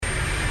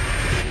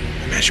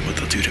Imagine what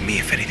they'll do to me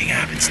if anything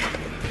happens.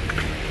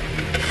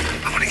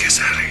 I want to get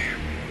out of here.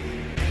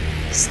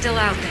 Still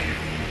out there.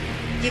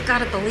 You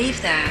gotta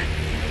believe that.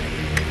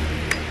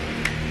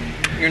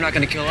 You're not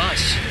gonna kill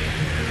us.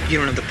 You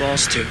don't have the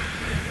balls to.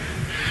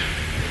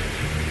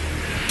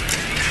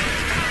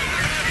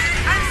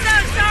 I'm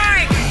so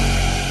sorry!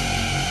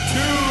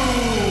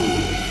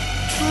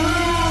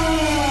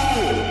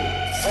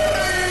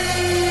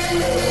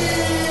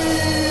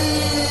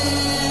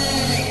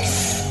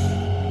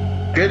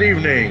 Good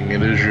evening.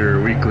 It is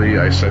your weekly,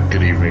 I said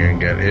good evening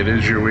again. It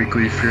is your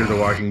weekly Fear the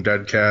Walking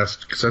Dead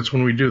cast, because that's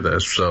when we do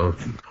this, so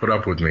put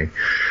up with me.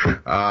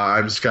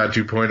 I'm Scott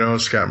 2.0,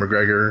 Scott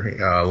McGregor,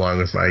 along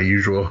with my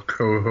usual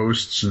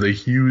co-hosts, the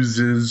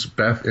Hugheses,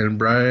 Beth and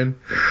Brian.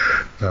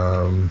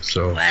 Hi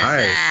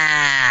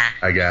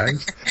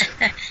guys.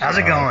 How's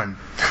it going?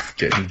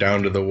 Getting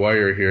down to the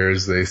wire here,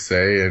 as they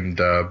say, and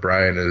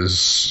Brian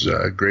has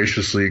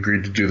graciously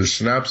agreed to do the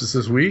synopsis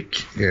this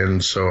week,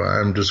 and so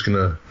I'm just going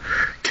to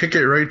kick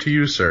it right to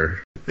you,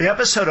 sir. The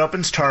episode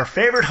opens to our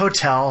favorite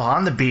hotel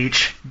on the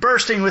beach,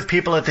 bursting with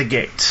people at the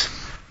gates.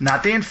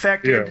 Not the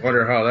infected. Yeah, I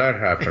wonder how that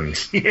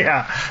happens.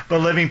 Yeah, but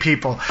living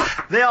people.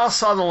 They all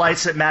saw the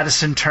lights that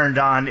Madison turned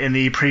on in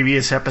the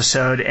previous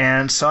episode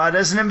and saw it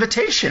as an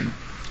invitation.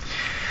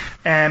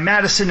 And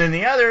Madison and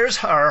the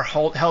others are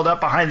held up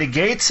behind the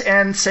gates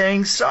and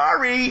saying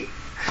sorry.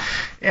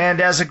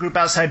 And as a group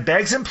outside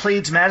begs and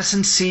pleads,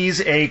 Madison sees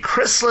a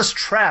Chrisless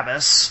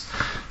Travis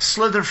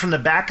slither from the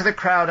back of the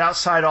crowd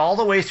outside all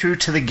the way through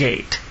to the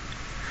gate.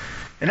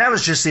 And that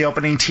was just the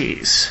opening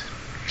tease.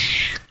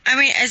 I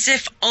mean, as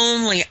if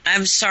only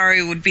I'm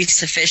sorry would be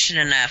sufficient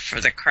enough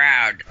for the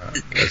crowd.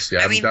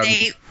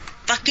 They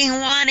fucking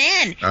want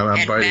in.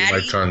 I'm biting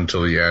my tongue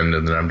till the end,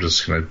 and then I'm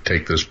just going to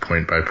take this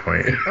point by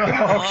point.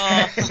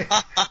 Okay.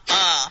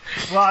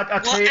 Well,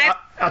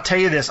 I'll tell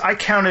you this. I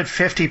counted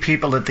 50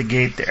 people at the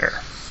gate there.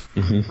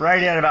 Mm-hmm.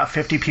 Right at about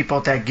 50 people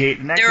at that gate.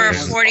 And that there were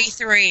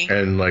 43.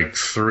 And like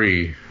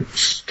 3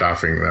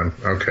 stopping them.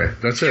 Okay,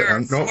 that's it.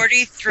 There were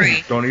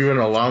 43. Don't even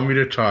allow me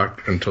to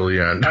talk until the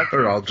end,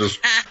 or I'll just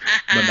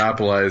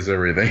monopolize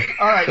everything.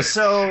 All right,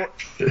 so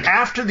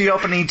after the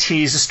opening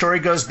tease, the story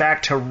goes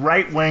back to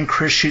right when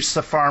Chris shoots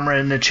the farmer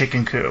in the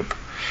chicken coop.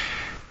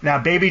 Now,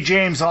 baby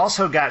James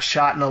also got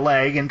shot in the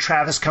leg, and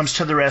Travis comes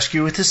to the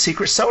rescue with his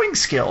secret sewing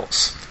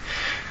skills.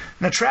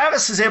 Now,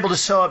 Travis is able to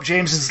sew up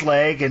James's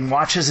leg and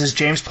watches as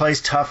James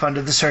plays tough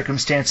under the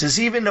circumstances,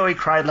 even though he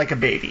cried like a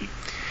baby.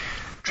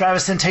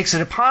 Travis then takes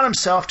it upon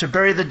himself to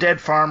bury the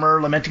dead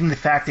farmer, lamenting the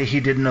fact that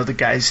he didn't know the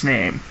guy's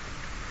name.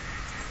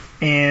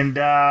 And,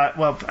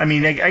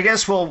 I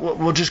guess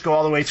we'll just go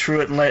all the way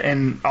through it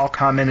and I'll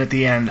comment at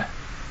the end.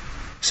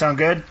 Sound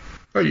good?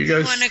 Oh, you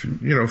guys,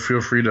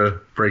 feel free to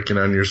break in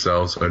on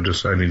yourselves. I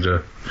need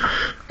to...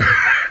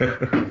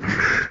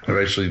 I've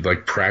actually,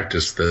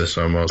 practiced this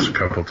almost a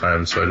couple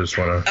times, so I just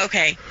want to...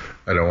 Okay.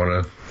 I don't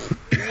want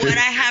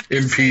to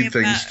impede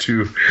things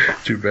too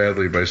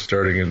badly by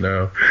starting it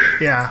now.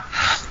 Yeah.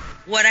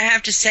 What I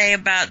have to say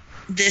about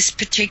this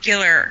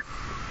particular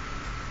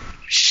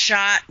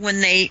shot,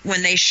 when they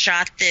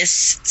shot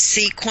this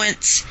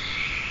sequence...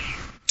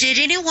 Did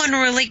anyone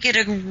really get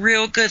a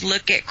real good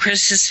look at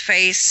Chris's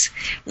face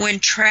when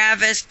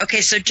Travis...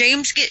 Okay, so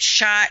James gets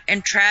shot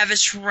and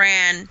Travis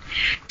ran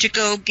to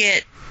go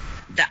get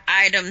the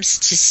items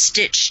to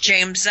stitch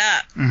James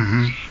up.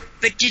 Mm-hmm.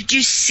 But did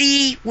you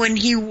see when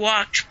he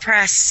walked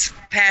past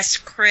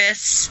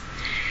Chris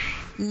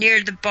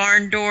near the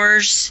barn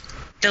doors,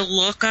 the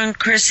look on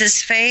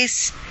Chris's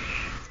face?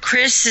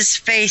 Chris's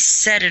face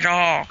said it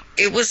all.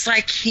 It was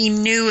like he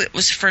knew it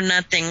was for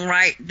nothing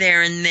right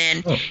there and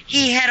then. Oh.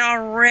 He had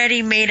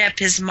already made up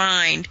his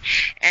mind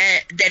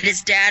that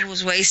his dad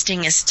was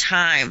wasting his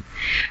time.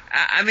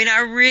 I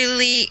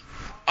really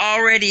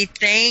already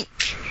think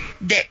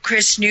that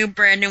Chris knew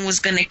Brandon was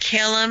going to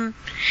kill him,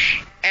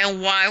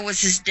 and why was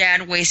his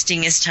dad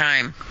wasting his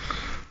time?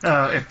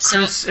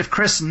 If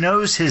Chris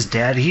knows his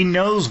dad, he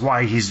knows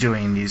why he's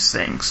doing these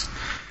things.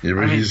 Yeah,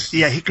 but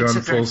he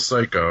gone full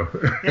psycho.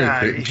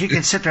 Yeah, he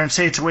can sit there and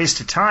say it's a waste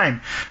of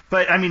time.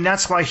 But,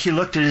 that's why he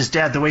looked at his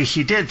dad the way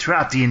he did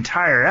throughout the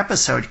entire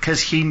episode,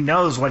 because he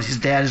knows what his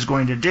dad is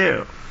going to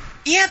do.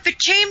 Yeah, but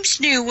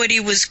James knew what he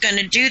was going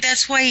to do.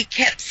 That's why he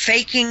kept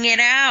faking it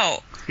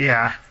out.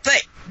 Yeah.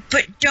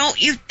 But don't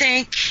you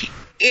think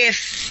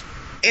if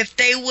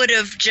they would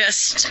have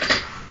just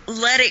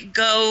let it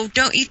go,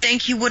 don't you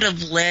think he would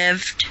have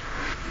lived?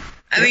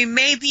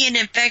 Maybe an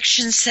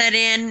infection set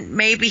in,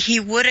 maybe he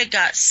would have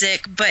got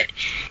sick, but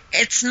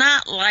it's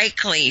not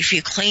likely if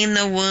you clean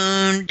the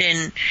wound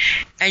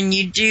and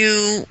you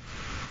do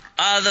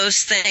all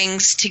those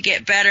things to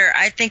get better.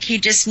 I think he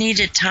just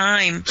needed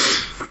time.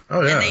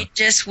 Oh, yeah. And they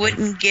just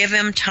wouldn't give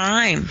him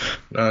time.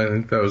 No, I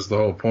think that was the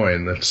whole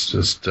point. That's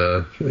just,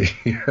 that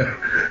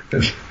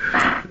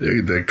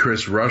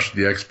Chris rushed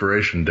the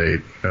expiration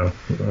date, a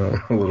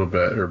little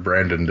bit, or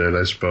Brandon did,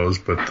 I suppose,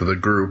 but to the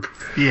group.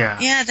 Yeah.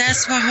 Yeah,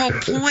 that's my whole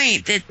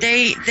point, that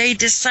they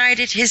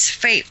decided his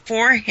fate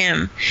for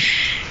him.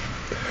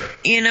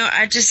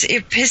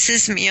 it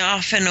pisses me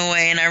off in a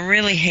way, and I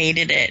really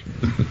hated it.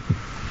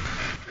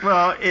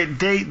 Well,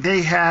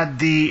 they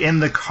had in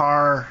the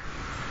car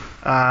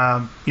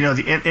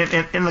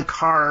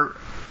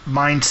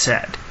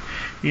mindset.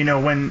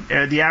 When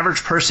the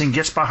average person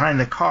gets behind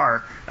the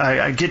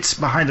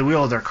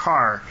wheel of their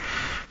car,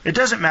 it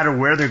doesn't matter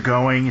where they're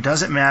going, it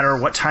doesn't matter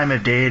what time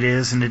of day it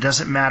is, and it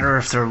doesn't matter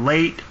if they're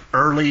late,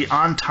 early,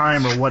 on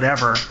time, or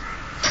whatever.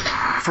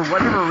 For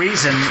whatever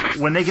reason,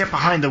 when they get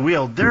behind the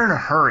wheel, they're in a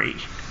hurry.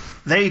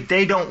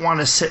 They don't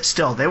want to sit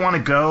still. They want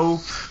to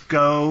go,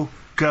 go,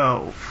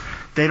 go.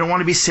 They don't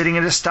want to be sitting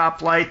at a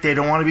stoplight. They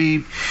don't want to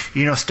be,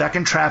 stuck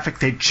in traffic.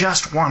 They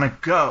just want to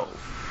go.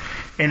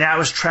 And that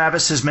was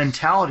Travis's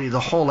mentality the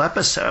whole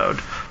episode,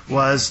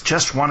 was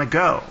just want to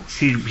go.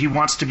 He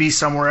wants to be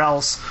somewhere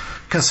else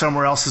because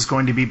somewhere else is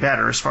going to be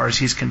better as far as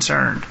he's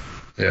concerned.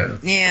 Yeah.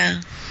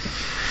 Yeah.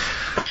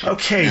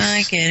 Okay.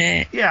 I get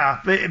it.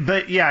 Yeah,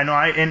 but yeah, no,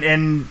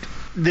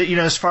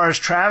 as far as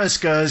Travis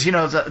goes,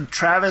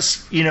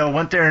 Travis,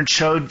 went there and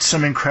showed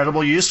some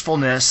incredible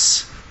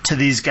usefulness to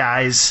these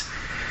guys.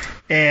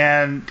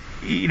 And,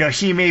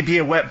 he may be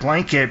a wet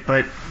blanket,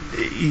 but,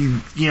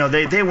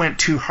 they went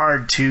too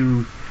hard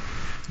to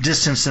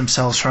distance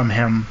themselves from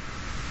him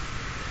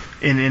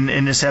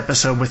in this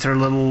episode with their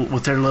little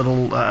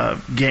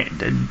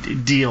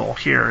deal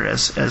here,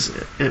 as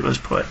it was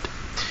put.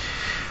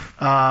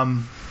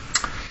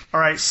 All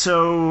right,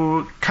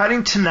 so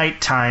cutting to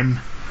nighttime.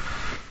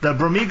 The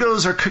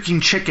Bromigos are cooking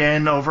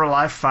chicken over a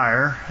live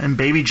fire, and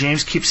Baby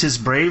James keeps his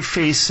brave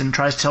face and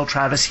tries to tell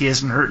Travis he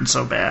isn't hurting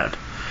so bad.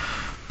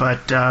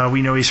 But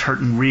we know he's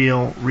hurting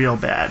real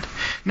bad.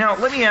 Now,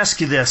 let me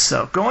ask you this,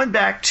 though. Going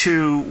back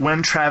to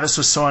when Travis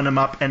was sewing him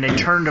up and they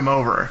turned him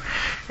over,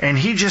 and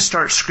he just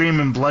starts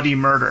screaming bloody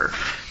murder,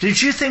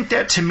 did you think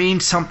that to mean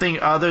something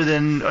other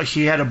than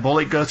he had a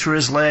bullet go through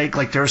his leg,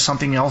 like there was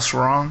something else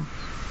wrong?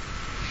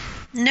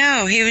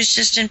 No, he was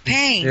just in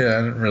pain. Yeah,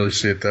 I didn't really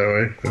see it that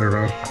way. I don't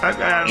know.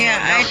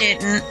 I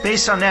didn't.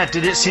 Based on that,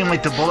 did it seem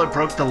like the bullet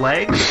broke the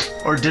leg,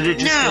 or did it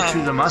just go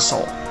through the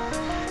muscle?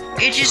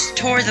 It just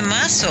tore the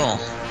muscle.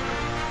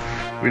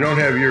 We don't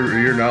have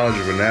your knowledge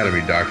of anatomy,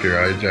 Doctor.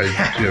 I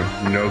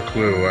have no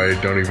clue. I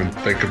don't even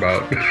think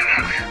about...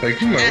 I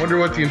wonder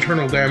what the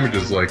internal damage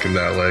is like in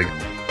that leg.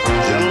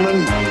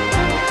 Gentlemen,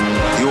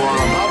 you are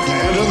about to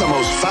enter the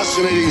most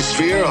fascinating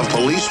sphere of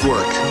police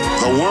work,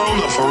 the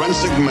world of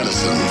forensic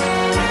medicine.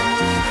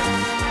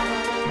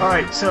 All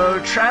right, so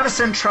Travis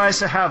then tries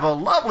to have a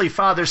lovely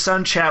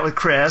father-son chat with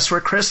Chris,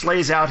 where Chris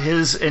lays out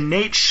his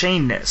innate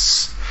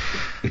shaneness.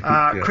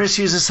 Chris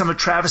uses some of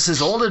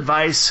Travis's old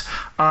advice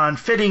on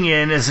fitting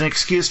in as an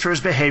excuse for his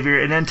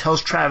behavior, and then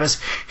tells Travis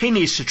he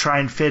needs to try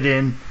and fit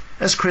in,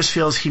 as Chris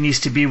feels he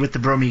needs to be with the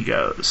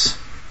Bromigos.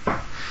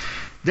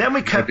 Then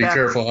we cut back. Be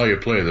careful how you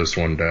play this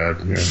one, Dad.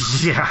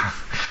 Yeah.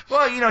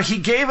 Well, he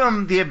gave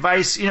him the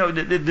advice.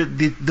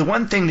 The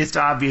one thing that's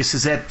obvious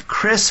is that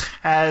Chris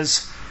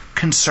has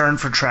concern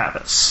for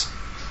Travis.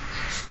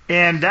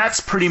 And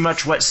that's pretty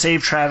much what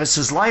saved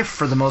Travis's life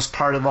for the most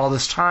part of all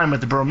this time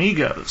with the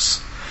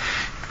Bromigos.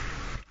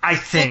 I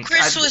think. Well,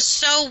 Chris was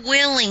so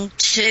willing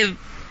to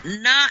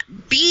not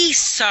be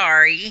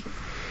sorry.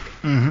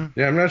 Mm-hmm.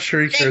 Yeah, I'm not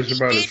sure he cares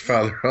about his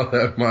father all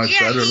that much.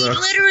 Yeah, I don't know. He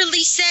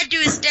literally said to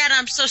his dad,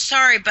 "I'm so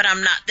sorry, but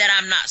I'm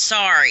not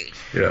sorry."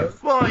 Yeah.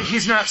 Well,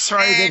 he's not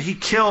sorry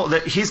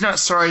he's not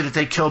sorry that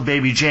they killed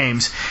Baby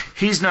James.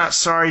 He's not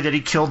sorry that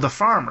he killed the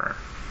farmer.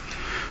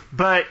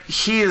 But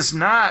he is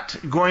not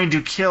going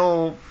to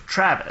kill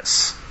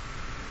Travis.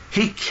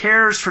 He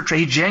cares for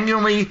he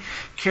genuinely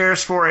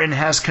cares for and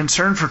has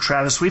concern for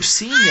Travis. We've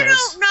seen this. I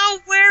don't know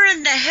where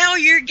in the hell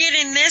you're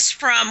getting this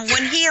from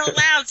when he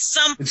allowed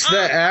some. It's the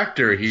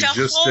actor. He just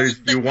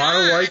you want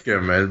to like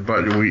him,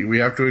 but we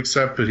have to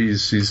accept that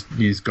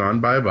he's gone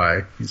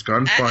bye. He's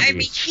gone funny. I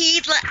mean,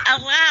 he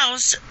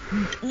allows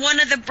one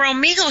of the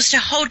Bromigos to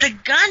hold a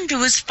gun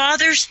to his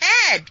father's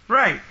head.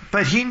 Right,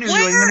 but he knew he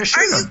wasn't going to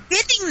shoot him. Where are you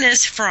getting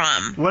this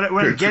from? Where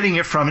are you getting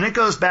it from? And it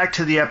goes back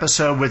to the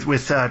episode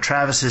with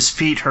Travis's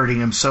feet hurting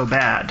him so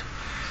bad.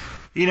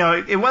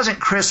 It wasn't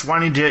Chris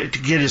wanting to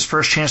get his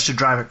first chance to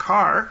drive a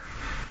car.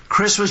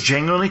 Chris was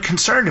genuinely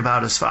concerned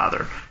about his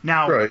father.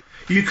 Now, right.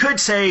 You could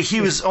say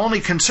he was only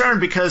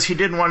concerned because he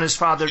didn't want his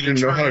father to turn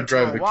into a walker. He didn't know how to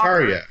drive the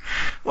car yet.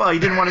 Well, he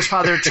didn't want his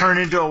father to turn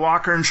into a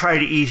walker and try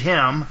to eat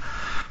him.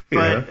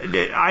 But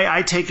yeah.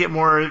 I take it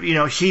more,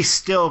 he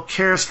still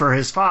cares for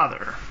his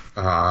father.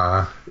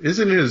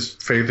 Isn't his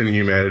faith in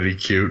humanity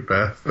cute,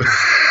 Beth?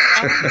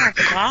 Oh my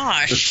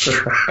gosh.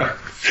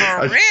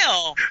 For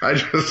real. I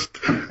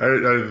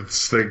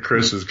just think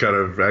Chris has kind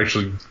of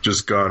actually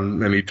just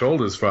gone, and he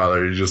told his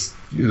father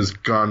he's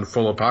gone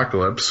full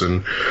apocalypse,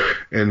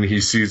 and he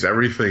sees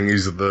everything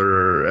he's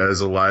there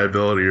as a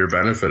liability or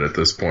benefit at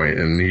this point.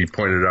 And he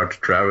pointed out to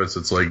Travis,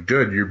 it's like,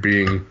 good, you're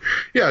being,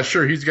 yeah,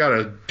 sure, he's got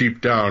a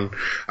deep down.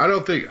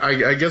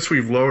 I guess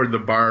we've lowered the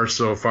bar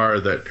so far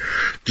that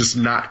just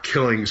not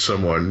killing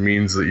someone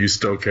means that you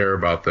still care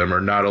about them,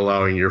 or not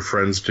allowing your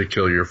friends to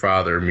kill your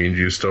father means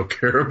you still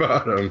care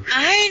about him.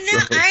 I know.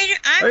 So,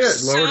 I'm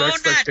so lowered not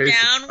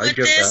expectations. down I with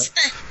get this.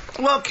 that.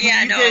 Well,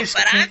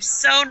 I'm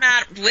so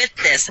not with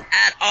this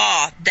at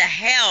all. The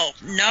hell,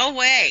 no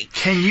way.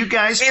 Can you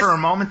guys, for a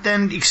moment,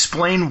 then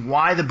explain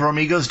why the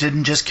Bromigos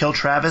didn't just kill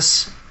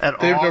Travis at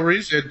They have all? no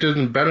reason. It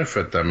didn't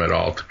benefit them at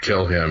all to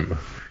kill him.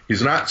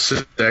 He's not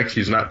sick.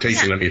 He's not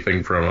taking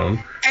anything from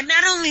him. And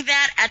not only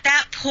that, at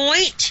that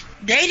point,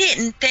 they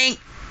didn't think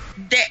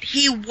that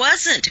he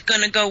wasn't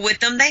going to go with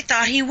them. They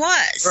thought he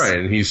was. Right,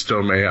 and he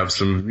still may have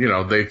some,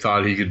 they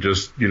thought he could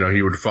just,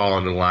 he would fall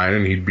into line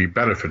and he'd be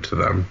benefit to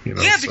them.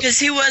 Yeah, because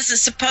he wasn't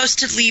supposed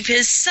to leave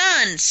his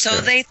son, so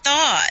they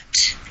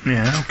thought.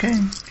 Yeah, okay.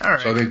 All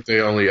right. So I think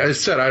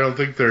I don't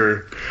think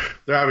they're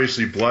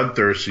obviously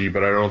bloodthirsty,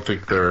 but I don't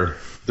think they're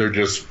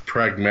just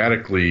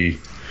pragmatically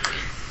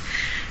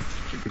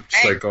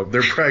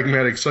they're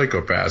pragmatic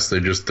psychopaths.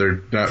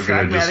 They're not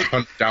going to just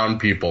hunt down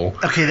people.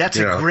 Okay, that's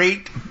a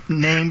great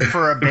name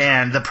for a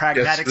band, the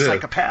Pragmatic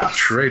Psychopaths.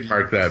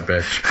 Trademark that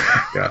bitch.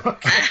 Yeah.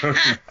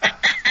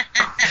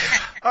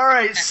 All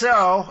right,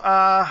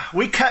 so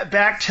we cut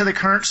back to the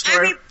current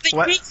story. I mean,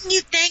 but didn't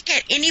you think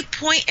at any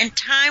point in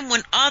time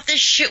when all this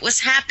shit was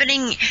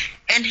happening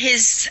and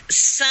his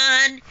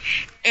son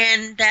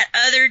and that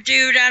other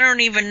dude, I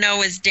don't even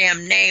know his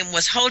damn name,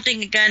 was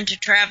holding a gun to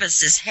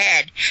Travis's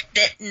head,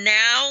 that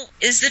now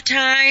is the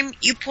time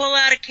you pull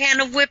out a can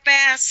of whip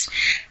ass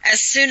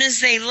as soon as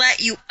they let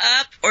you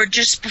up or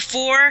just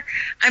before?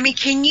 I mean,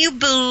 can you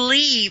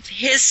believe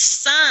his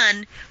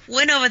son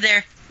went over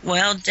there,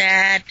 well,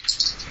 Dad,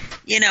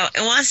 and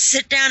wants to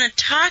sit down and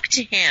talk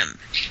to him.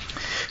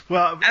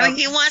 Well, I mean,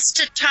 he wants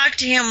to talk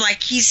to him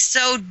like he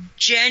so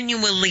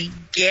genuinely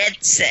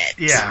gets it.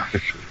 Yeah.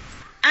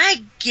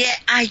 I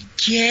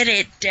get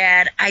it,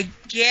 Dad. I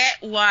get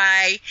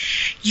why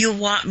you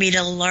want me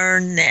to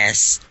learn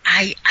this.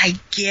 I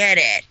get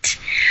it.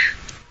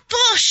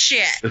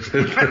 Bullshit.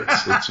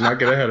 Let's not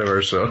get ahead of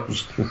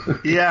ourselves.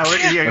 Yeah, we're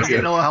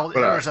getting a little ahead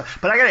of ourselves.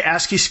 But I got to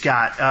ask you,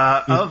 Scott,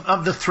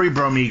 of the three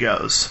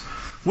Bromigos,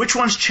 which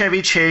one's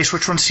Chevy Chase,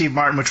 which one's Steve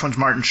Martin, which one's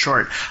Martin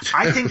Short?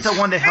 I think the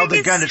one that held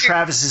the gun to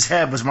Travis's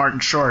head was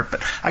Martin Short,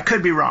 but I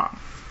could be wrong.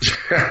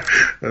 I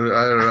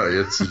don't know.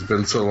 It's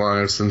been so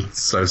long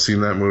since I've seen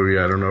that movie.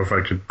 I don't know if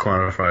I could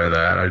quantify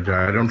that.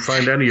 I don't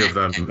find any of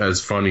them as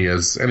funny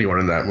as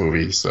anyone in that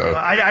movie. So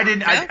I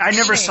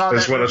never saw that. I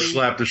just want to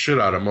slap the shit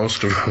out of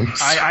most of them.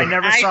 So. I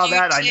never saw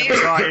that. I never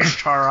saw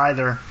Ishtar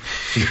either.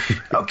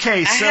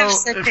 Okay, so I have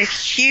such a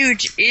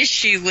huge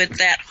issue with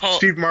that whole.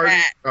 Steve Martin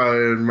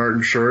and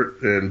Martin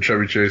Short and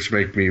Chevy Chase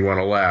make me want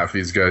to laugh.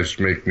 These guys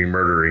make me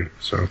murdery.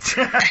 So.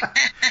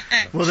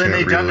 Well, then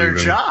they've done their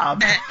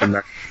job.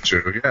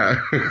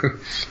 Yeah.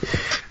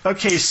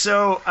 Okay,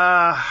 so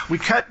we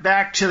cut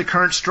back to the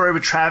current story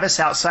with Travis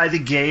outside the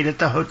gate at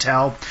the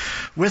hotel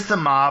with the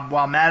mob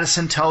while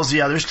Madison tells the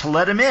others to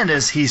let him in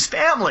as he's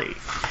family.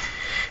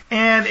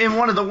 And in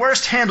one of the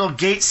worst handled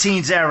gate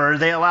scenes ever,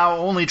 they allow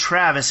only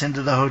Travis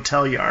into the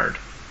hotel yard.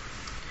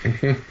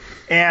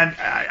 And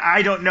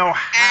I don't know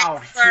how.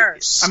 At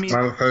first.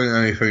 Not playing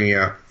anything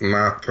yet.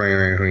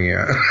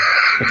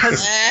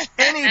 Because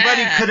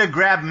anybody could have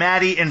grabbed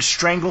Maddie and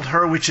strangled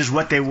her, which is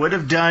what they would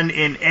have done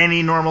in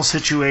any normal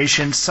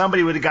situation.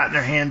 Somebody would have gotten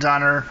their hands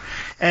on her.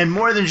 And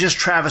more than just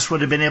Travis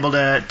would have been able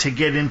to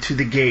get into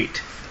the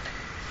gate.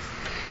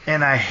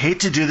 And I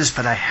hate to do this,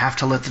 but I have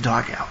to let the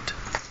dog out.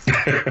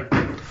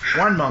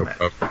 One moment.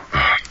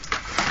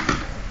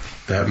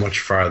 That much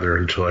farther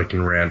until I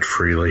can rant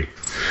freely.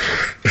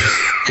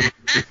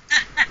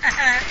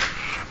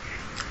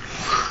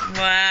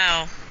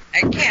 Wow. I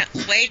can't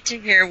wait to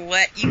hear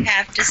what you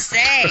have to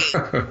say.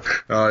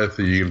 I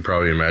think you can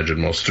probably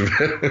imagine most of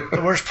it.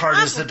 The worst part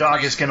is the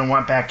dog is going to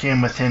want back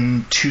in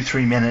within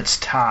 2-3 minutes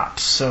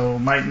tops, so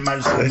might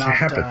as well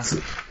not.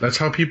 That's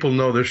how people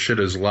know this shit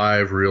is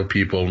live, real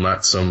people,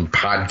 not some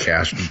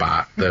podcast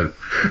bot that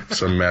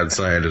some mad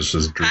scientist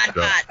has dreamed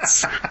up.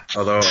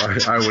 Although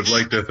I would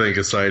like to think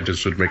a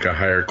scientist would make a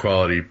higher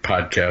quality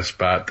podcast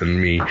bot than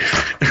me.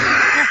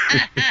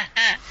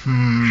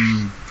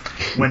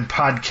 When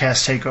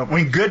podcasts take over,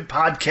 when good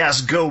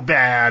podcasts go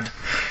bad.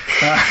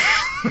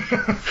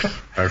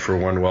 I, for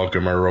one,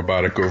 welcome our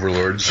robotic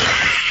overlords.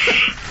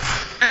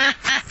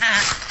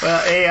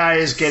 Well, AI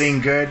is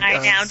getting good. I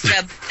now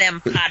dub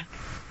them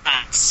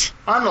podbots.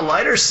 On the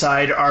lighter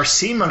side, our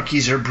sea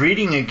monkeys are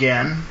breeding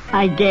again.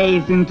 I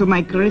gaze into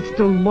my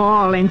crystal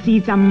ball and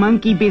see some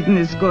monkey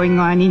business going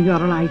on in your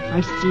life.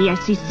 I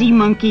see sea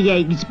monkey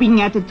eggs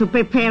being added to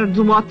prepared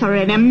water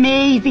and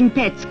amazing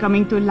pets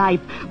coming to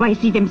life. I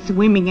see them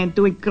swimming and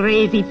doing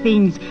crazy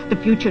things. The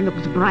future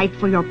looks bright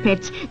for your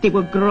pets. They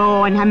will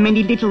grow and have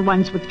many little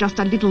ones with just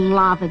a little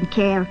love and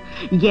care.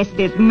 Yes,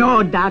 there's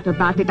no doubt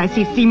about it. I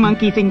see sea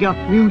monkeys in your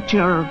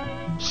future.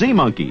 Sea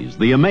Monkeys,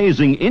 the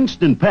amazing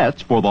instant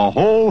pets for the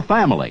whole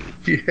family.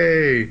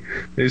 Yay!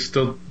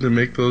 They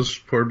make those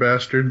poor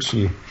bastards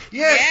and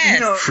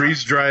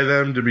freeze dry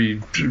them to be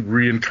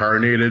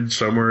reincarnated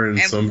somewhere in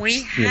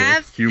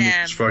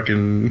human's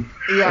fucking.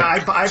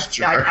 Yeah,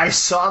 I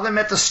saw them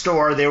at the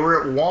store. They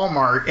were at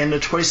Walmart in the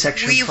toy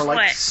section for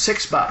like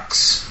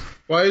 $6.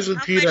 Why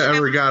hasn't PETA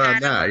ever got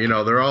on that?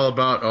 They're all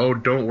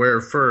about, don't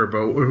wear fur,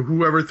 but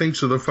whoever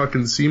thinks of the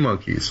fucking sea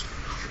monkeys?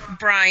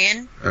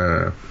 Brian.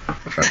 I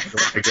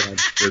get on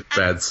the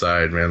bad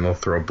side, man. They'll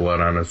throw blood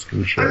on us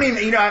and shit. I mean,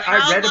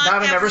 I read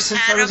about them ever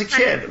since I was a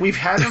kid. We've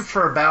had them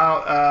for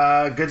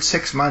about a good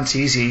 6 months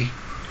easy.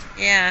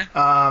 Yeah.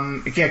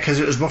 Because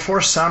it was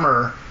before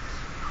summer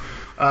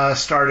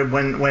started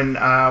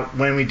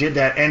when we did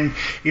that. And,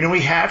 we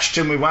hatched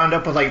and we wound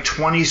up with like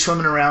 20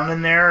 swimming around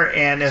in there.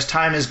 And as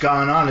time has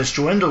gone on, it's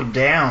dwindled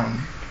down.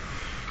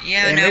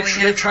 Yeah, and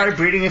they've tried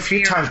breeding a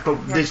few times, but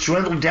it's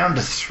dwindled down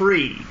to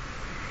 3.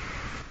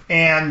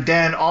 And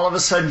then all of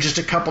a sudden, just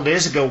a couple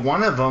days ago,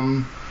 one of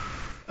them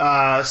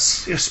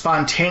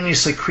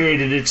spontaneously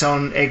created its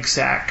own egg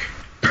sac.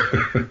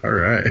 All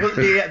right.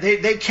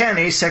 They can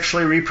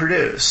asexually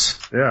reproduce.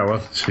 Yeah,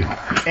 well,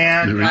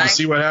 and you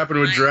see what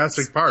happened with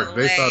Jurassic Park.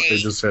 They thought they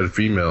just had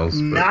females.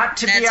 But. Not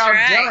to be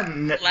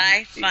outdone. Right.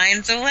 Life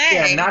finds a way.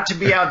 Yeah, not to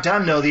be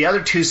outdone, though. The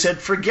other two said,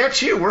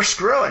 forget you, we're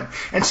screwing.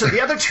 And so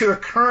the other two are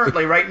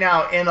currently, right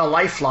now, in a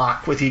life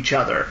lock with each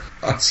other.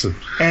 Awesome.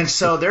 And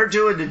so they're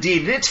doing the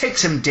deed. And it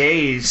takes them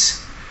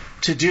days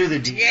to do the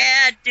deed.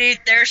 Yeah, dude,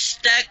 they're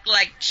stuck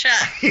like Chuck,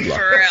 for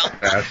real.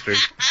 Bastard.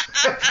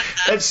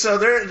 And so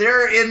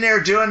they're in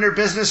there doing their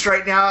business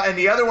right now, and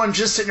the other one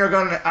just sitting there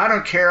going, I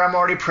don't care, I'm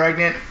already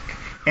pregnant,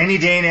 any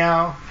day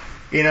now,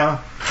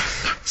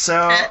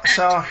 So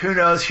who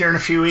knows, here in a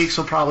few weeks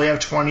we'll probably have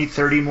 20,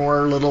 30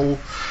 more little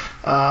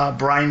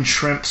brine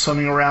shrimp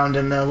swimming around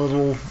in the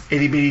little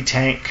itty-bitty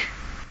tank.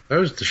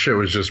 The shit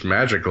was just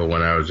magical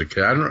when I was a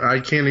kid. I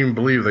can't even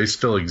believe they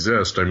still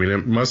exist. I mean,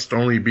 it must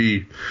only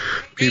be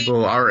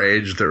people our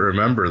age that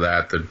remember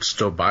that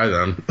still buy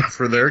them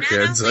for their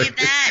kids.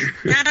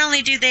 Not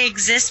only do they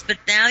exist, but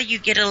now you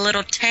get a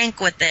little tank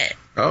with it.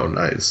 Oh,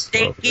 nice.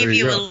 They give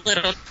you a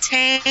little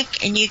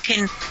tank, and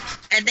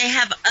and they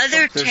have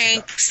other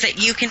tanks that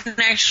you can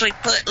actually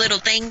put little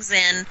things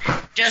in,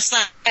 just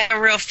like a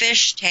real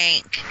fish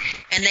tank,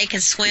 and they can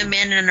swim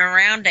in and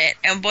around it.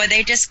 And boy,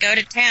 they just go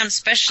to town,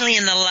 especially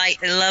in the light.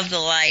 They love the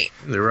light.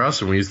 They were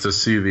awesome. We used to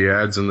see the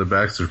ads in the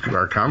backs of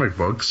our comic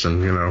books,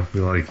 and a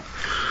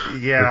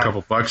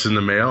couple bucks in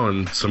the mail,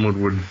 and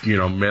someone would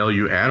mail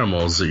you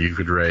animals that you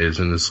could raise,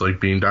 and it's like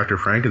being Dr.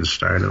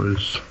 Frankenstein. It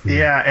was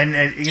and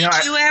did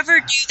you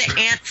ever do the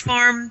ant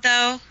farm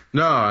though?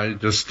 No, I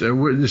just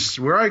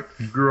where I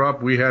grew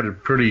up, we had a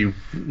pretty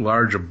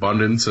large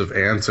abundance of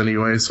ants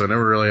anyway, so I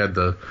never really had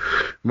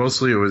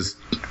mostly it was,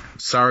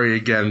 sorry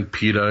again,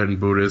 PETA and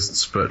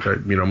Buddhists,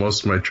 but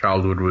most of my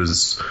childhood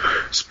was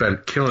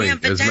spent killing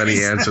as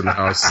many ants in the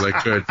house as I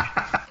could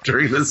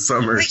during the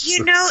summer. But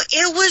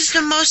it was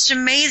the most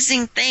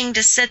amazing thing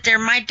to sit there.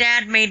 My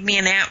dad made me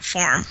an ant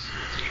farm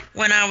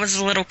when I was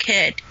a little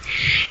kid,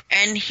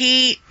 and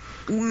he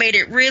made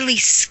it really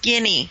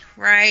skinny,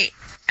 right?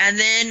 And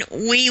then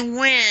we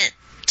went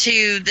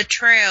to the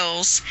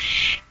trails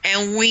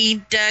and we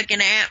dug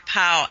an ant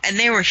pile, and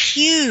they were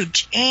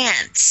huge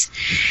ants.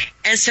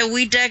 And so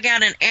we dug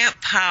out an ant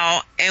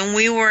pile, and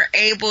we were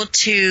able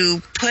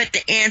to put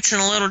the ants in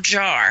a little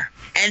jar.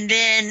 And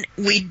then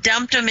we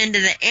dumped them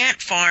into the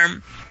ant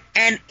farm,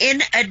 and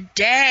in a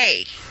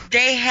day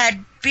they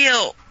had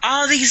built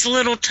all these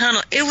little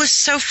tunnels. It was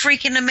so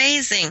freaking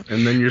amazing.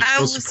 And then you're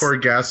supposed to pour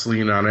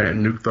gasoline on it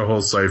and nuke the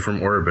whole site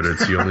from orbit.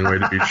 It's the only way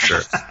to be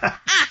sure.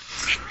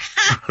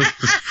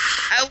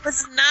 I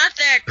was not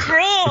that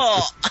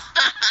cruel.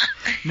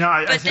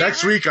 No,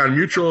 next week on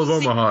Mutual of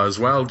Omaha's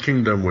Wild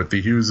Kingdom with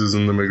the Hugheses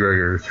and the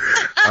McGregor.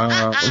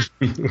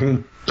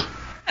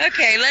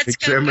 Okay, let's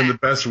examine go the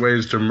best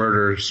ways to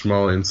murder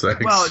small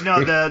insects. Well,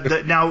 no,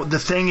 the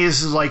thing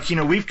is like,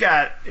 we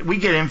get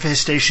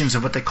infestations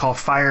of what they call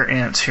fire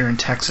ants here in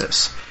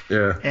Texas.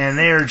 Yeah. And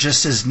they are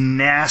just as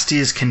nasty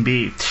as can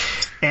be.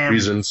 And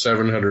reason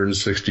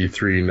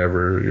 763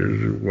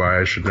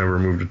 why I should never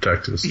move to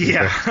Texas.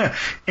 Yeah.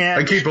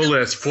 And I keep a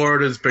list.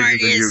 Florida's bigger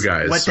than you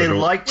guys. What they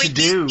like to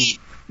do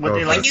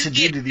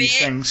to these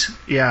things.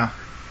 Yeah.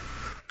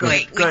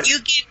 When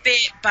you get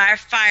bit by a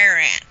fire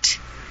ant,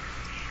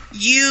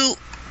 you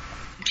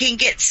can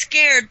get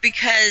scared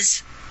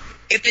because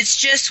if it's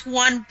just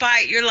one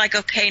bite, you're like,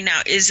 okay,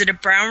 now is it a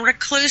brown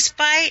recluse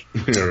bite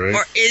right.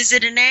 or is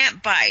it an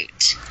ant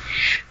bite?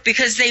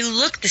 Because they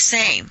look the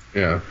same.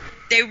 Yeah.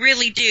 They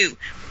really do.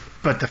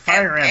 But the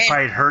fire ant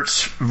bite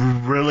hurts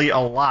really a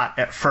lot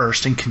at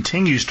first and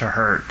continues to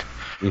hurt.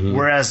 Mm-hmm.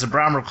 Whereas the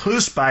brown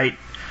recluse bite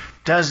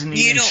doesn't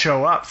even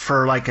show up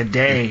for like a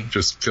day. It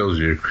just kills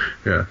you.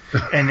 Yeah.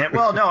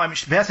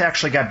 Beth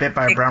actually got bit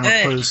by a brown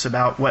recluse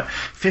about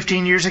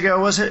 15 years ago,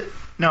 was it?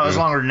 No, it was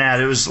longer than that.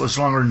 It was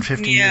longer than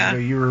 15 years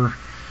ago.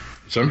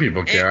 Some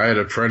people care. I had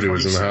a friend who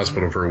was in the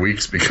hospital for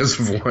weeks because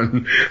of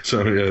one.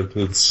 So, yeah,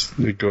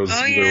 it goes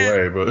either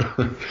way. But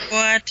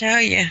Well, I tell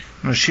you.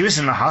 Well, she was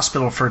in the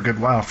hospital for a good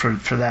while for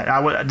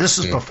that. This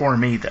was before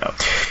me, though.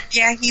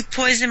 Yeah, he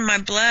poisoned my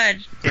blood.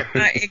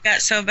 It got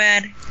so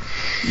bad.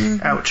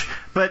 Mm-hmm. Ouch.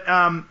 But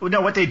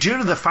no, what they do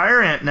to the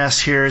fire ant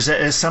nest here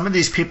is some of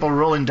these people,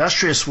 real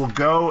industrious, will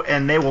go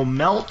and they will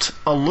melt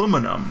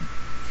aluminum.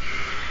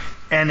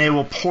 And they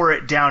will pour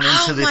it down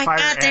into the fire ant nest. Oh, my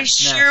God, they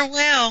sure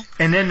will.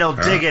 And then they'll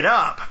dig it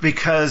up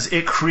because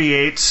it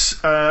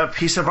creates a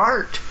piece of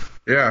art.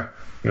 Yeah,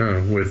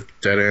 with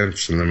dead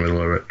ants in the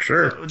middle of it.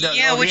 Sure.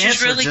 Which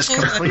is really just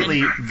cool.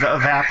 completely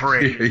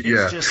evaporated.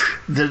 Yeah. It's just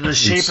the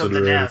shape of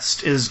the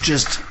nest is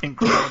just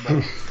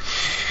incredible.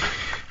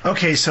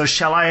 Okay, so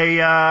shall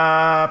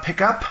I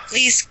pick up?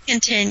 Please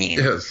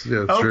continue. Yes.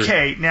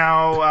 Okay, sure.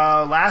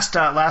 Now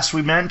last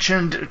we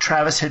mentioned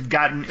Travis had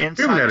gotten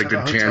inside. You haven't had a to the good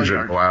hotel tangent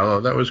yard. in a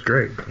while. That was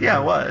great.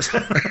 Yeah, it was.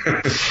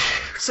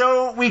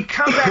 So we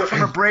come back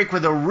from a break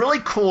with a really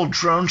cool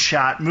drone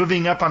shot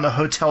moving up on the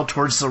hotel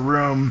towards the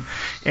room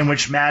in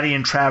which Maddie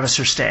and Travis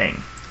are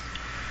staying.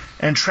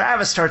 And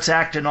Travis starts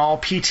acting all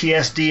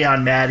PTSD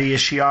on Maddie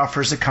as she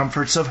offers the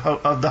comforts of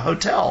the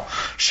hotel.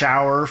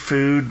 Shower,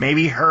 food,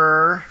 maybe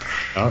her.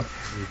 Oh,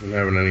 we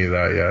haven't having any of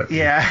that yet.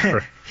 Yeah.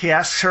 He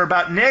asks her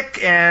about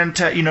Nick and,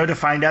 to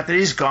find out that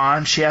he's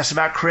gone. She asks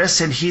about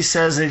Chris, and he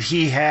says that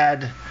he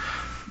had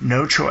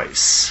no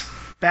choice.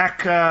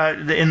 Back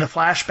in the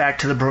flashback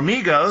to the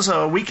Bromigos,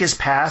 a week has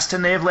passed,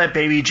 and they have let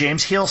baby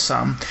James heal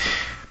some.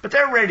 But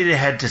they're ready to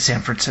head to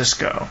San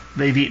Francisco.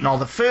 They've eaten all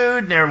the food,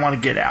 and they want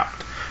to get out.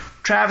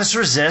 Travis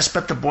resists,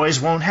 but the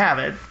boys won't have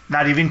it,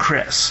 not even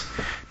Chris.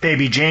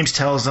 Baby James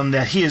tells them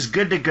that he is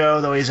good to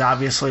go, though he's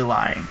obviously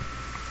lying.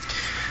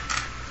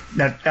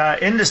 Now,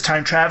 in this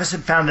time, Travis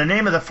had found the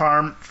name of the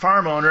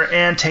farm owner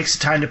and takes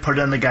the time to put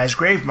it on the guy's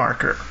grave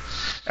marker.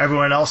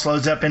 Everyone else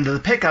loads up into the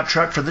pickup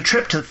truck for the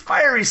trip to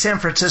fiery San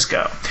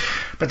Francisco,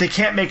 but they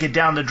can't make it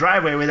down the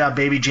driveway without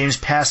baby James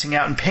passing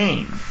out in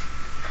pain.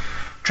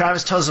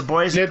 Travis tells the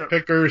boys...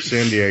 Nitpicker,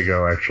 San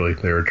Diego, actually,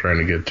 they were trying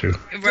to get to.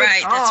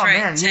 Right, that's right,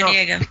 man, San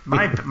Diego.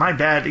 My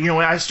bad.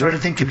 I started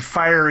thinking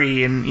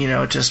fiery and,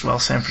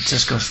 San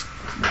Francisco's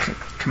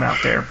come out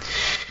there.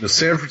 The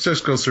San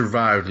Francisco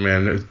survived,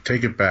 man.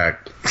 Take it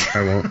back.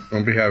 I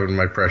won't be having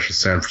my precious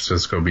San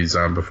Francisco be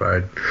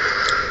zombified.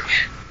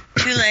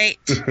 Too late.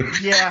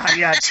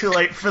 Yeah, too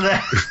late for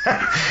that.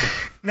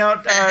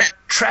 Now,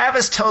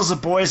 Travis tells the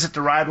boys that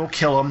the ride will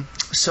kill him,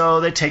 so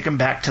they take him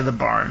back to the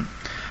barn.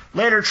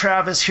 Later,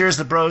 Travis hears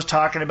the bros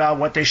talking about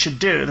what they should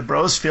do. The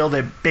bros feel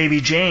that baby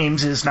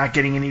James is not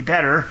getting any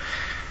better,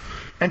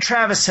 and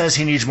Travis says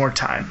he needs more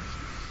time.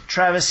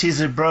 Travis sees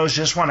the bros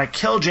just want to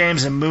kill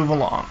James and move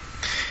along.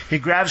 He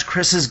grabs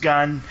Chris's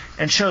gun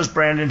and shows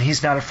Brandon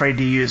he's not afraid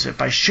to use it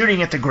by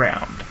shooting at the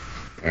ground.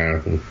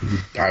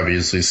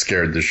 Obviously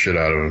scared the shit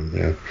out of him.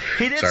 Yeah.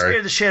 He did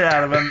scare the shit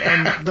out of him,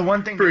 and the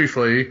one thing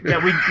briefly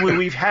that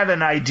we've had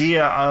an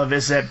idea of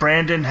is that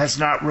Brandon has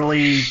not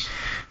really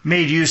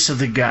made use of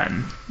the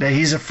gun. That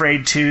he's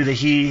afraid to, that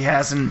he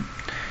hasn't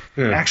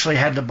actually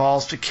had the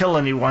balls to kill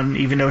anyone,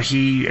 even though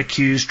he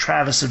accused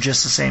Travis of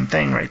just the same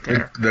thing right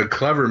there. The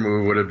clever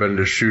move would have been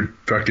to shoot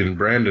fucking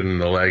Brandon in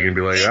the leg and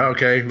be like,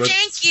 okay, let's...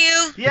 Thank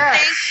you. Yeah.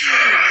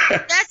 Thank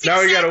you. That's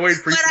now exactly we gotta wait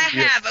for what I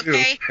have,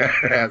 okay?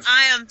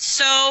 I am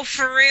so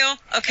for real.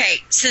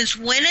 Okay, since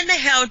when in the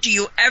hell do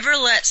you ever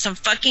let some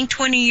fucking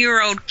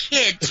 20-year-old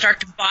kid start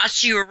to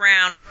boss you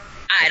around?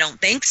 I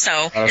don't think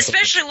so.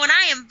 Especially when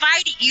I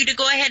invited you to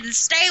go ahead and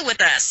stay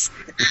with us.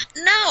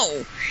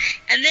 No.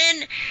 And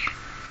then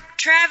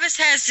Travis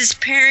has this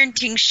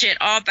parenting shit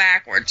all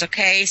backwards,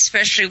 okay?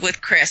 Especially with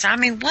Chris. I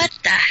mean, what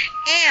the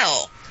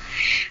hell?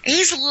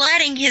 He's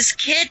letting his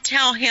kid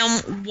tell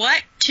him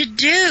what to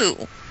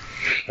do.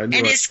 And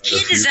his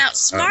kid is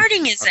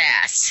outsmarting his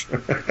ass.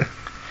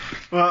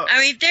 Well, I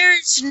mean,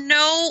 there's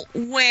no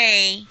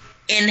way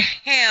in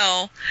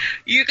hell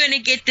you're going to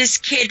get this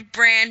kid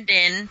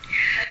Brandon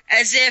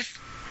as if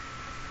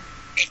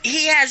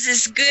he has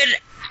this good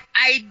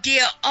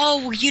idea.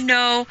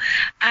 Oh,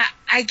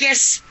 I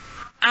guess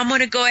I'm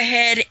going to go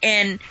ahead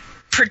and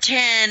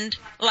pretend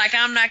like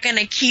I'm not going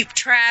to keep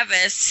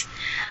Travis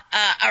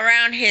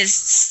around his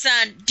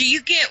son. Do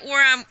you get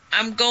where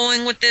I'm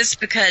going with this?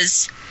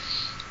 Because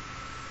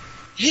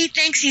he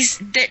thinks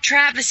that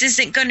Travis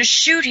isn't going to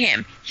shoot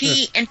him.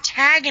 He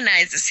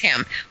antagonizes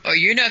him. Oh,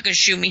 you're not going to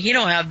shoot me. He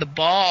don't have the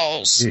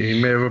balls. He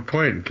may have a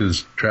point,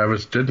 because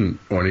Travis didn't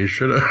when he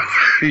should have.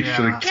 He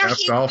should have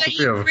kept all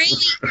three of them.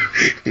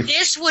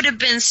 This would have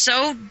been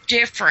so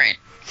different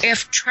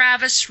if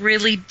Travis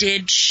really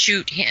did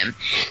shoot him.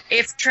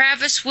 If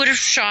Travis would have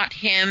shot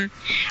him,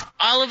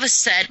 all of a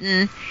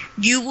sudden,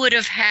 you would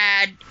have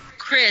had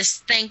Chris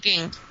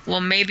thinking,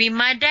 well, maybe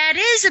my dad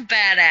is a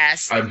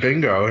badass.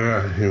 Bingo,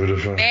 yeah. He would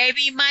have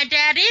Maybe my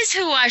dad is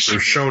who I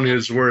should shown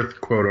his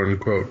worth, quote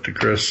unquote, to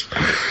Chris.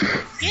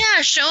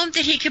 Yeah, show him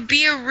that he could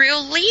be a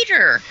real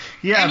leader.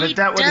 Yeah, and but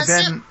that would have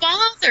been... doesn't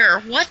bother.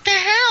 What the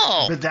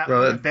hell? But that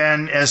would have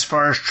been, as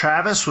far as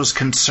Travis was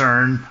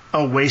concerned,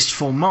 a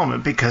wasteful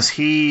moment because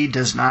he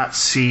does not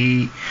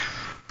see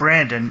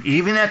Brandon,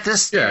 even at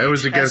this stage, it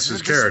was against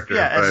his character.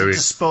 Yeah, as a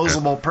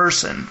disposable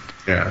person.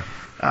 Yeah.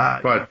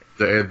 But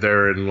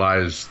therein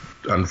lies,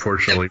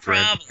 unfortunately,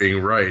 Brandon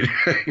being right.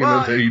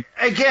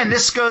 Again,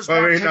 this goes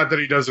back to... not that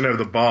he doesn't have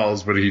the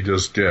balls, but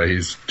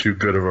he's too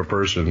good of a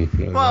person.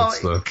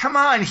 Come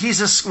on.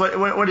 He's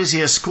what is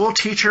he, a school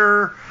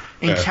teacher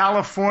in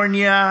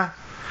California?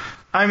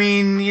 I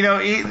mean,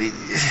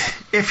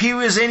 if he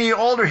was any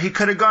older, he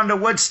could have gone to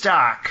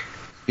Woodstock.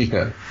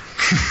 Yeah.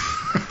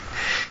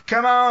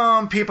 Come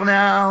on, people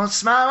now,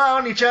 smile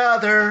on each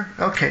other.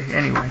 Okay,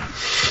 anyway.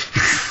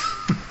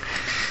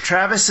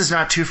 Travis is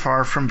not too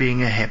far from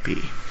being a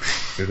hippie.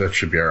 That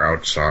should be our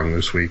out song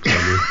this week.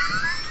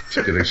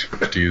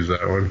 To use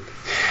that one.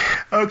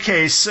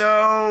 Okay,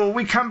 so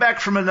we come back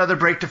from another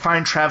break to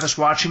find Travis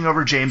watching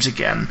over James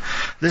again,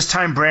 this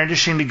time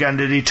brandishing the gun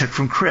that he took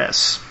from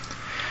Chris.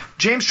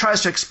 James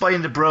tries to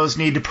explain the bros'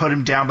 need to put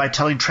him down by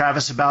telling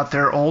Travis about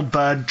their old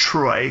bud,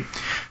 Troy,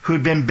 who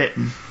had been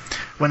bitten.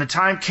 When the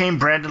time came,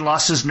 Brandon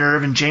lost his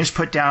nerve and James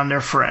put down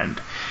their friend.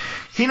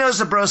 He knows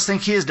the bros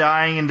think he is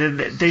dying and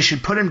that they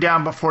should put him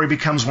down before he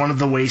becomes one of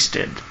the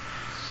wasted.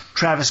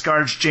 Travis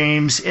guards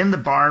James in the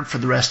barn for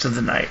the rest of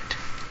the night.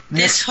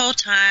 This whole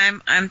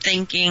time, I'm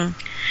thinking,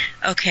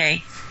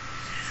 okay,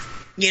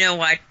 you know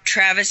what?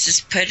 Travis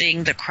is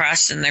putting the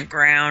cross in the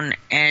ground,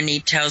 and he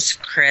tells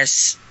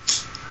Chris,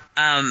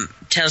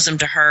 tells him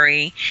to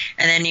hurry,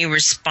 and then he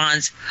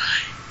responds,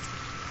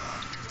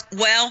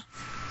 well,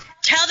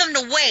 tell them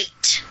to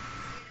wait.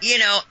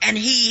 And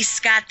he's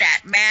got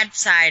that mad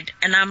side,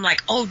 and I'm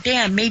like, oh,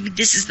 damn, maybe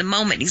this is the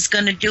moment. He's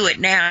going to do it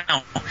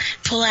now.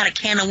 Pull out a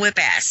can of whip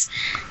ass.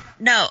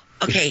 No,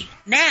 okay,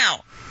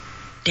 now.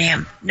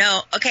 Damn,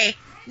 no, okay,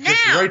 now.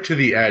 It's right to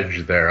the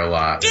edge there a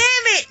lot. Damn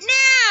it,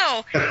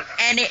 now.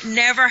 And it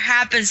never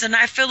happens, and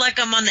I feel like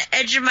I'm on the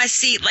edge of my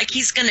seat, like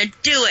he's going to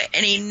do it,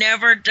 and he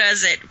never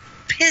does it.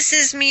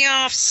 Pisses me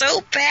off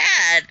so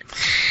bad.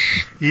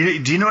 Do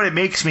you know what it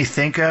makes me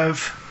think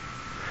of?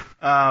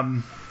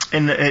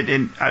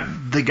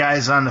 The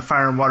guys on the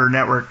Fire and Water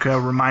Network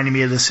reminded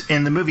me of this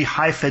in the movie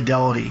High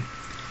Fidelity.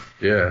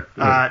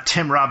 Yeah.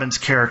 Tim Robbins'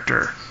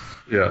 character.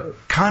 Yeah.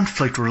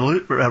 Conflict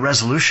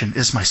resolution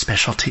is my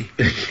specialty.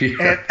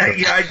 Yeah. And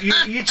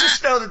you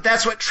just know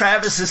that's what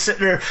Travis is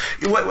sitting there.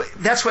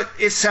 That's what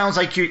it sounds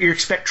like you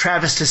expect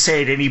Travis to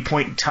say at any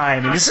point in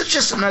time. And this is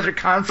just another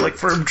conflict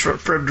for him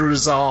to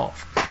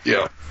resolve.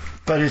 Yeah.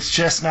 But it's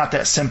just not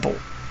that simple,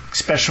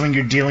 especially when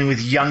you're dealing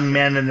with young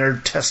men and their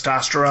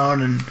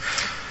testosterone and...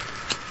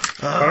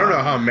 I don't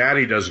know how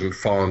Maddie doesn't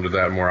fall into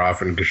that more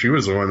often, because she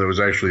was the one that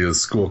was actually a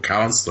school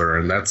counselor,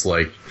 and that's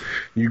like,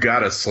 you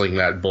gotta sling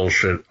that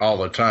bullshit all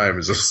the time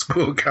as a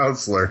school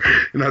counselor.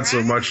 Not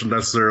so much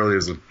necessarily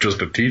as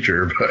just a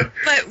teacher, but...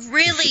 But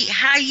really,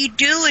 how you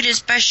do it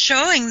is by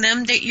showing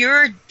them that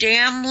you're a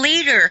damn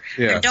leader.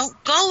 Yeah. And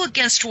don't go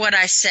against what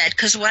I said,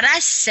 because what I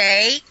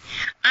say,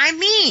 I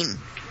mean.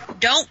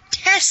 Don't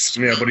test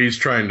me. Yeah, but he's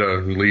trying to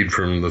lead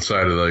from the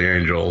side of the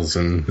angels,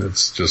 and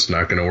it's just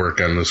not going to work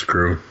on this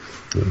crew.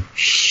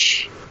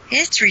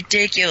 It's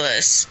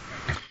ridiculous.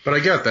 But I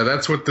get that.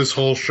 That's what this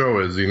whole show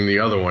is. Even the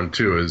other one,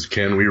 too, is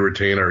can we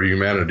retain our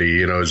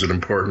humanity? Is it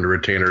important to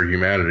retain our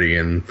humanity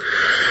in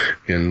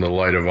the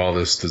light of all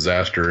this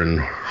disaster and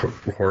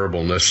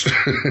horribleness?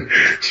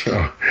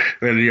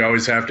 And you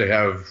always have to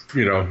have,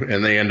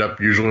 and they end up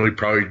usually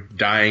probably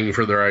dying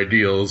for their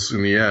ideals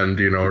in the end,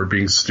 or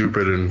being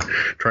stupid and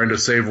trying to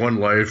save one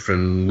life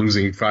and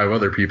losing 5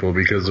 other people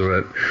because of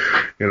it,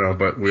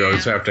 but we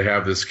always have to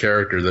have this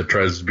character that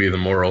tries to be the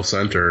moral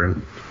center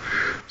and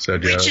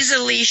said, Which is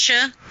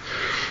Alicia.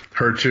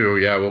 Her too,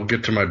 yeah. We'll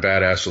get to my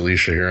badass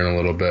Alicia here in a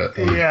little bit.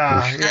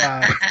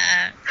 Yeah.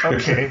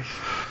 Okay.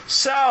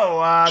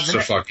 So, she's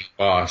a fucking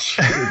boss.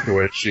 The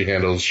way she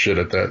handles shit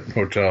at that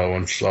hotel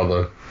once all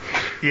the...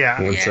 Yeah.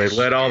 Once they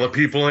let all the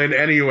people in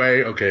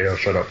anyway. Okay, I'll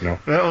shut up now.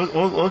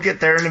 We'll get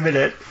there in a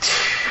minute.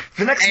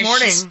 The next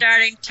morning... she's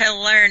starting to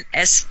learn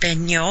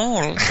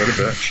Espanol. What a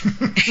bitch.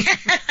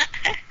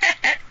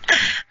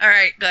 All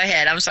right, go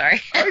ahead. I'm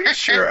sorry. Are you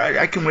sure?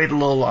 I can wait a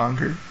little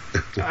longer.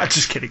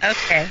 Just kidding.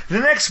 Okay. The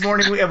next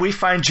morning, we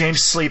find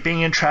James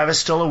sleeping and Travis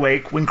still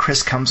awake when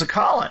Chris comes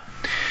a-calling.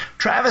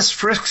 Travis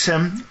frisks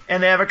him,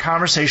 and they have a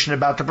conversation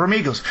about the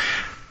Bromigos.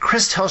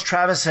 Chris tells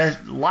Travis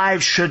that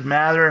lives should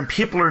matter and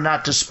people are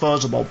not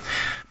disposable.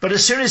 But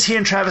as soon as he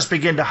and Travis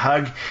begin to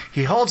hug,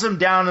 he holds him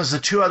down as the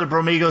 2 other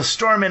Bromigos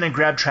storm in and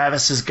grab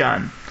Travis's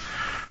gun.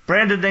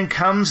 Brandon then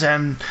comes,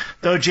 and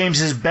though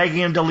James is begging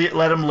him to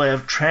let him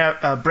live,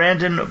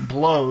 Brandon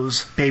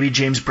blows baby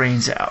James'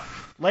 brains out.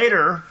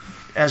 Later,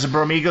 as the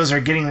Bromigos are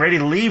getting ready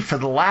to leave for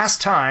the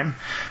last time,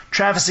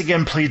 Travis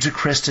again pleads with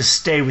Chris to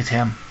stay with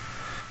him.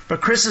 But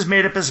Chris has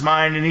made up his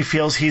mind, and he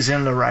feels he's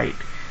in the right.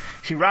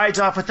 He rides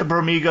off with the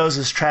Bromigos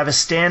as Travis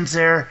stands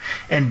there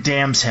and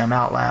damns him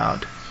out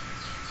loud.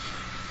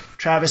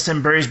 Travis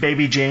then buries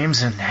baby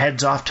James and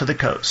heads off to the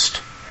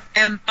coast.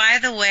 And by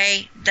the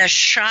way, the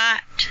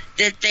shot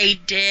that they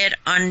did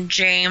on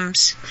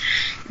James,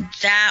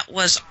 that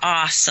was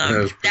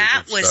awesome.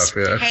 That was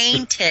stuff, yeah.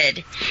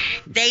 painted.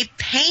 They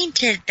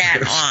painted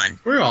that on.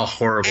 We're all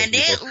horrible and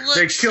people. It looked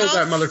They killed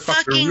so that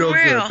motherfucker fucking real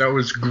real. good. That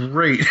was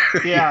great.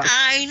 Yeah.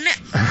 I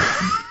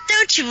know.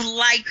 Don't you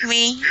like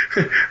me?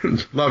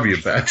 Love you,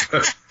 Beth.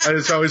 I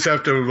just always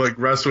have to like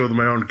wrestle with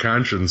my own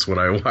conscience when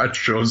I watch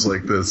shows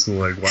like this. I'm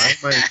like, why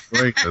am I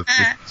doing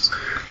this?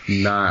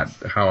 It's not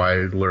how I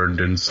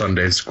learned in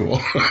Sunday school.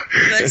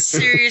 But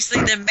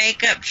seriously, the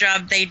makeup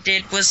job they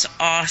did was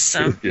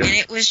awesome. Yeah. And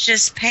it was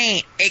just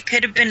paint. It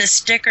could have been a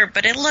sticker,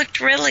 but it looked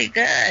really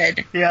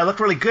good. Yeah, it looked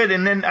really good.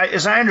 And then,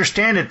 as I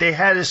understand it, they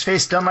had his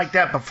face done like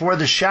that before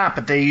the shot,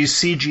 but they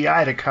used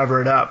CGI to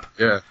cover it up.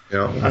 Yeah.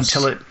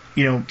 Until it,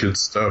 good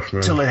stuff,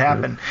 man. Until it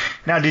happened.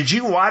 Now, did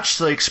you watch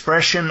the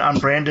expression on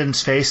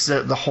Brandon's face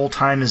the whole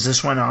time as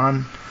this went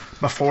on,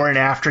 before and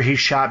after he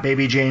shot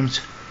baby James?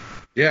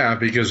 Yeah,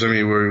 because, I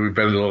mean, we've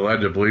been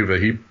led to believe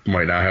that he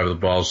might not have the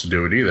balls to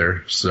do it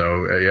either.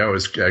 So, yeah, it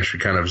was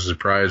actually kind of a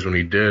surprise when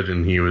he did,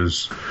 and he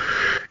was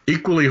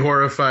equally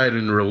horrified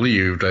and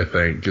relieved, I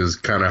think, is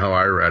kind of how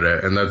I read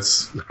it. And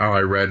that's how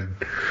I read,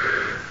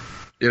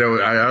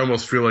 I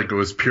almost feel like it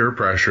was peer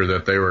pressure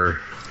that they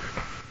were,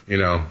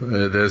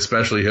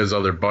 especially his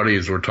other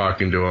buddies were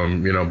talking to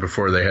him,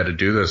 before they had to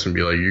do this and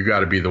be like, you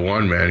got to be the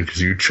one, man, because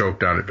you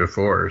choked on it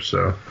before,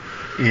 so...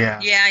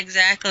 Yeah,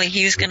 exactly.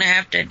 He was going to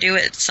have to do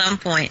it at some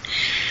point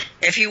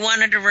if he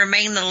wanted to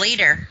remain the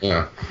leader.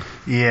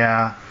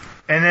 Yeah.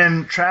 And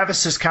then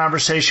Travis's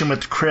conversation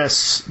with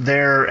Chris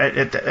there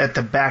at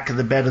the back of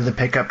the bed of the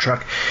pickup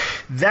truck,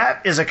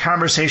 that is a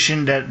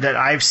conversation that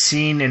I've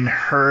seen and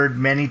heard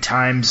many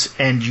times,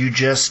 and you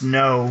just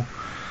know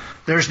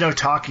there's no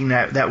talking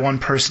that one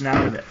person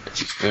out of it.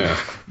 Yeah.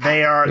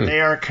 They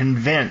are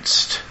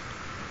convinced,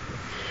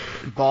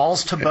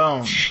 balls to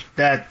bone,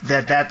 that's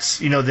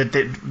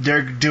that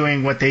they're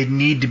doing what they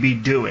need to be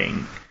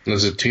doing.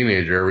 As a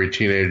teenager, every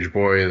teenage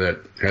boy that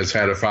has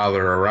had a father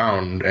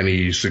around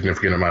any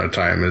significant amount of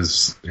time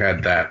has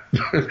had that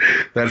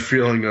that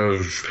feeling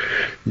of,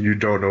 you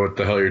don't know what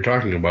the hell you're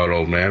talking about,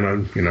 old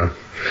man.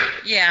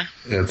 Yeah.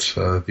 It's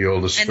the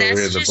oldest and story in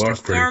the that's book.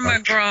 just a form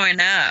of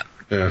growing up.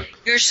 Yeah.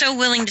 You're so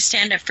willing to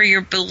stand up for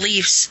your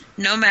beliefs,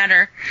 no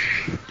matter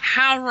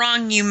how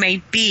wrong you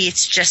may be.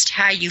 It's just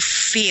how you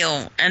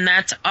feel, and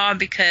that's all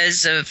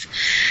because of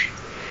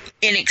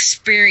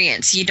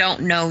inexperience. You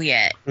don't know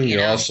yet.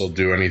 You also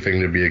do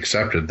anything to be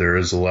accepted. There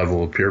is a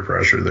level of peer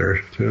pressure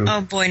there, too. Oh,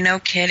 boy, no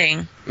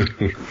kidding.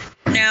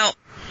 Now,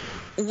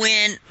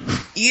 when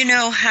you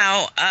know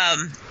how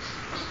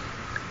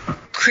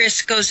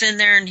Chris goes in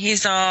there and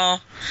he's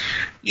all,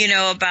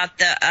 about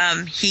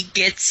the he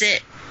gets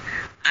it.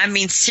 I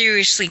mean,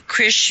 seriously,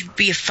 Chris should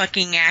be a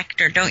fucking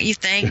actor, don't you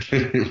think?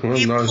 He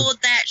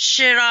pulled that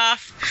shit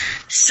off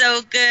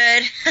so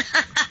good.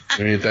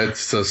 I mean,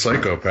 that's a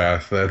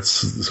psychopath. That's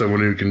someone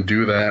who can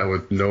do that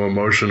with no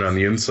emotion on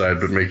the inside,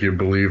 but make you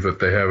believe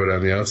that they have it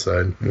on the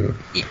outside.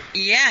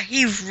 Yeah,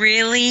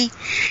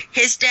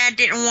 his dad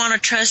didn't want to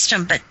trust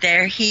him, but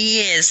there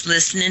he is,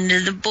 listening to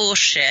the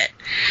bullshit.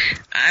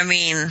 I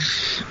mean...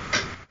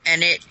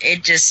 And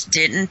it just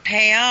didn't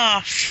pay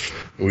off.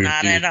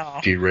 Not at all.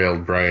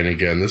 Derailed Brian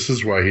again. This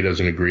is why he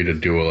doesn't agree to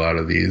do a lot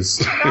of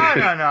these. No,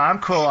 I'm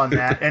cool on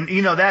that. And,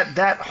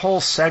 that whole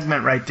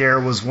segment right there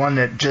was one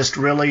that just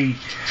really...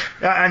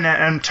 And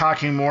I'm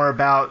talking more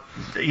about,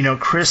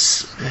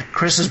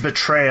 Chris's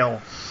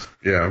betrayal.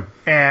 Yeah.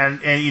 And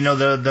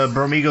the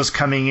Bromigos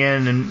coming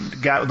in and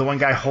the one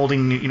guy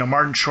holding,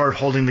 Martin Short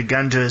holding the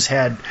gun to his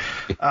head.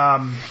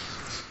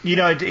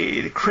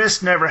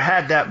 Chris never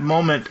had that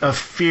moment of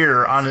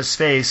fear on his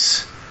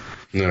face.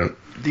 No.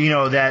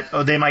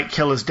 That they might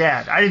kill his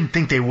dad. I didn't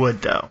think they would,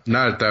 though.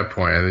 Not at that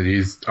point. I mean,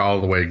 he's all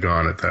the way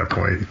gone at that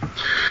point.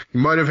 He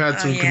might have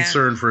had some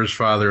concern for his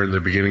father in the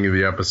beginning of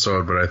the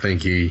episode, but I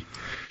think he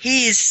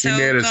made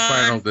his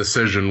final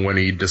decision when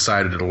he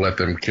decided to let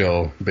them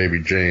kill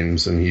baby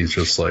James, and he's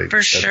just like,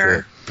 for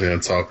sure.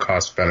 It's all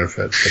cost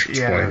benefit at this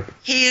point.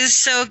 He is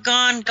so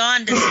gone,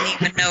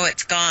 doesn't even know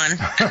it's gone.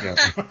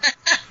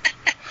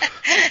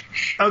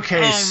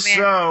 Okay,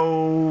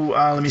 so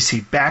let me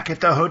see. Back at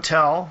the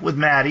hotel with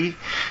Maddie,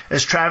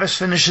 as Travis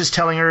finishes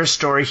telling her his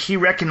story, he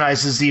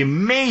recognizes the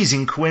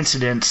amazing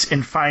coincidence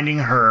in finding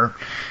her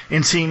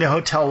and seeing the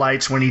hotel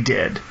lights when he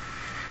did.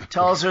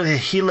 Tells her that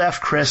he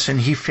left Chris and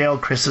he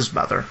failed Chris's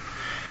mother.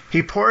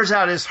 He pours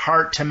out his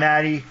heart to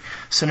Maddie,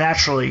 so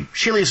naturally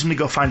she leaves him to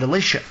go find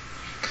Alicia.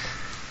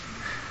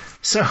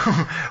 So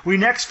we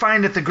next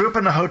find that the group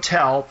in the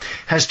hotel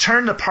has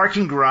turned the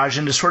parking garage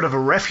into sort of a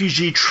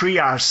refugee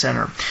triage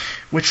center,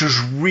 which was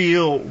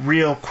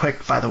real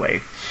quick, by the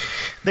way.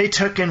 They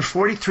took in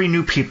 43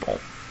 new people.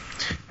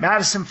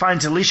 Madison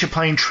finds Alicia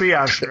playing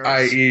triage nurse.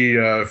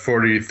 I.e.,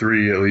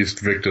 43 at least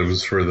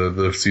victims for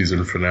the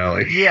season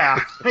finale. Yeah.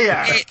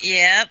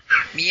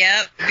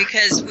 Yep,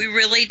 because we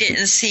really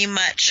didn't see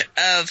much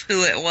of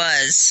who it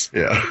was.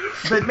 Yeah.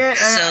 But man,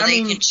 so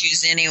they mean, can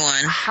choose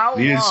anyone. How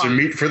Needed long? some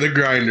meat for the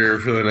grinder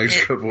for the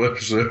next couple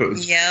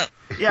episodes. Yep.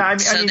 Yeah,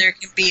 so there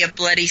can be a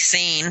bloody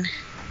scene.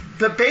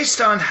 But based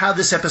on how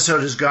this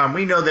episode has gone,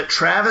 we know that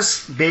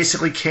Travis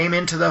basically came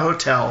into the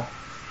hotel.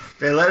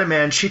 They let him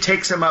in. She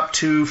takes him up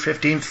to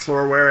 15th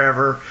floor,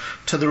 wherever,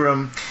 to the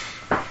room.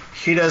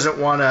 He doesn't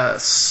want to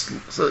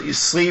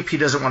sleep. He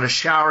doesn't want to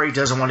shower. He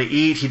doesn't want to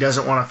eat. He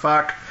doesn't want to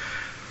fuck.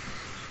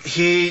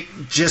 He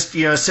just,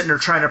 sitting there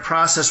trying to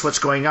process what's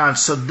going on.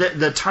 So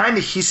the time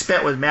that he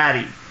spent with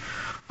Maddie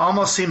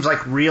almost seems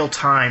like real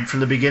time from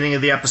the beginning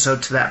of the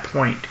episode to that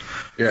point.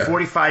 Yeah.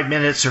 45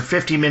 minutes or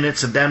 50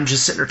 minutes of them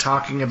just sitting there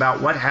talking about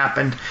what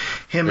happened,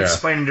 him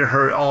explaining to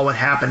her all what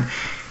happened.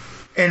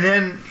 And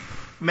then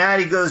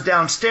Maddie goes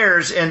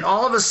downstairs, and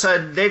all of a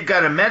sudden they've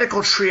got a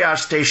medical triage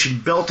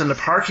station built in the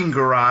parking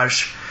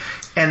garage,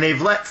 and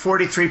they've let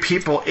 43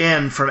 people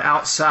in from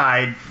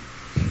outside.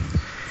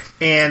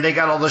 And they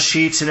got all the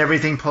sheets and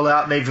everything pulled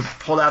out, and they've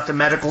pulled out the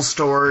medical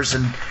stores.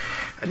 And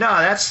no,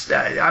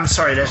 I'm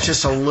sorry, that's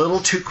just a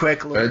little too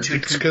quick.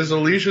 It's because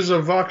Alicia's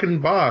a fucking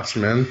boss,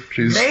 man.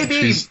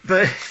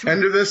 But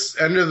end of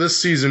this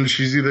season,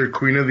 she's either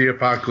Queen of the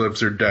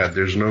Apocalypse or dead.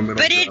 There's no middle.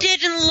 But it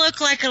didn't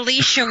look like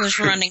Alicia was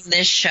running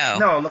this show.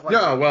 No, it looked like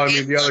well, I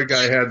mean, the other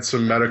guy had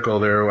some medical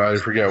there. I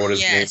forget what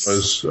his name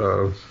was.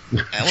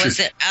 Was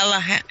it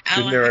Alejandro?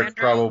 Generic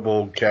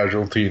probable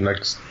casualty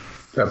next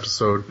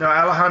episode. No,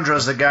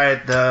 Alejandro's the guy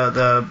at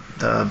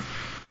the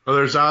Oh,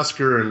 there's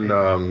Oscar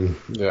and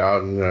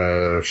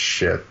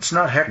shit. It's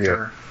not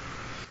Hector. Yeah.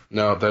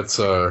 No, that's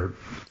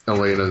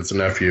Elena's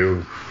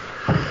nephew.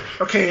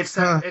 Okay, it's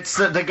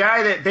the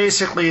guy that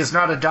basically is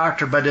not a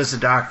doctor but is a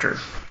doctor.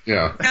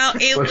 Yeah. No,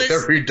 it was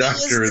every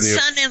doctor the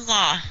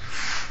son-in-law.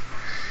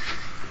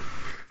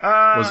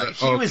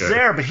 He was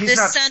there, but he's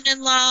not the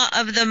son-in-law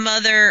of the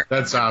mother.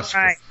 That's Oscar.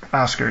 Right.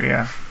 Oscar,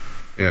 yeah.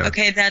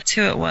 Okay, that's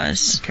who it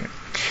was.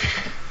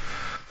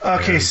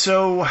 Okay,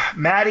 so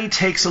Maddie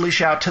takes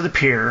Alicia out to the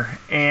pier,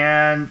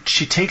 and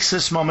she takes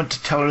this moment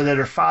to tell her that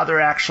her father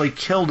actually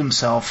killed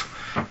himself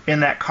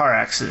in that car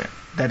accident,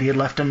 that he had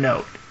left a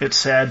note. It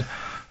said,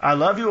 "I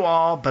love you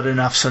all, but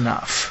enough's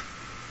enough."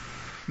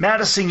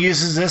 Madison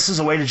uses this as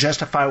a way to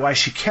justify why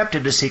she kept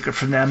it a secret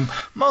from them,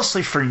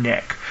 mostly for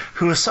Nick,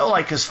 who is so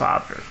like his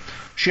father.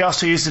 She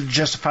also uses it to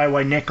justify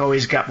why Nick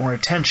always got more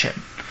attention.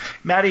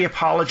 Maddie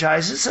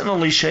apologizes, and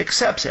Alicia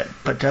accepts it,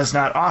 but does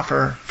not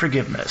offer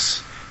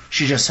forgiveness.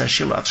 She just says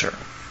she loves her.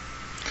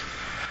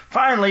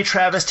 Finally,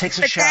 Travis takes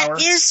a shower.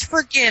 That is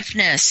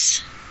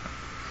forgiveness.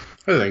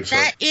 I think so.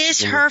 That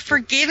is her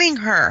forgiving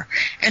her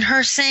and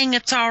her saying,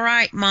 "It's all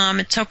right,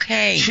 Mom. It's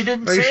okay." She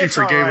didn't say it's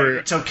all right.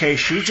 It's okay.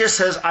 She just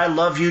says, "I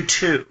love you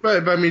too."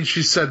 But I mean,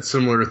 she said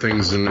similar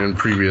things in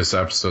previous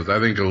episodes. I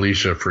think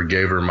Alicia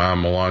forgave her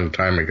mom a long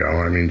time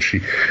ago. I mean, she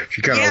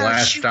kind of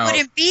lashed out. She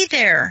wouldn't be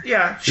there.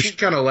 Yeah, she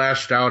kind of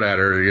lashed out at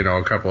her,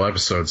 a couple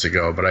episodes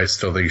ago. But I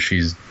still think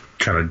she's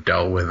kind of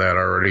dealt with that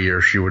already,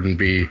 or she wouldn't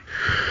be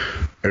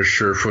as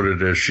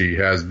sure-footed as she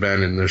has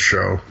been in this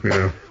show.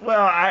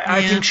 Well,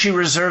 I think she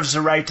reserves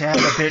the right to have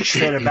a bitch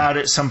fit about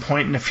it at some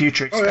point in the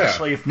future,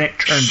 especially if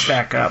Nick turns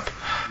back up.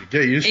 You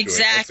get used to it.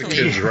 That's the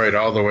kid's right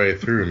all the way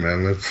through,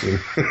 man.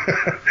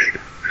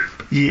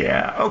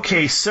 Yeah.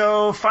 Okay,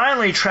 so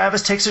finally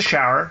Travis takes a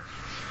shower,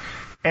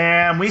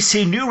 and we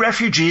see new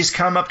refugees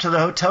come up to the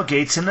hotel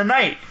gates in the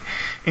night.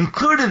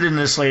 Included in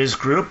this latest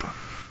group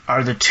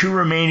are the two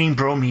remaining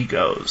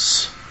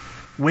Bromigos,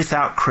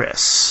 without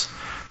Chris.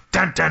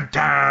 Dun dun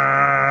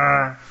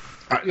dun!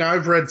 Now,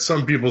 I've read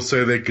some people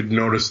say they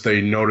noticed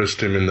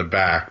him in the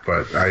back,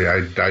 but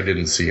I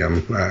didn't see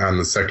him on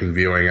the second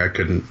viewing. I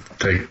couldn't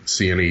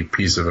see any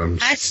piece of him.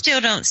 I still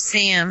don't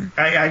see him.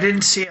 I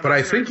didn't see him. But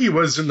I think he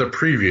was in the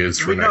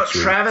previews for next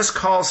week. Travis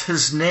calls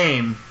his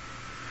name,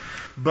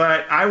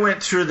 but I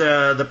went through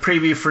the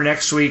preview for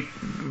next week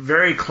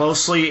very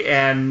closely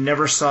and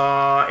never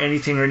saw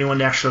anything or anyone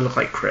that actually look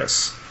like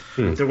Chris.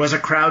 There was a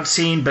crowd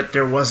scene, but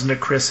there wasn't a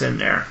Chris in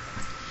there.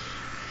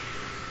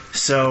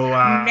 So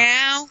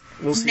now,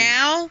 we'll see.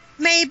 Now,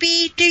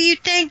 maybe, do you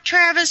think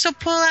Travis will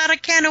pull out a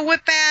can of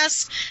whip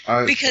ass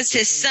because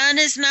his son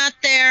is not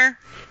there?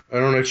 I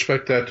don't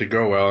expect that to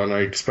go well, and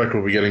I expect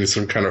we'll be getting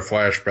some kind of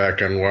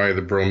flashback on why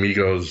the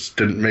Bromigos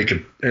didn't make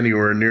it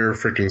anywhere near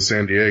freaking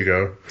San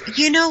Diego.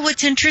 You know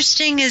what's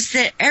interesting is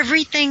that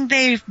everything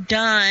they've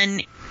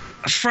done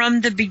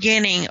from the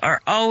beginning are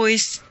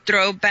always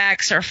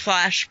throwbacks or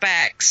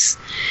flashbacks.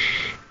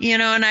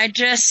 And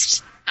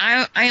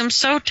I am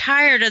so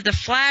tired of the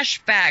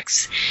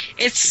flashbacks.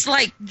 It's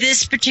like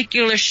this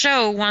particular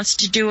show wants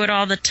to do it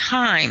all the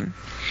time.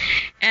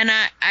 And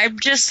I'm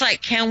just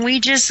like, can we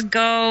just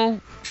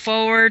go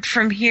forward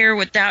from here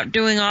without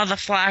doing all the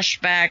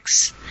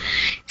flashbacks?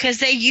 Because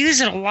they use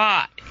it a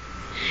lot.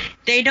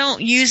 they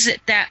don't use it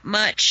that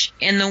much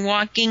in The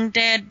Walking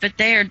Dead, but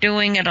they are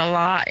doing it a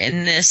lot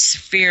in this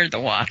Fear the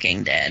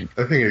Walking Dead.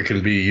 I think it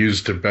can be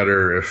used to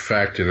better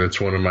effect, and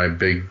it's one of my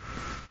big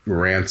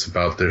rants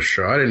about this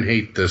show. I didn't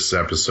hate this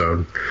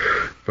episode,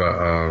 but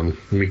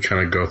let me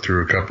kind of go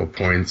through a couple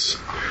points,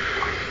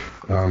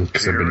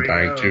 because I've been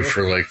dying to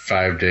for like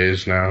 5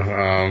 days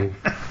now.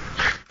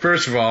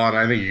 First of all, and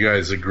I think you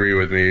guys agree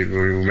with me,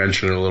 we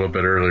mentioned it a little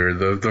bit earlier,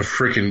 the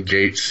freaking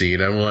gate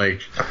scene. I'm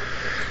like,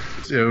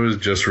 it was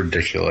just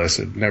ridiculous.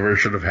 It never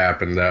should have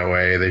happened that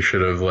way. They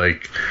should have,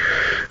 like,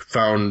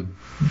 found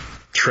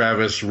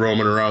Travis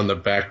roaming around the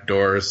back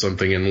door or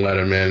something and let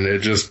him in.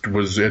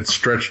 It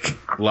stretched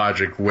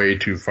logic way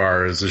too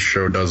far, as this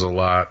show does a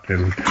lot,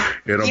 and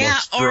it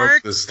almost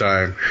broke this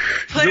time.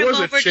 There was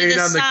a chain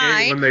on the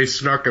gate when they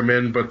snuck him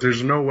in, but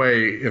there's no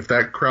way, if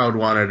that crowd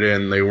wanted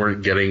in, they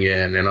weren't getting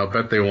in, and I'll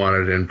bet they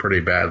wanted in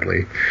pretty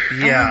badly.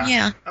 Yeah.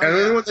 Yeah. And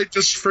then when they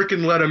just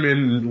freaking let him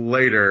in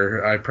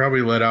later, I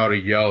probably let out a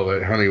yell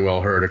that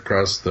Honeywell heard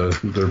across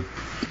the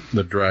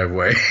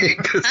driveway.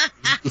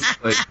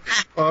 Like,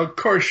 well, of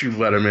course you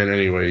let him in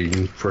anyway,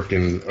 you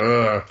freaking,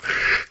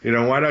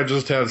 why not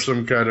just have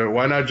some kind of,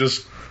 why not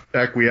just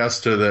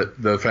acquiesce to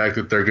the fact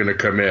that they're going to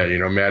come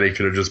in? Maddie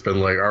could have just been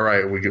like, all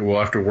right, we'll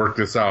have to work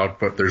this out,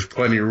 but there's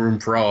plenty of room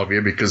for all of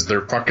you, because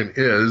there fucking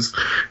is.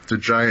 It's a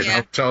giant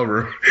hotel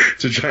room.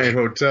 It's a giant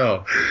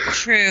hotel.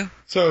 True.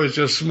 So it's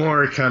just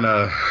more kind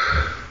of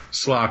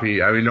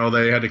sloppy. I mean, no,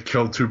 they had to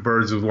kill two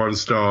birds with one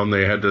stone.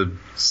 They had to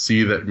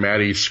see that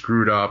Maddie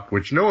screwed up,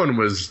 which no one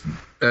was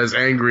as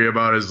angry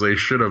about as they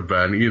should have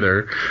been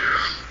either.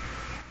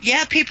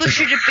 Yeah, people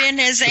should have been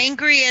as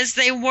angry as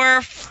they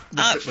were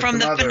from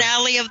the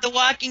finale of The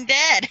Walking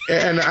Dead.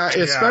 And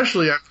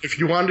especially if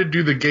you wanted to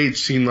do the gate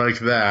scene like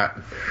that,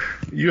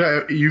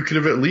 you could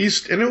have at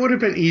least, and it would have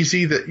been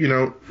easy that,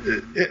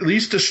 at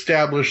least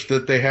establish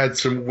that they had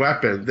some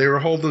weapon. They were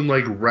holding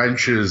like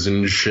wrenches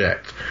and shit,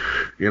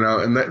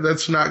 and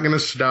that's not going to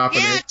stop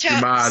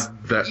an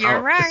mod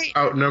that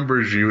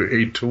outnumbers you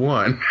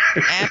 8-1.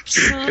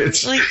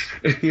 Absolutely.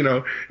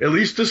 At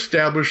least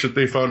establish that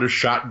they found a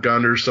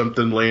shotgun or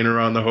something laying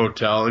around the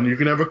hotel, and you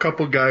can have a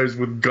couple guys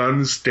with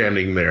guns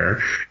standing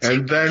there,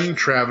 and then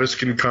Travis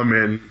can come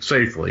in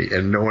safely,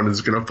 and no one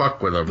is going to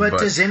fuck with him. But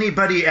does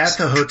anybody at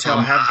the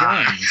hotel have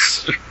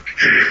guns?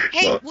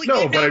 Hey,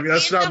 no, but I mean,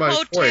 that's not my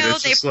point.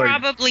 It's they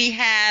probably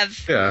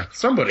have. Yeah,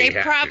 somebody.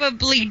 They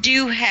probably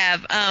do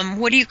have.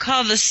 What do you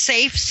call the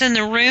safes in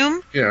the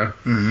room? Yeah.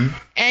 Mm-hmm.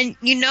 And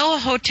a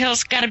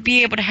hotel's got to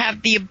be able to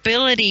have the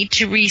ability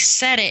to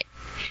reset it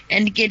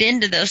and get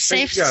into those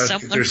safes if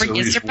someone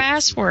forgets their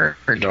password.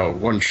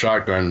 One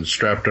shotgun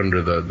strapped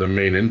under the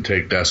main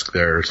intake desk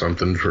there or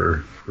something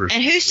for.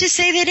 And who's to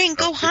say they didn't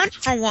go hunt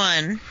for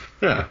one?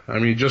 Yeah, I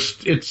mean,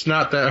 it's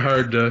not that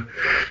hard to.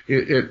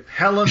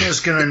 Helen is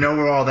going to know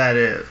where all that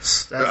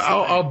is.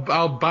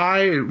 I'll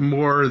buy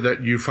more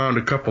that you found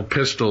a couple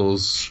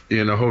pistols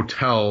in a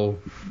hotel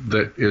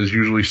that is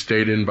usually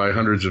stayed in by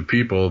hundreds of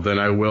people than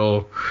I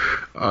will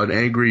an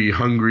angry,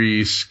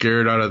 hungry,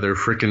 scared out of their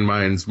freaking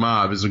minds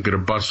mob isn't going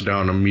to bust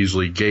down a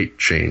measly gate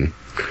chain.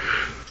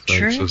 So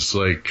it's just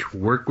like,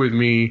 work with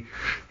me.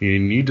 You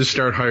need to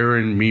start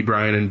hiring me,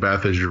 Brian, and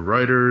Beth as your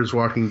writers,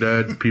 Walking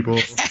Dead people.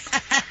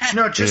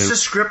 No, just a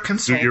script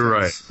consultant. You're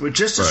right. With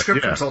just a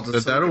script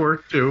consultant. That'll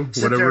work too.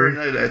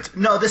 Whatever.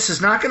 No, this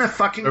is not going to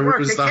fucking work.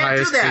 Whatever is the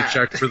highest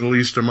paycheck for the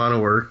least amount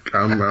of work,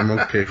 I'm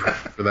okay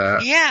for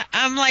that. Yeah,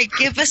 I'm like,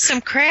 give us some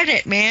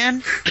credit,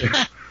 man.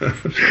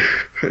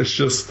 It's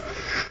just,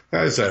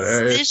 like I said,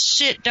 this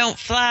shit don't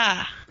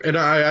fly. And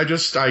I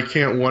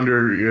can't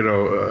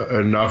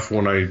wonder, enough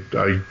when I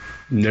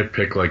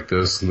nitpick like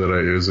this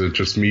is it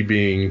just me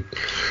being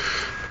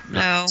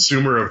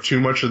consumer of too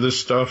much of this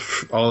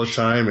stuff all the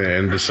time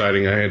and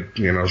deciding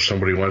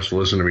somebody wants to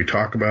listen to me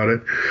talk about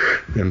it,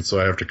 and so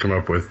I have to come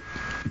up with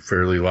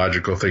fairly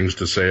logical things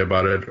to say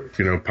about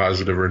it,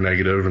 positive or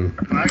negative. And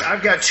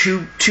I've got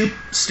two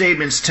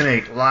statements to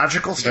make,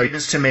 logical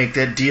statements to make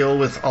that deal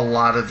with a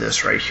lot of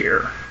this right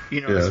here.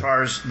 As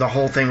far as the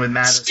whole thing with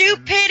Madison.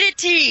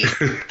 Stupidity.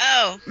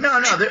 Oh.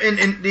 No.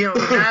 And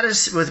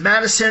with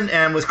Madison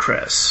and with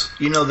Chris,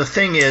 the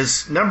thing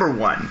is, number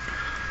one,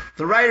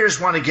 the writers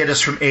want to get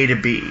us from A to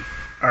B.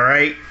 All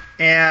right.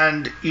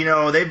 And,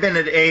 they've been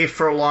at A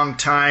for a long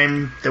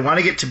time. They want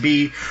to get to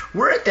B.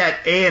 We're at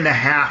that A and a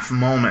half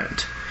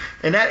moment.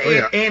 And that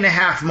A and a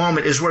half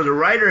moment is where the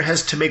writer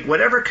has to make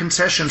whatever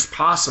concessions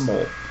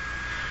possible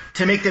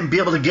to make them be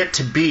able to get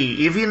to B,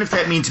 even if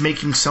that means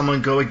making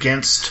someone go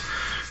against,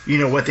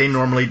 what they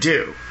normally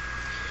do.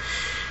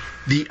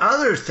 The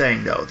other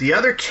thing, though, the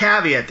other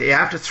caveat they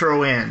have to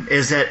throw in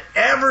is that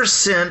ever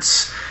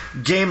since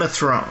Game of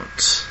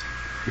Thrones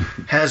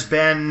has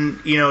been,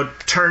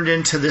 turned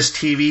into this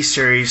TV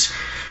series,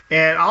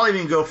 and I'll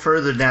even go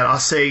further than that. I'll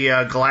say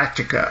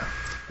Galactica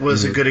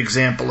was a good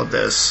example of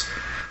this,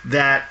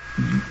 that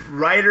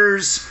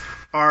writers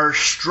are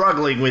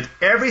struggling with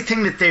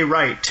everything that they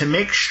write to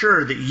make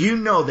sure that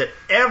that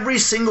every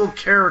single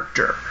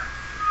character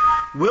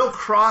will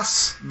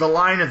cross the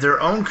line of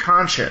their own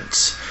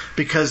conscience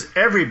because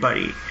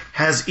everybody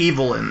has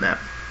evil in them.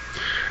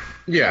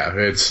 Yeah,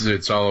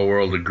 it's all a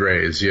world of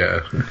grays,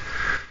 yeah.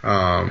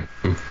 But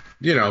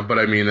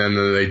I mean,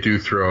 then they do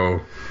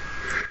throw,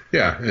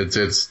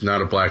 it's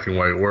not a black and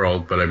white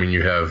world, but I mean,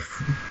 you have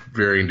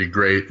varying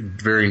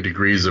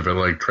degrees of it,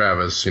 like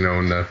Travis, in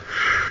the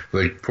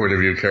point of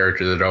view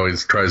character that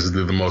always tries to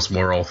do the most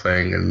moral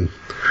thing, and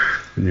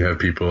you have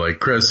people like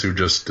Chris who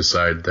just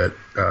decide that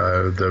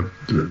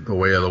the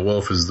way of the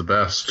wolf is the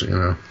best,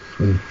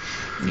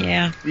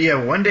 Yeah.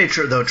 Yeah, one day,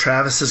 though,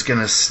 Travis is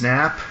going to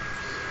snap,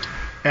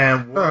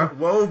 and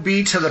woe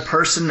be to the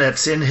person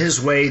that's in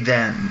his way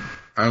then.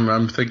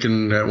 I'm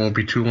thinking that won't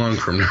be too long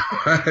from now.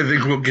 I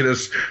think we'll get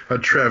a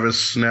Travis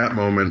snap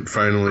moment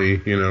finally,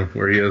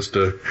 where he has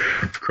to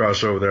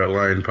cross over that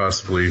line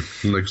possibly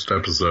next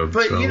episode.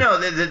 But, so,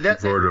 and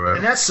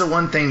that's the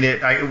one thing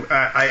that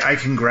I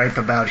can gripe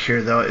about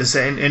here, though, is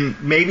that, and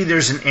maybe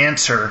there's an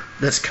answer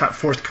that's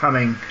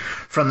forthcoming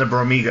from the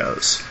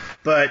Bromigos.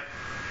 But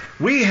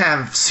we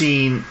have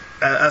seen,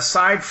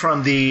 aside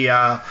from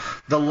the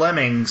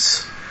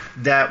Lemmings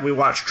that we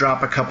watched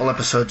drop a couple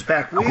episodes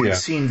back, we've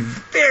seen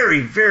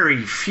very,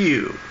 very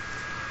few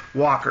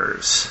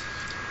walkers.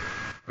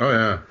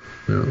 Oh,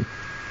 yeah.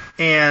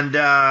 And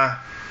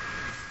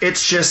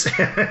it's just...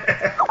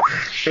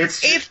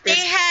 If they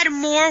had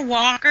more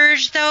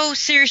walkers, though,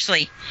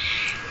 seriously,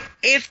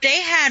 if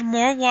they had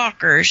more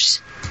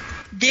walkers,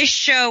 this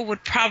show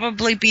would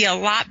probably be a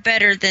lot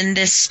better than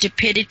this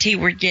stupidity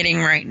we're getting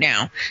right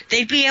now.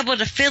 They'd be able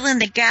to fill in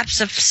the gaps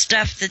of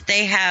stuff that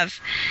they have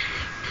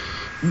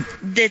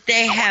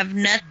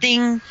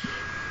nothing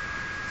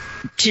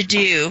to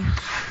do.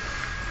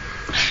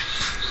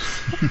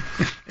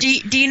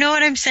 Do you know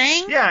what I'm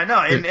saying? Yeah, no,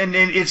 and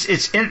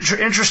it's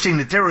interesting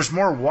that there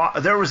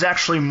was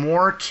actually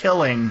more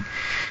killing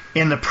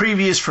in the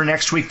previews for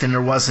next week than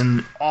there was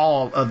in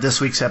all of this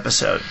week's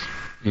episode.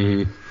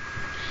 Mm-hmm.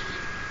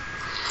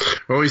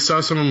 Well, we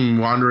saw some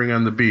wandering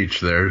on the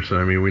beach there, so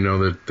I mean, we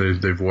know that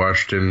they've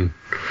washed in.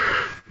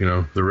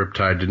 The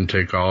Riptide didn't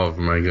take all of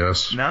them, I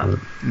guess. No,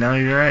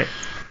 you're right.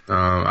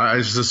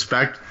 I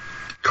suspect,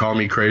 call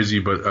me crazy,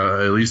 but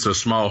at least a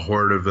small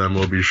horde of them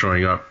will be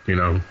showing up,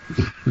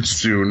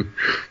 soon.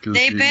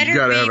 They better you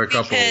gotta be, have a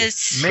couple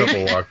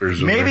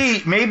walkers.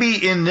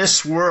 Maybe in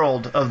this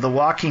world of The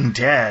Walking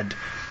Dead,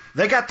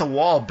 they got the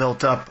wall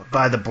built up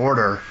by the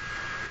border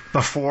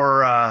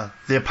before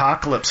the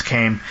apocalypse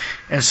came,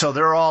 and so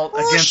they're all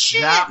against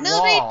that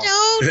wall. They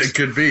don't. It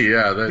could be,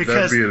 yeah. That'd be an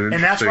interesting...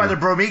 And that's why the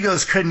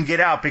Bromigos couldn't get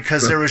out,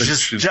 because there was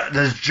just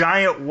this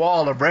giant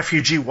wall of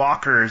refugee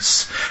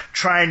walkers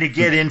trying to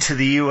get into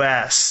the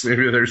U.S.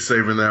 Maybe they're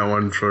saving that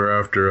one for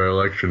after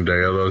Election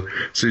Day. Although,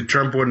 see,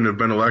 Trump wouldn't have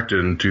been elected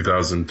in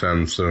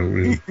 2010,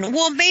 so...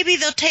 Well, maybe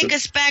they'll take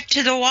us back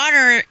to the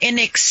water and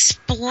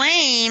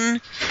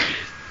explain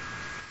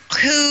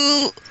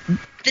who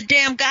the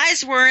damn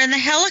guys were in the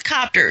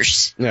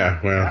helicopters. Yeah,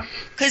 well.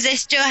 Because they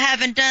still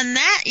haven't done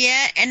that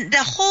yet. And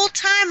the whole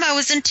time I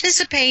was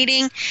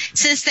anticipating,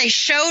 since they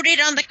showed it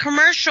on the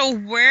commercial,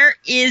 where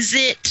is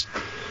it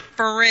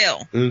for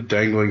real?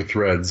 Dangling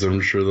threads.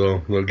 I'm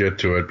sure they'll get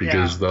to it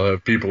because they'll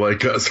have people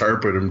like us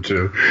harping them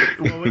too.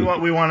 Well,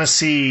 we want to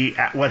see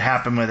what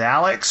happened with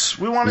Alex.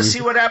 We want to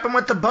see what happened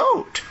with the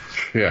boat.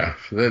 Yeah,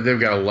 they've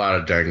got a lot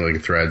of dangling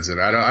threads,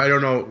 and I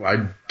don't know.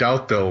 I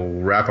doubt they'll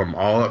wrap them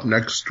all up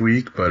next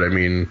week, but I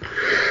mean,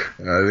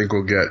 I think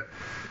we'll get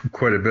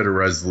quite a bit of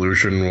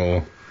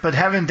resolution. But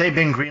haven't they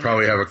been greenlit?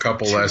 Probably have a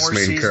couple less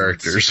main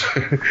characters.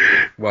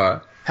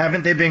 What?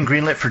 Haven't they been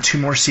greenlit for 2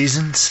 more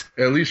seasons?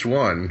 At least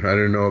one. I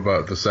don't know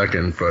about the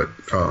second, but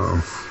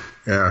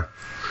yeah.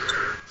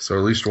 So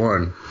at least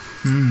one.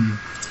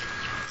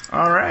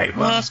 All right.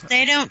 Well, if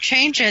they don't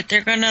change it,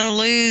 they're going to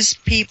lose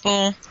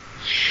people.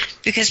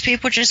 Because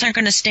people just aren't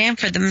going to stand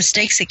for the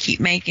mistakes they keep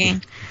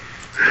making.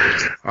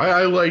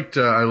 I liked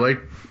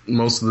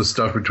most of the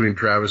stuff between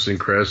Travis and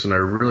Chris, and I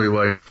really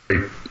liked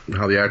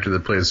how the actor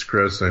that plays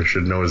Chris, I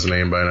should know his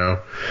name by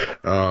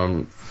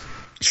now,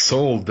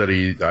 sold that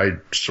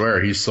I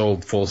swear he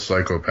sold full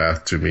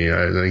psychopath to me.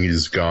 I think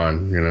he's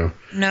gone,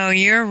 No,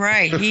 you're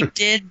right. He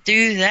did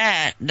do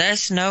that.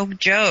 That's no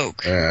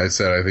joke. Yeah,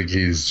 I think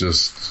he's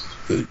just...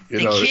 The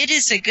kid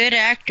is a good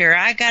actor.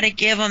 I got to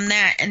give him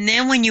that. And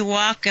then when you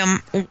watch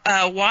him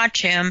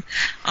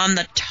on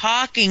The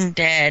Talking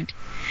Dead,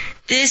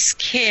 this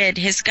kid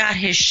has got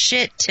his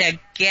shit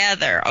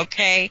together,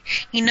 okay?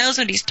 He knows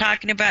what he's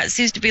talking about. It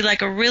seems to be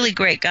like a really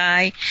great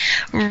guy,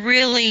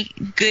 really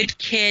good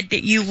kid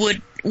that you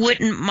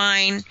wouldn't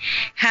mind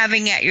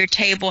having at your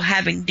table,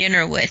 having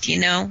dinner with,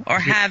 or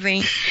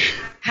having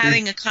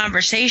a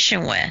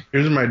conversation with.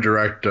 Here's my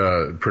direct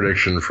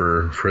prediction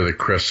for the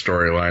Chris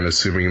storyline,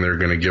 assuming they're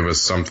going to give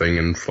us something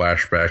in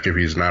flashback if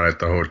he's not at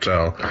the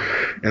hotel,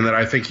 and that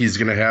I think he's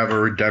going to have a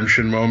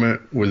redemption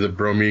moment with the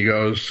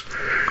Bromigos,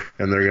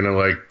 and they're gonna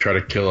like try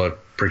to kill a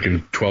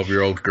freaking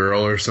 12-year-old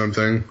girl or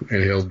something,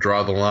 and he'll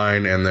draw the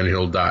line, and then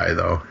he'll die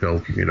though.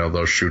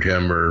 They'll shoot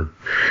him, or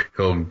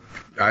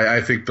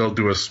I think they'll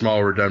do a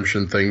small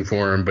redemption thing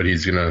for him, but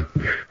I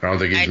don't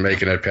think he's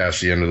making it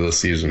past the end of the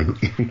season.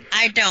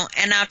 I don't,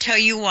 and I'll tell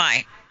you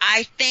why.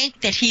 I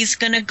think that he's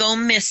going to go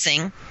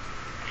missing.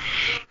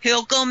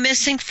 He'll go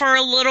missing for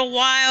a little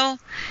while,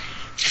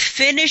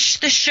 finish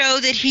the show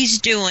that he's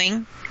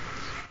doing,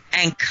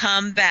 and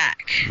come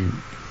back.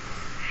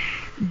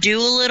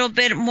 Do a little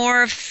bit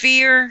more of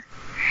Fear.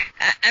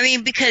 I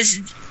mean, because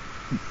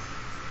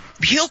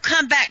he'll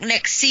come back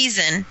next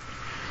season,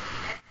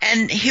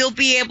 and he'll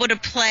be able to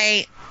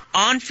play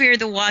on Fear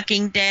the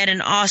Walking Dead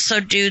and also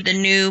do the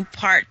new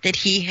part that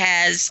he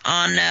has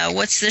on,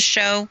 what's the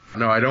show?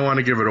 No, I don't want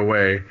to give it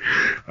away,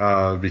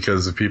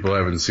 because if people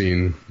haven't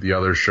seen the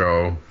other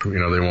show,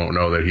 they won't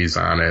know that he's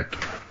on it.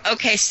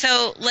 Okay,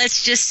 so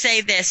let's just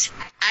say this.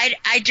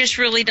 I just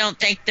really don't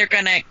think they're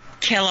going to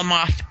kill him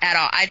off at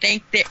all. I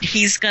think that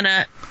he's going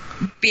to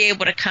be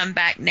able to come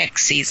back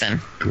next season.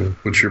 Cool.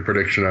 What's your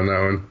prediction on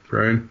that one,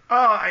 Brian?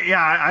 Oh, yeah,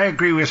 I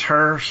agree with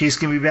her. He's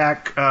going to be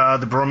back.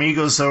 The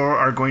Bromigos, though,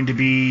 are going to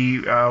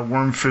be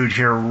worm food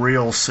here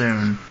real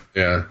soon.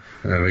 Yeah.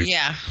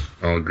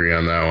 I'll agree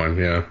on that one,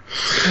 yeah.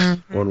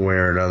 Mm-hmm. One way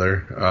or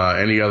another.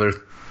 Any other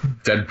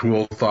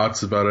Deadpool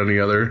thoughts about any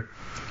other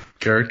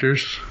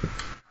characters?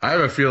 I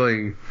have a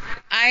feeling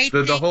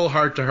the whole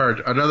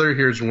heart-to-heart.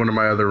 Here's one of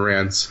my other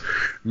rants.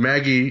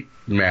 Maddie,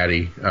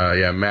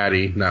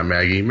 not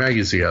Maggie.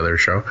 Maggie's the other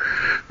show,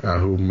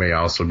 who may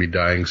also be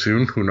dying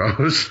soon. Who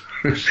knows?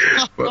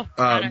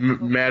 But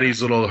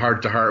Maddie's little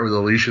heart-to-heart with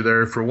Alicia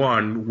there, for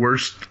one,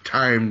 worst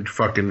timed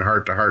fucking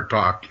heart-to-heart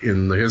talk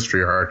in the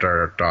history of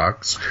heart-to-heart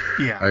talks.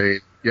 Yeah.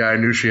 I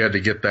knew she had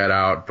to get that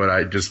out, but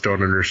I just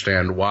don't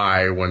understand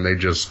why when they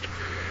just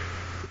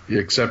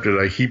accepted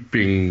a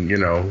heaping,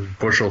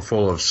 bushel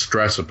full of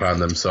stress upon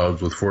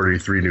themselves with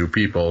 43 new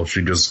people.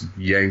 She just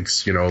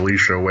yanks,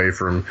 Alicia away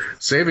from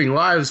saving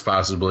lives,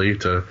 possibly,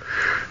 to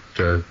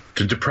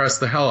depress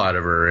the hell out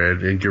of her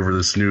and give her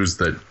this news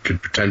that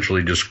could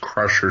potentially just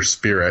crush her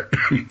spirit.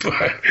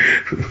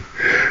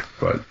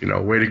 but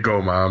way to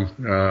go, Mom.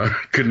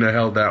 Couldn't have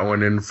held that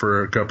one in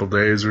for a couple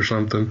days or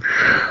something.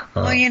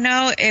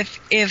 Well,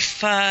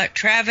 if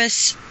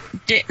Travis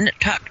didn't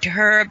talk to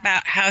her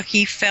about how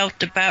he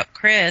felt about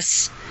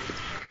Chris,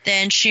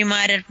 then she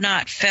might have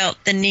not felt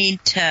the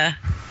need to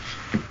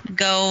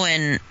go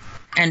and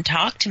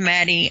talk to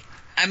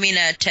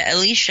to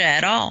Alicia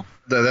at all.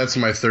 That's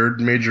my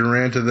third major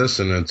rant of this,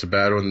 and it's a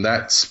bad one.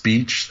 That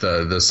speech,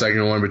 the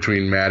second one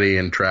between Maddie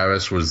and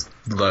Travis, was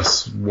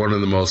one of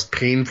the most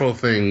painful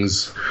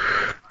things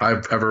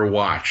I've ever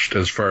watched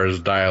as far as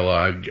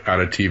dialogue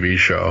on a TV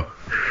show.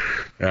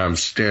 And I'm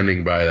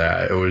standing by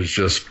that. It was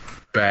just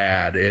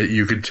bad.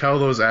 You could tell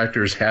those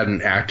actors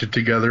hadn't acted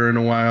together in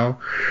a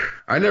while.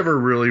 I never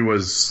really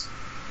was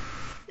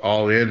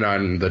all in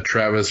on the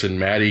Travis and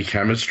Maddie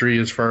chemistry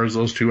as far as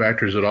those two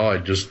actors at all. I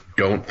just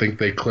don't think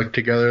they click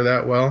together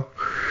that well.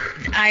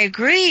 I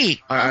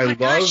agree. I love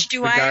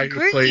the guy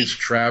who plays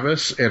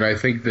Travis, and I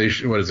think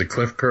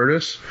Cliff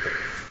Curtis?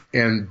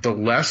 And the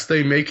less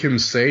they make him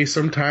say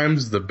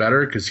sometimes, the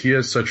better, because he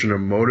has such an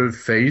emotive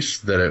face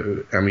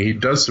that, he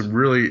does some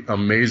really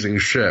amazing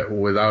shit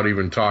without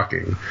even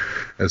talking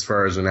as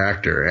far as an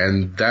actor.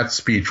 And that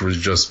speech was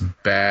just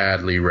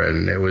badly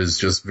written. It was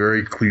just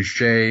very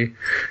cliche,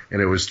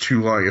 and it was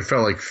too long. It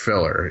felt like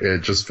filler. It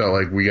just felt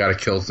like we got to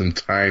kill some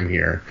time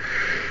here.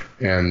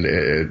 And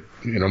it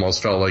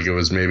almost felt like it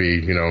was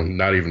maybe,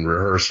 not even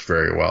rehearsed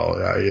very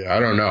well. I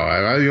don't know.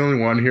 Am I the only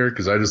one here?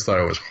 Because I just thought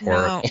it was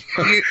horrible.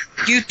 No,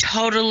 you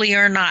totally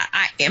are not.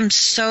 I am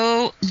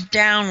so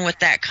down with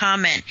that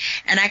comment.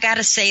 And I got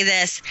to say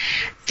this.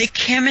 The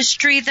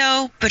chemistry,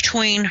 though,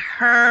 between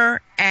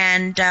her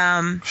and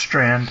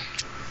Strand.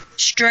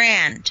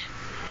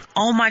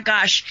 Oh, my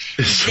gosh.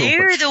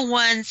 They're the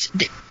ones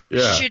that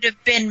should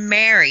have been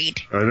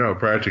married. I know,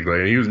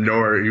 practically. And he was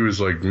nowhere. He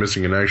was like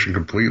missing in action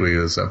completely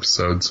this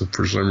episode, so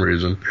for some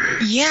reason.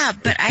 Yeah,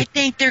 but I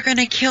think they're going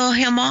to kill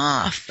him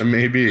off.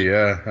 Maybe,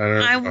 yeah.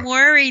 I'm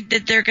worried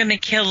that they're going to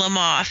kill him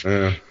off.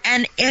 Yeah.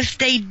 And if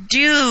they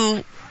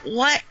do,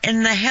 what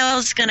in the hell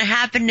is going to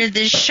happen to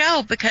this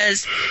show?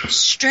 Because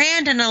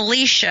Strand and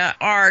Alicia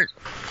are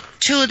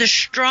two of the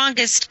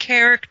strongest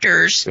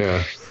characters.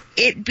 Yeah.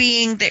 It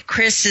being that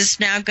Chris is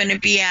now going to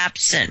be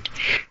absent.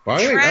 Well,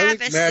 I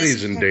think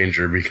Maddie's in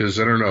danger because,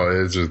 I don't know,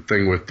 there's a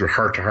thing with the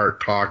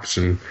heart-to-heart talks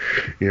and,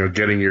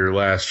 getting your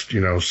last,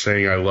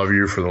 saying I love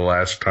you for the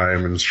last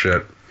time and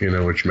shit,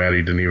 which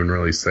Maddie didn't even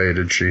really say,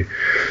 did she? It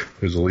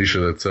was Alicia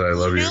that said I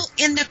love you.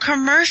 In the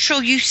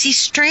commercial, you see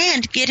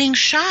Strand getting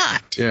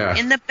shot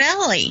in the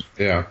belly.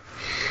 Yeah.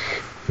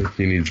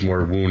 He needs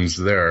more wounds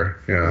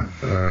there,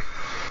 yeah.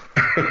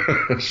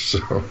 So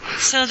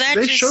that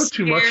they just show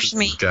too much scares of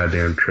me. these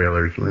goddamn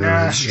trailers. Man.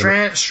 Nah,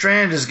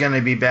 Strand is going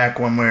to be back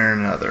one way or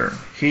another.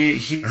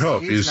 He's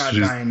not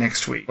dying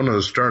next week. One of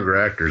the stronger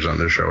actors on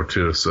the show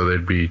too, so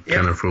they'd be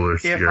kind of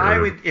foolish. If I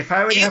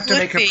would have to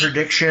make a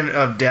prediction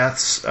of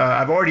deaths,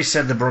 I've already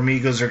said the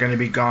Bromigos are going to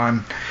be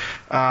gone.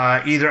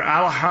 Either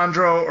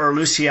Alejandro or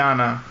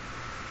Luciana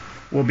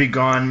will be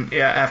gone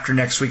after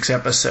next week's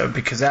episode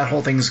because that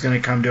whole thing is going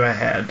to come to a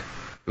head.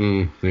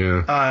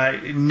 Yeah.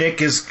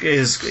 Nick is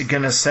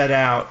going to set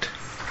out,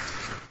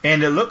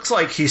 and it looks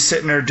like he's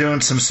sitting there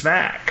doing some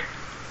smack.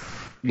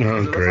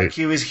 Oh, great.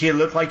 He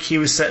looked like he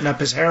was setting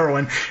up his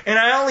heroin, and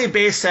I only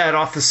base that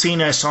off the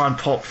scene I saw in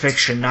Pulp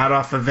Fiction, not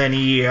off of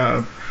any.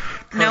 No,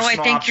 I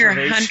think you're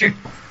 100.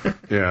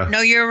 Yeah.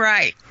 No, you're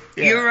right.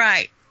 Yeah. You're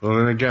right. Well,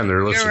 then again,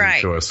 they're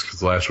listening to us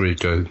because last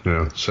week I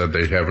said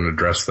they haven't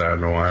addressed that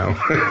in a while.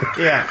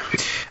 Yeah.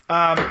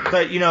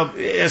 But,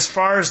 as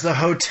far as the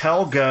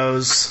hotel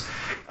goes,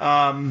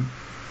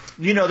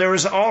 there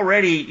was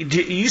already...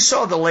 You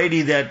saw the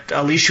lady that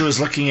Alicia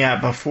was looking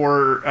at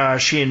before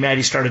she and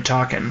Maddie started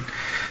talking.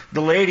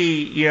 The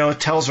lady,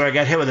 tells her I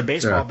got hit with a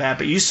baseball bat,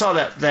 but you saw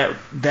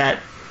that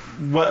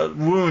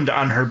wound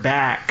on her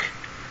back.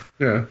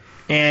 Yeah.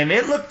 And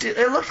it looked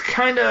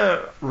kind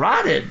of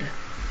rotted.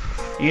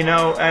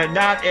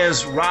 Not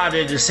as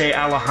rotted as, say,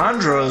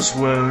 Alejandro's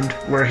wound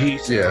where he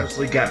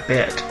supposedly got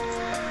bit.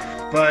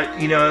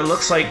 But, it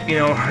looks like,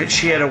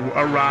 she had a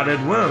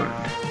rotted wound.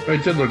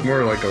 It did look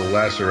more like a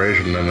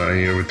laceration than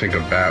you would think a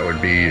bat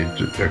would be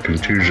a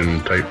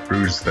contusion-type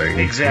bruise thing.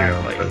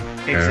 Exactly.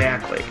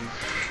 Exactly.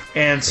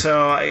 And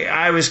so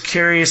I was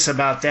curious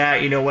about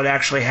that, what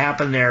actually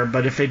happened there.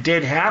 But if it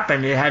did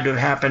happen, it had to have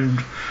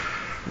happened...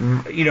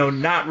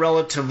 not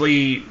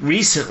relatively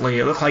recently.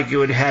 It looked like it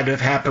would have had to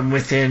have happened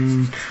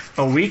within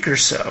a week or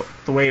so.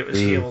 The way it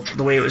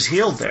was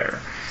healed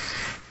there.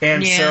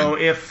 And so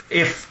if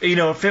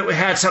it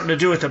had something to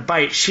do with a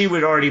bite, she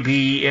would already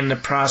be in the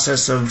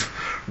process of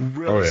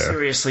really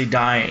seriously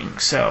dying.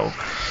 So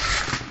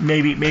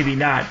maybe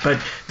not. But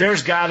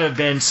there's got to have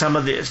been some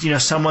of the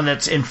someone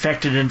that's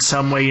infected in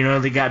some way.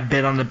 They got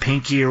bit on the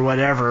pinky or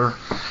whatever,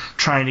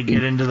 trying to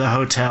get into the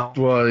hotel.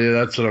 Well, yeah,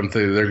 that's what I'm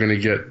thinking. They're going to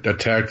get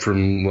attacked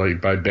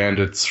by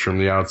bandits from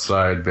the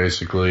outside,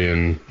 basically,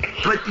 and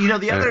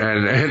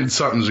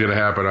something's going to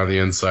happen on the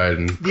inside.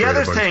 And the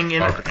other thing,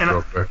 and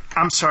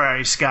I'm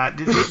sorry, Scott.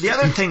 The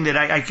other thing that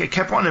I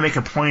kept wanting to make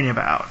a point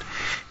about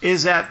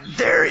is that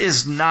there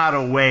is not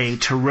a way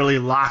to really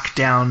lock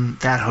down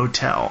that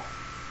hotel.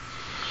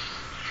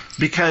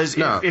 Because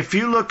if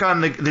you look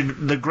on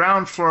the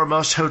ground floor of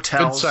most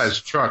hotels...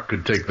 Good-sized truck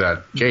could take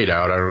that gate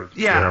out. I don't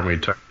know how many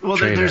times. Well,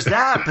 there's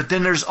that, but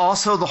then there's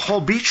also the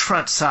whole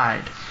beachfront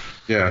side.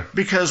 Yeah.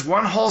 Because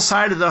one whole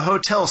side of the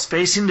hotel is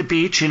facing the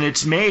beach, and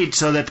it's made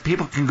so that the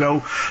people can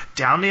go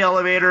down the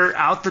elevator,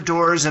 out the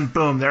doors, and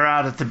boom, they're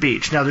out at the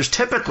beach. Now, there's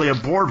typically a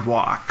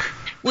boardwalk.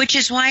 Which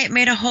is why it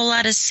made a whole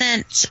lot of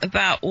sense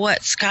about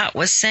what Scott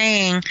was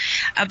saying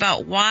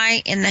about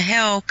why in the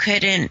hell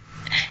couldn't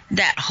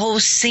that whole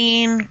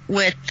scene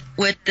with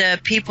the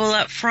people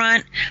up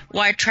front,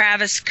 why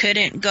Travis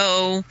couldn't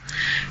go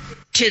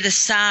to the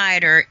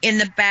side or in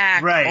the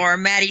back, or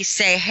Maddie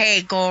say,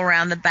 hey, go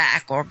around the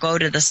back or go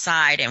to the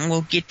side and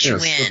we'll get you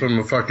in. Slip him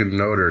a fucking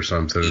note or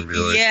something.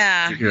 Because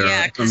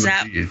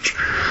that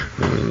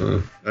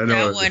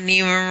wasn't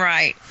even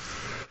right.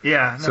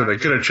 Yeah. So they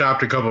could have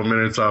chopped a couple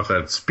minutes off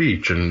that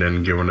speech and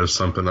then given us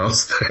something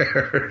else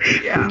there.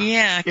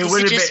 Yeah,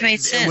 because it just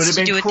made sense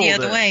to do it the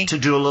other way. To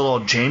do a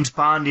little James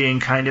Bondian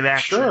kind of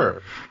action.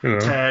 Sure.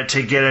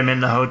 To get him in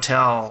the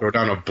hotel. Throw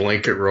down a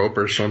blanket rope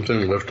or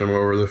something, lift him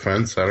over the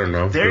fence. I don't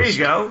know. There you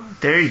go.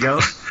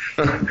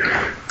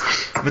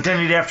 But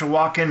then you'd have to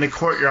walk in the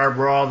courtyard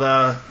where all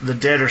the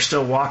dead are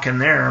still walking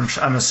there,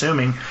 I'm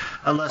assuming.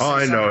 Unless all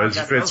I know is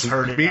if it's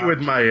me with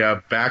my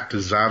back to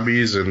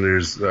zombies and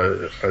there's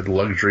a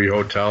luxury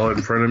hotel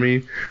in front of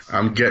me,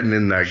 I'm getting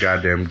in that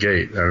goddamn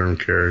gate. I don't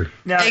care.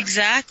 Now,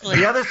 exactly.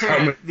 The other thing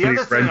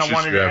I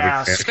wanted to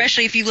ask,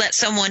 especially if you let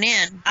someone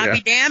in, I'd be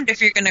damned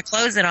if you're going to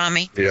close it on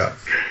me. Yeah.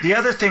 The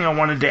other thing I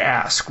wanted to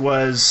ask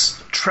was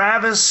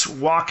Travis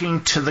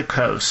walking to the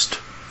coast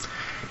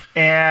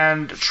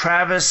and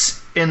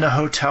Travis in the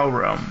hotel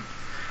room.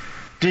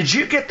 Did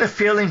you get the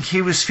feeling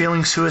he was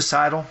feeling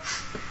suicidal?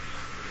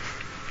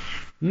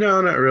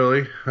 No, not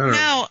really.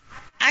 No,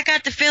 I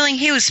got the feeling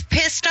he was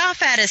pissed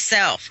off at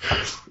himself.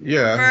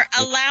 Yeah. For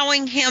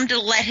allowing him to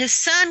let his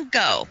son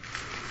go.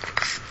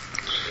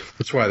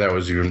 That's why that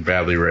was even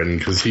badly written,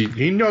 because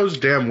he knows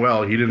damn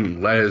well he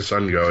didn't let his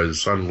son go.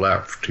 His son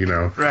left,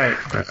 Right.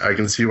 I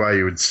can see why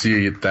you would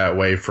see it that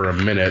way for a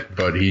minute,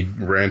 but he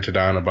ranted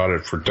on about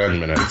it for 10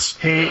 minutes.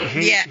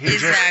 He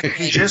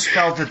just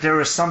felt that there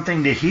was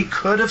something that he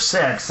could have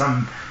said,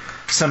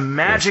 some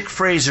magic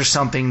phrase or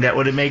something that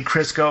would have made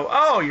Chris go,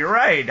 oh, you're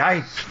right.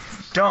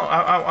 don't.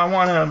 I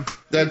want to.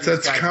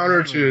 That's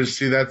counter to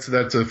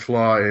that's a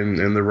flaw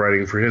in the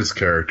writing for his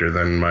character,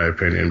 then, in my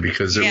opinion,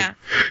 because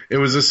it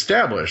was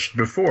established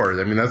before.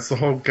 I mean, that's the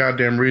whole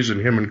goddamn reason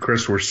him and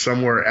Chris were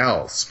somewhere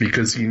else,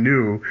 because he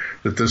knew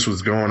that this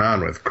was going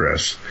on with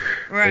Chris.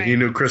 Right. And he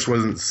knew Chris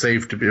wasn't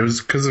safe to be. It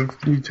was because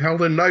he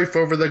held a knife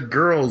over the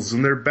girls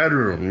in their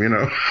bedroom. You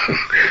know,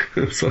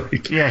 it's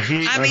like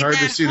it's hard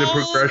to see the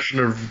progression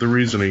of the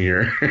reasoning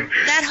here.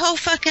 That whole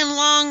fucking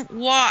long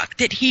walk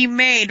that he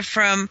made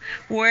from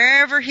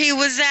wherever he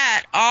was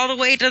at all the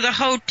way to the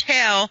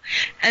hotel,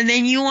 and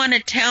then you want to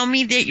tell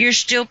me that you're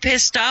still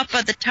pissed off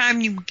by the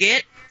time you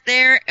get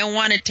there and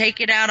want to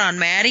take it out on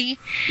Maddie?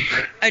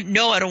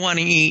 No, I don't want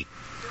to eat.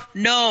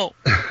 No,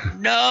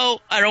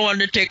 I don't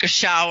want to take a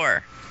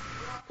shower.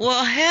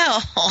 Well,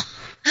 hell.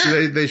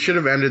 They should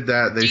have ended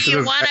that. Do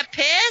you want to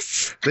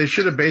piss? They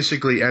should have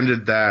basically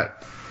ended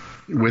that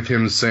with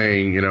him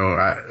saying, you know,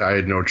 I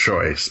had no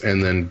choice,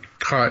 and then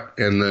cut,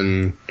 and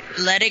then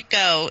let it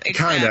go.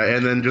 Exactly. Kind of,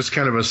 and then just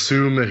kind of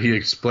assume that he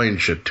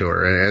explained shit to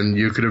her, and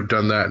you could have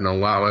done that in a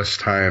lot less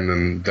time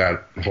than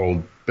that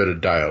whole bit of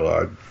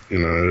dialogue. You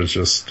know, it was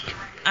just.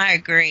 I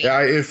agree.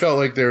 Yeah, it felt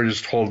like they were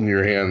just holding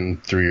your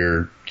hand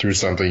through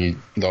something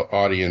the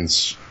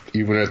audience,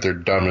 even at their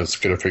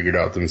dumbest, could have figured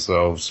out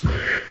themselves. You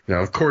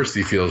know, of course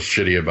he feels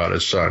shitty about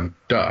his son.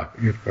 Duh.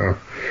 You know,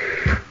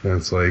 and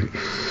it's like,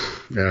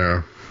 you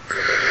know.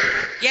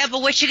 Yeah,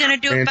 but what you gonna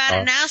do about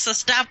it now? So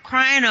stop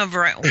crying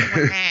over it.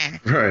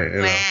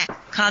 Right. Wah.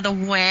 Call the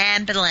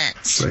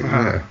ambulance.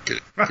 Like,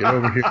 get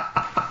over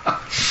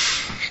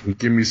here.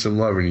 Give me some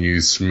loving,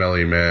 you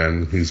smelly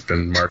man who's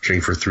been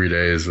marching for 3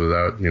 days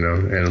without, you know,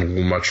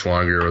 and much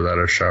longer without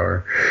a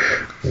shower.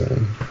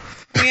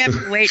 We have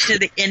to wait to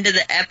the end of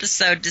the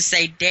episode to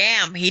say,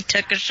 "Damn, he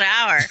took a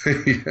shower."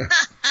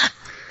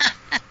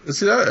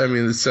 See,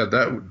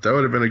 that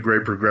would have been a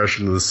great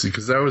progression to the scene,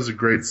 because that was a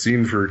great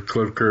scene for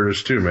Cliff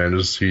Curtis too, man.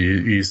 Just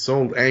he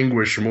sold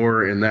anguish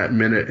more in that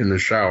minute in the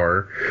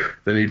shower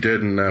than he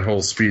did in that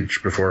whole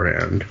speech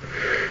beforehand.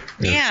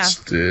 Yeah,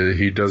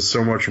 he does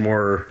so much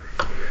more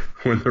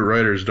when the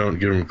writers don't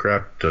give him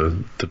crap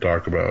to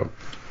talk about.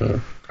 I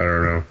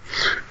don't know.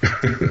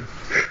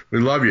 We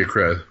love you,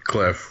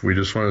 Cliff. We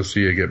just want to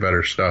see you get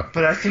better stuff.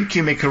 But I think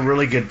you make a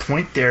really good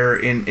point there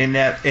in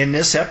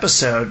this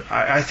episode.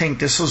 I think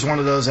this was one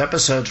of those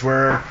episodes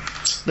where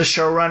the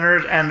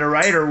showrunner and the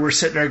writer were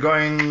sitting there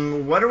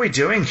going, "What are we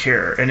doing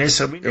here?" And they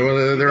said,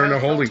 they're in a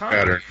holding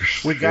pattern.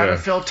 We've got to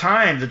fill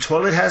time. The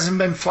toilet hasn't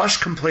been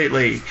flushed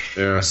completely.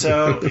 Yeah.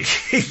 So,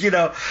 you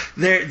know,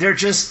 they're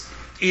just,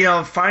 you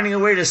know, finding a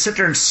way to sit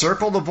there and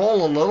circle the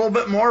bowl a little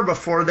bit more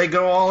before they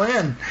go all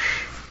in.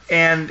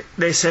 And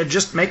they said,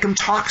 just make them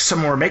talk some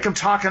more. Make them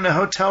talk in the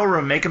hotel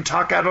room. Make them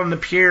talk out on the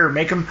pier.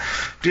 Make them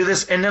do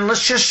this. And then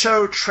let's just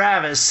show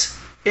Travis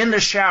in the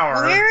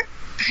shower.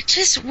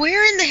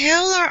 Where in the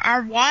hell are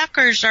our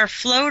walkers, our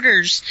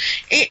floaters?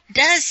 It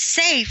does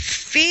say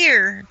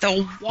fear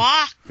the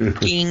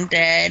Walking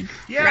Dead,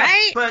 yeah,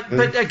 right?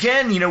 But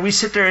again, you know, we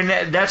sit there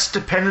and that's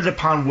dependent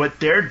upon what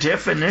their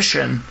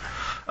definition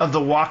of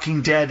The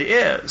Walking Dead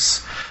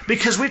is.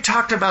 Because we've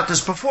talked about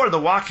this before. The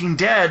Walking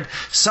Dead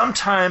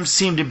sometimes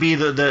seem to be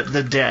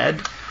the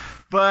dead,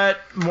 but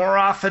more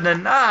often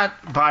than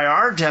not, by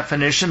our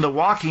definition, the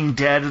Walking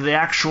Dead are the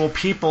actual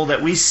people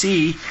that we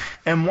see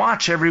and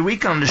watch every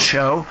week on the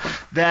show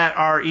that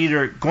are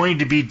either going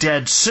to be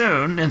dead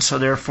soon, and so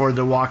therefore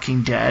The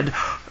Walking Dead,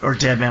 or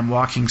Dead Man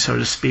Walking, so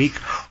to speak,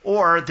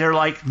 or they're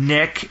like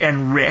Nick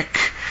and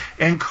Rick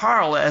and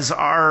Carl, as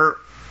our,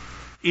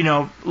 you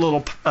know,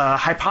 little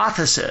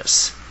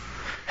hypothesis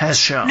has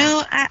shown.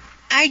 No,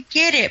 I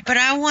get it, but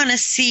I want to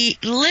see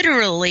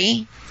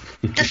literally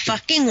the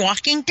fucking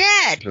Walking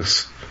Dead.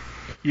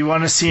 You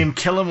want to see him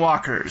killing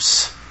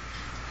walkers.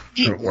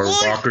 Or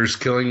walkers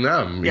killing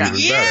them. Yeah.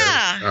 Even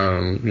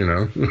better. You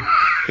know.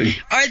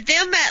 Or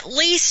them at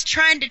least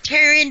trying to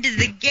tear into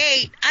the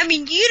gate. I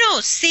mean, you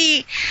don't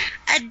see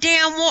a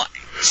damn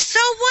so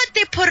what?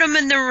 They put them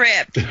in the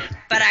rip.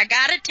 But I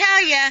gotta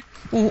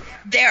tell you,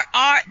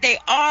 they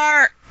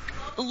are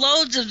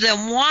loads of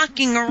them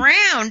walking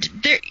around.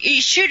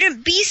 It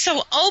shouldn't be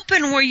so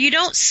open where you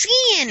don't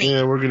see any.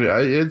 Yeah,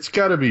 it's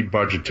got to be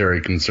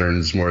budgetary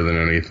concerns more than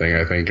anything,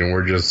 I think, and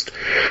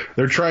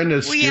they're trying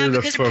to steer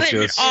the focus.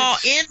 Putting it all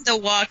in The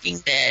Walking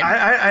Dead.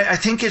 I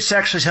think it's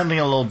actually something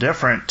a little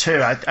different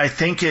too. I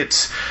think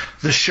it's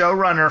the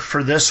showrunner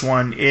for this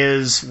one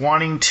is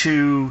wanting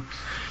to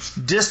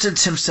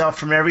distance himself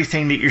from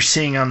everything that you're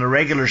seeing on the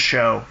regular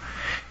show.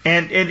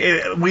 And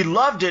we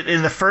loved it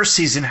in the first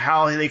season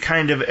how they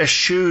kind of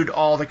eschewed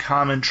all the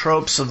common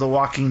tropes of The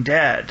Walking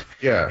Dead.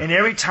 Yeah. And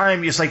every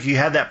time it's like you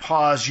had that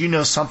pause, you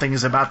know something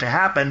is about to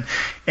happen,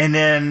 and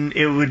then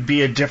it would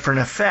be a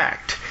different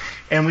effect.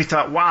 And we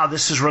thought, wow,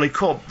 this is really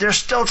cool. They're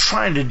still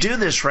trying to do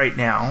this right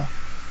now.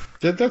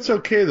 That's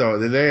okay though.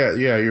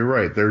 Yeah, you're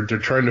right. They're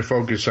trying to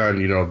focus on,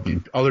 you know,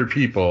 other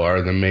people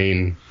are the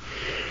main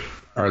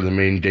are the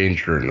main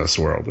danger in this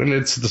world. And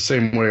it's the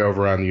same way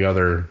over on the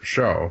other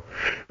show.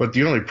 But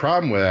the only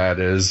problem with that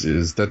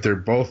is that they're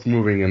both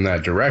moving in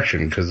that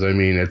direction, because, I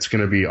mean, it's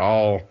going to be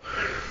all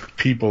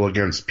people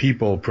against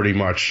people pretty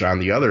much on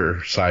the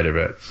other side of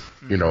it,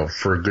 you know,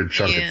 for a good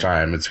chunk of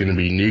time. It's going to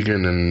be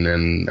Negan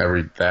and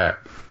that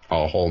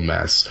whole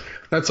mess.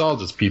 That's all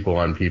just people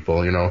on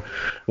people, you know.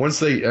 Once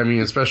they, I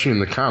mean, especially in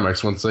the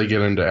comics, once they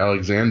get into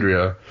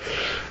Alexandria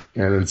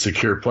and in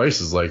secure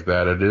places like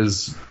that, it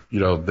is, you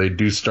know, they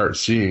do start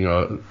seeing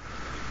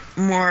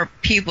more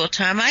people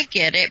time. I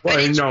get it, well,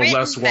 but it's written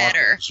less better.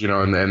 walkers, you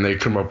know, and they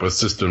come up with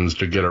systems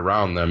to get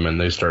around them, and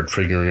they start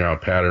figuring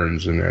out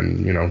patterns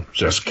and you know,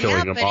 just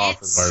killing them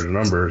off in large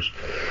numbers.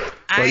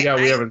 But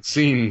we haven't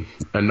seen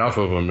enough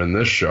of them in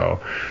this show.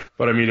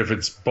 But I mean, if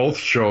it's both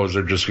shows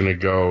are just going to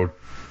go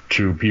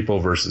to people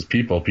versus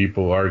people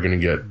are going to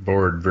get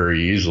bored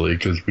very easily,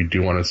 because we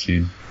do want to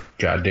see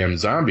goddamn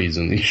zombies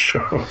in these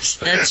shows.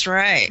 That's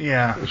right.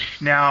 Yeah.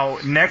 Now,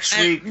 next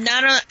week...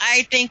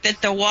 I think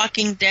that the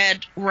Walking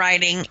Dead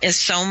writing is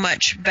so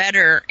much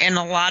better in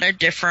a lot of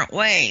different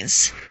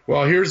ways.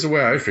 Well, here's the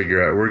way I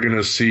figure it. We're going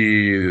to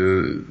see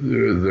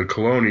the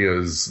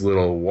Colonia's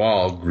little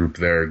wall group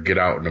there get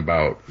out and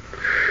about.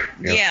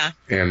 You know? Yeah.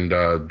 And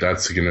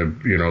that's going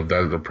to, you know,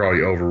 that'll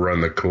probably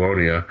overrun the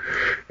Colonia.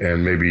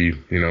 And maybe,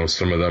 you know,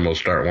 some of them will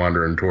start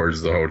wandering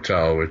towards the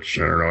hotel, which,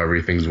 I don't know,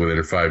 everything's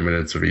within 5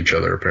 minutes of each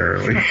other,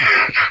 apparently.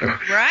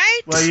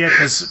 Right? Well, yeah,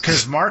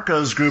 because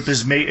Marco's group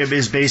is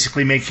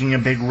basically making a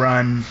big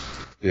run.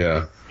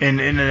 Yeah. In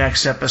the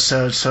next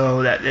episode,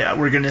 so that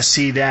we're going to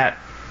see that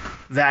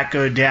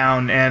go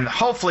down, and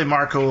hopefully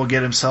Marco will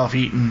get himself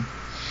eaten.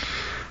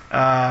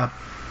 But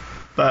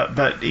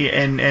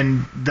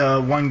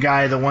the one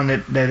guy, the one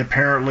that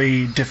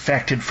apparently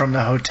defected from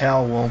the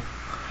hotel, will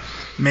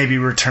maybe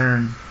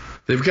return.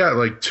 They've got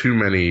like too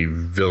many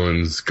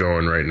villains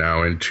going right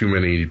now and too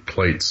many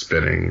plates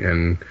spinning,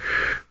 and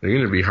they're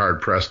going to be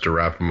hard pressed to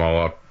wrap them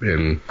all up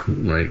in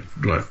like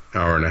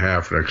hour and a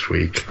half next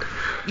week.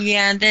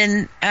 Yeah, and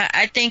then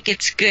I think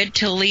it's good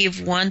to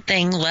leave one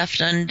thing left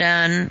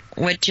undone,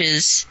 which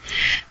is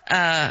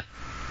it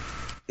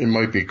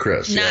might be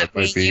Chris. Not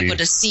being able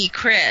to see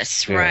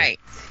Chris, right?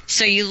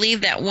 So you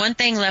leave that one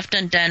thing left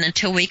undone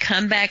until we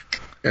come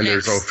back. And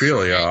there's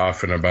Ophelia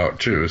off and about,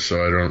 too,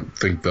 so I don't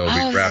think they'll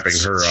be wrapping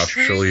her up.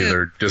 True. She'll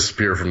either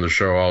disappear from the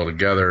show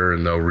altogether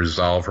and they'll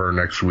resolve her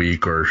next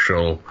week, or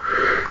she'll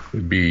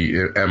be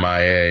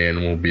MIA and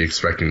we'll be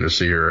expecting to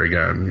see her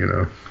again, you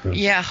know.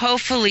 Yeah,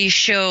 hopefully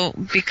she'll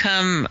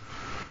become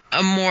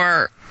a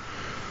more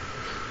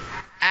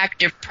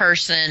active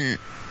person,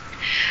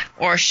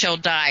 or she'll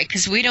die,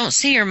 because we don't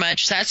see her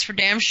much, that's for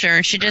damn sure,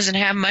 and she doesn't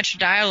have much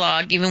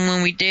dialogue even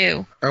when we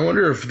do. I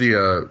wonder if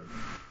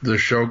the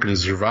show can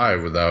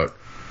survive without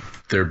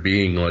there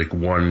being like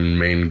one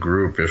main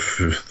group,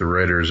 if the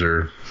writers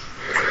are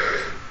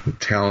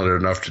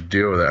talented enough to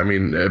deal with it. I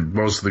mean,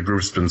 most of the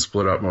group's been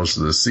split up most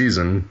of the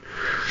season.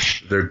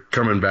 They're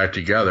coming back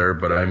together,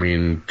 but I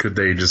mean, could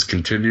they just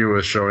continue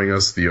with showing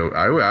us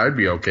I'd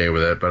be okay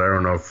with it, but I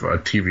don't know if a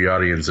TV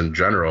audience in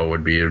general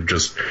would be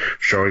just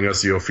showing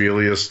us the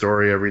Ophelia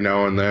story every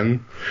now and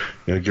then,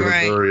 you know, give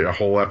her a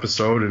whole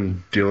episode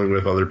and dealing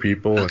with other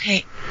people.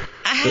 Okay.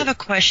 I have a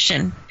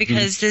question,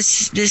 because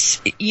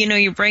this, you know,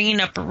 you're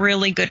bringing up a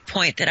really good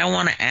point that I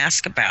want to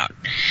ask about.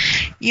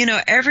 You know,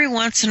 every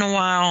once in a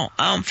while,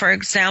 for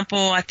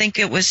example, I think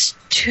it was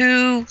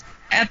 2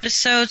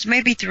 episodes,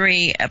 maybe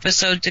 3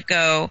 episodes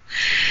ago,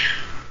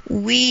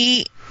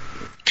 we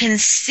can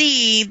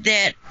see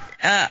that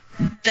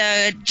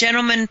the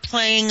gentleman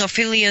playing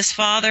Ophelia's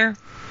father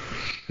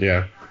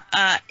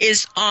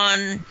is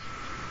on,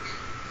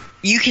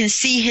 you can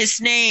see his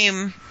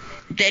name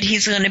that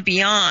he's going to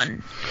be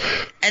on,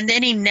 and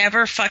then he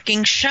never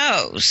fucking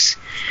shows.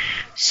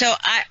 So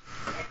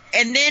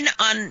and then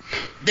on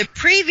the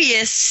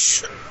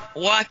previous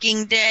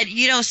Walking Dead,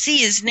 you don't see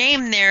his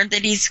name there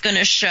that he's going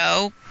to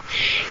show,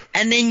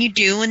 and then you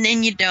do, and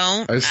then you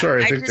don't. I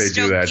think they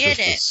do that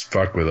just to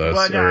fuck with us.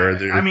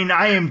 Well, I mean,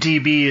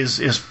 IMDb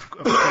is of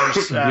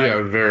course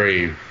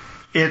very.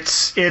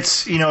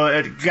 It's you know,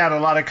 it got a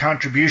lot of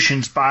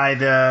contributions by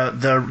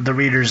the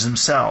readers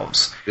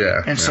themselves.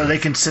 Yeah. And so they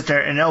can sit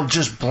there and they'll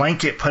just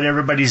blanket put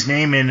everybody's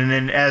name in, and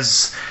then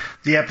as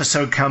the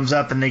episode comes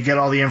up and they get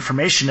all the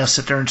information, they'll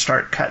sit there and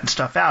start cutting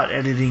stuff out,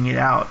 editing it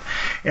out.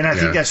 And I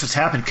think that's what's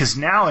happened, because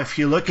now if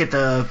you look at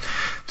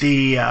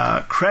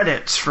the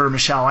credits for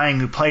Michelle Ang,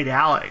 who played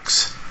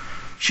Alex,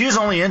 she was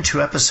only in 2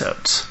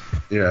 episodes.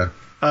 Yeah.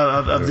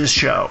 Of this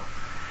show.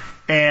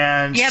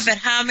 And but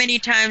how many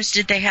times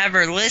did they have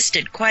her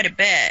listed? Quite a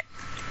bit.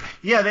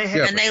 Yeah, they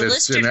have. And they it's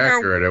listed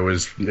inaccurate.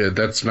 her.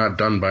 That's not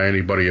done by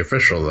anybody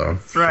official, though.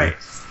 Right.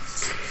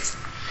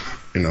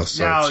 You know.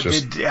 So now, it's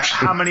just...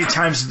 how many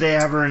times did they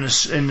have her in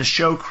the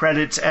show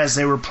credits as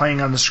they were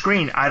playing on the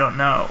screen? I don't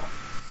know.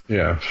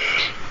 Yeah.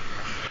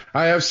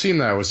 I have seen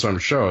that with some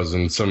shows,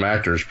 and some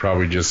actors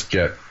probably just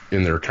get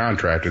in their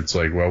contract. It's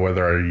like, well,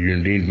 whether you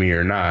need me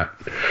or not,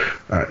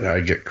 I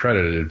get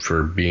credited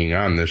for being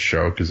on this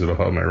show because it'll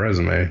help my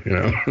resume, you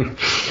know.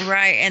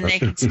 Right, and they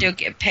can still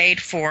get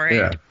paid for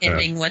it,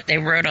 depending what they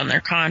wrote on their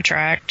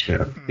contract.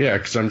 Yeah,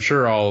 because I'm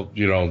sure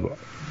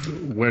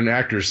when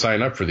actors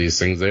sign up for these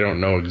things, they don't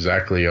know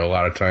exactly a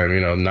lot of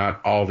time, not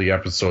all the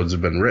episodes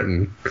have been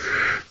written.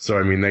 So,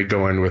 I mean, they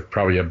go in with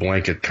probably a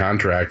blanket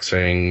contract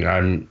saying,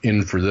 I'm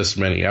in for this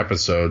many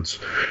episodes,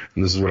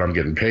 and this is what I'm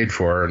getting paid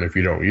for, and if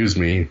you don't use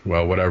me,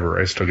 well,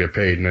 whatever, I still get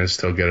paid, and I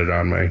still get it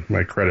on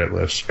my credit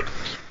list.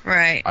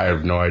 Right. I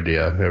have no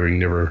idea, having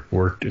never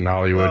worked in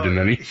Hollywood in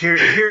any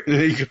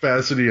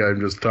capacity. I'm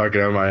just talking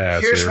out my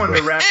ass. Here's one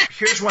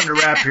to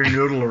wrap your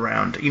noodle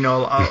around.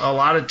 A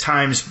lot of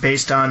times,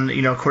 based on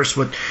of course,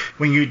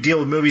 when you deal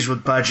with movies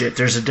with budget,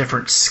 there's a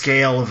different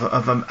scale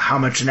of how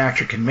much an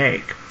actor can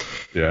make.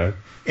 Yeah.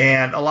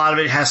 And a lot of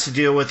it has to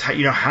deal with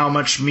how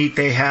much meat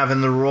they have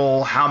in the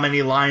role, how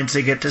many lines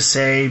they get to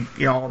say,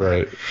 all that.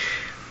 Right.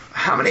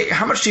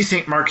 How much do you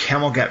think Mark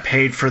Hamill got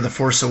paid for The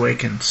Force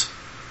Awakens?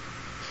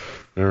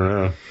 I don't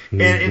know.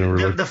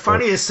 And the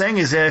funniest thing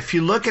is that if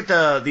you look at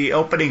the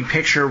opening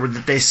picture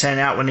that they sent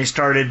out when they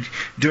started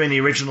doing the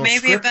original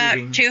maybe script about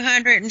reading,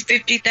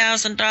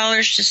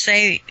 $250,000 to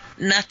say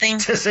nothing.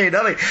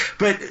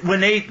 But when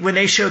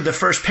they showed the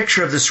first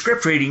picture of the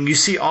script reading, you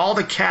see all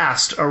the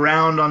cast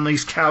around on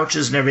these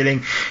couches and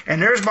everything,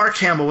 and there's Mark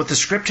Hamill with the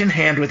script in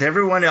hand with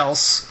everyone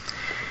else,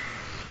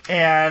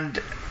 and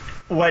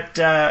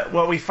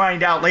what we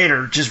find out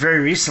later, just very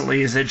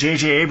recently, is that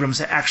J.J.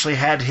 Abrams actually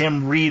had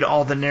him read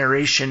all the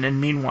narration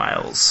and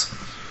meanwhiles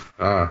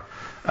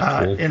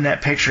cool. in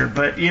that picture.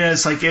 But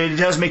it's like it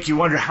does make you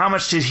wonder how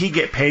much did he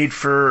get paid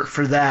for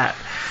that,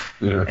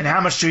 and how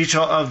much do each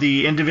of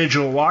the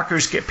individual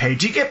walkers get paid?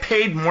 Do you get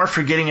paid more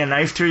for getting a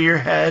knife through your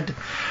head?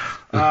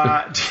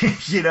 But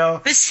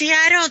see,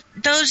 I don't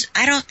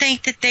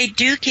think that they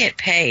do get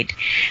paid.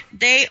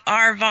 They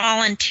are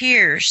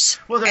volunteers.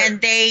 Well,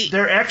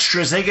 they're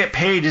extras. They get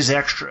paid as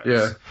extras.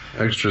 Yeah,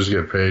 extras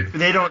get paid.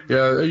 They don't.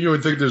 Yeah, you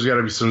would think there's got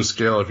to be some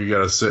scale if you got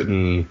to sit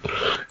in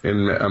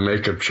a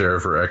makeup chair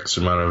for X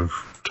amount of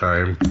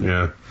time.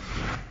 Yeah,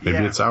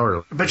 maybe it's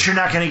hourly. But you're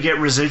not going to get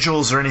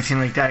residuals or anything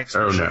like that,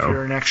 especially if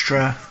you're an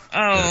extra.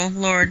 Oh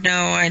Lord, no!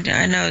 I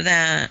know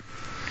that.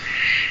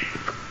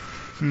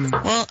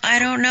 Well, I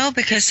don't know,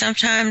 because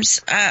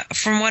sometimes,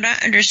 from what I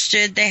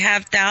understood, they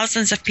have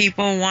thousands of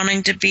people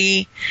wanting to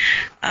be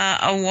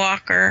a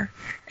walker,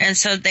 and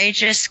so they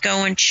just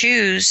go and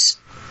choose,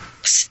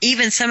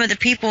 even some of the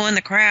people in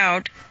the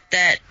crowd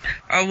that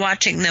are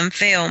watching them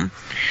film,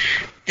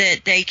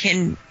 that they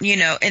can,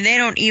 and they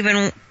don't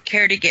even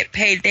care to get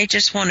paid. They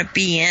just want to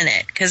be in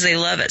it because they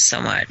love it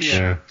so much.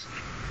 Yeah.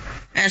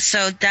 And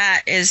so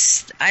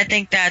I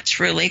think that's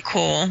really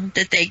cool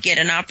that they get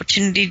an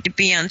opportunity to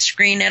be on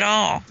screen at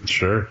all.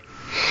 Sure.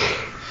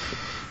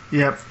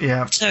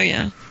 Yep. So,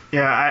 yeah.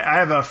 Yeah, I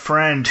have a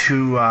friend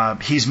who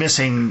he's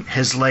missing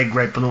his leg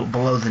right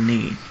below the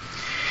knee.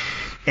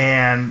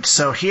 And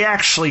so he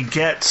actually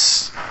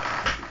gets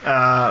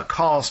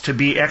calls to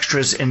be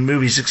extras in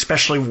movies,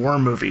 especially war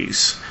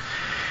movies.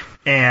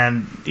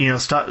 And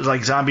stuff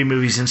like zombie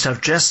movies and stuff,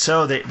 just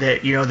so that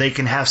they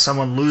can have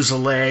someone lose a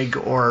leg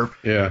or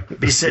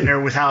be sitting there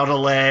without a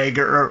leg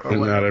or and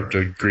not have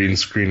to green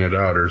screen it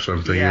out or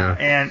something. Yeah.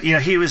 And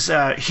he was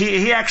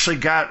he actually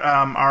got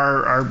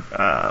our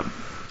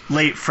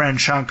late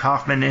friend Sean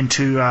Kaufman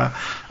into a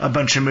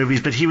bunch of movies,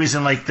 but he was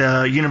in like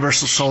the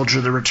Universal Soldier: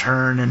 The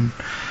Return and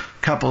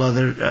a couple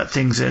other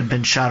things that had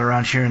been shot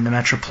around here in the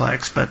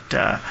Metroplex. But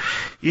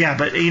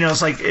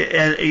it's like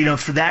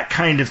for that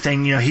kind of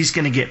thing, he's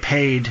going to get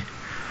paid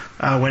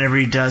whenever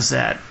he does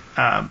that.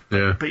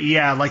 But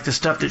like the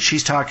stuff that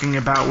she's talking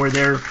about, where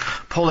they're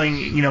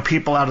pulling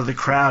people out of the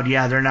crowd,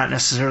 they're not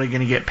necessarily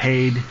going to get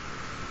paid,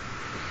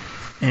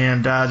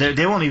 and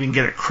they won't even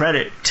get a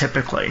credit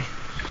typically.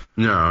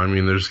 No, I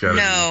mean there's got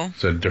to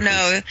be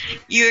No,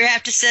 you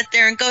have to sit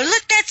there and go,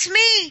 look, that's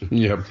me.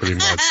 Yeah, pretty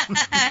much.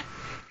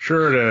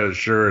 Sure it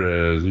is.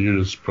 You're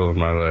just pulling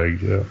my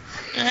leg, yeah.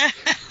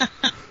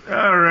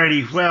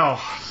 Alrighty, well,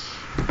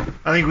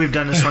 I think we've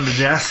done this one to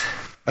death.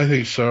 I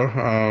think so.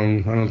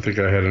 I don't think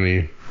I had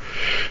any...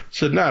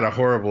 It's not a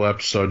horrible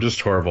episode,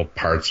 just horrible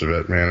parts of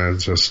it, man.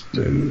 It's just,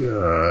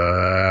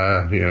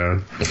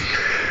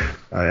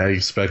 I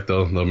expect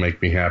they'll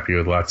make me happy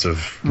with lots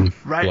of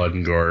blood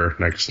and gore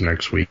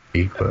next week.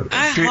 But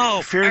I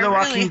hope. Fear the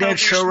Walking Dead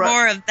showrunner.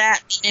 More of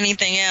that than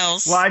anything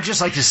else. Well, I'd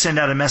just like to send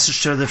out a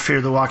message to the Fear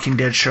the Walking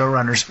Dead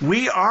showrunners.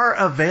 We are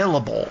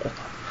available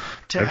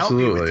to help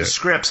you with the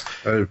scripts.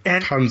 I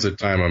have tons of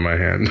time on my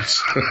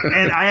hands.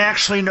 And I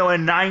actually know a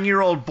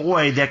 9-year-old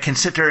boy that can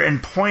sit there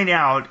and point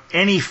out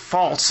any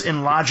faults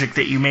in logic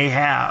that you may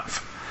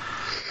have.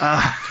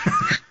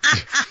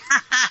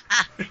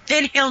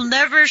 Then he'll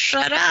never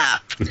shut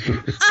up.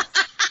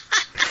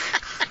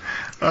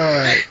 All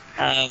right.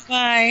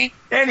 Bye.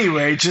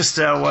 Anyway, just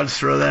want to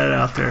throw that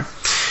out there.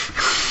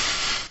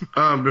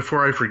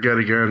 Before I forget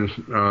again,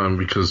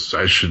 because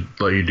I should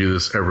let you do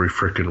this every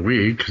frickin'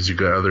 week, because you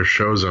got other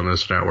shows on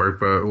this network.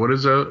 But what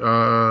is that?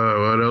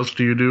 What else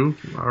do you do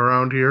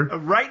around here?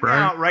 Right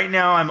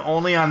now, I'm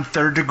only on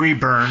Third Degree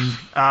Burn.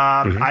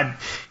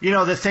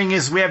 The thing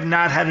is, we have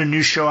not had a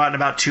new show out in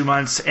about 2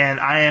 months, and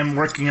I am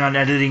working on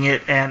editing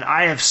it. And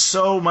I have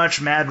so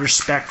much mad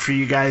respect for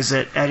you guys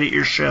that edit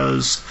your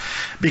shows,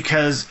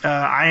 because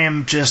I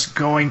am just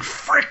going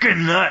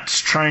frickin' nuts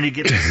trying to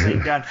get this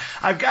thing done.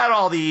 I've got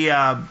all the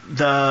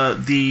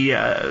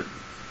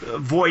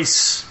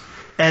voice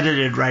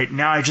edited right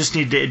now. I just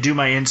need to do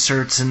my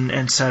inserts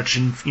and such,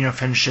 and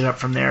finish it up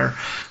from there.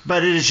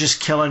 But it is just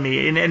killing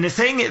me. And the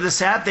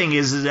sad thing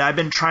is that I've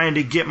been trying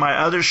to get my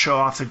other show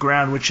off the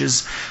ground, which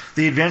is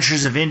The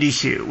Adventures of Indie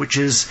Hugh, which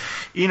is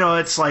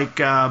it's like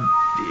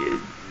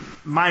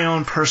my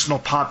own personal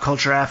pop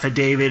culture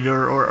affidavit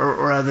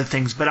or other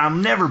things, but I'll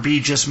never be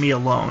just me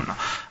alone.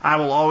 I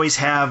will always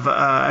have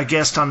a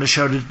guest on the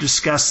show to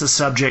discuss the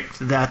subject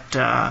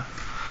that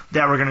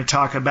we're going to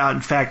talk about.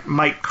 In fact,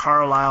 Mike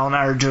Carlisle and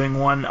I are doing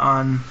one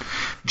on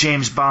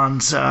James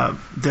Bond's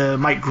the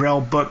Mike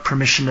Grell book,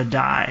 Permission to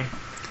Die.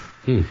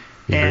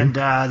 And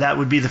that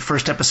would be the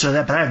first episode of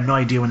that, but I have no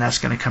idea when that's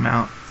going to come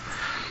out.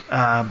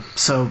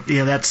 So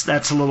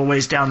that's a little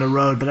ways down the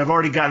road, but I've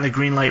already gotten the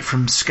green light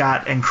from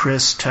Scott and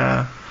Chris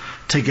to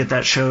get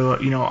that show,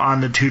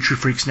 on the Two True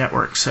Freaks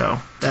network. So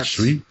that's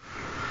sweet.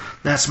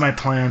 That's my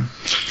plan.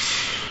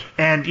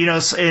 And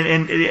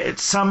and at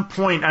some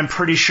point, I'm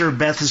pretty sure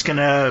Beth is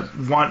gonna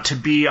want to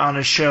be on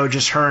a show,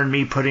 just her and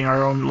me putting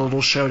our own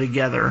little show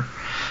together,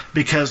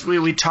 because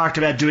we talked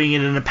about doing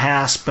it in the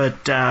past,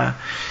 but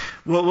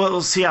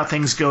we'll see how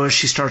things go as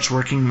she starts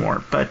working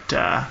more. But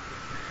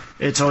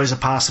it's always a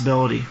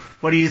possibility.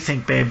 What do you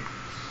think, babe?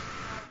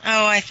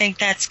 Oh, I think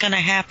that's going to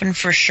happen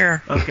for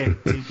sure. Okay.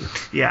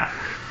 Yeah.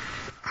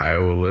 I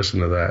will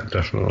listen to that,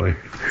 definitely.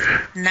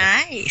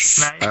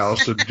 Nice. I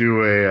also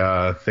do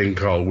a thing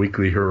called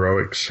Weekly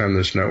Heroics on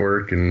this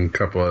network, and a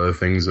couple other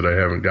things that I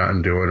haven't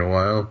gotten to in a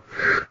while.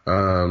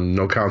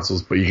 No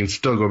councils, but you can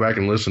still go back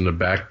and listen to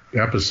back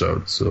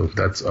episodes, so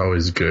that's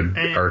always good.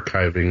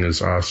 Archiving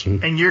is awesome.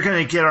 And you're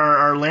going to get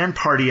our LAN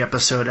party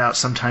episode out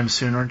sometime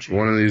soon, aren't you?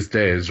 One of these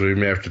days. We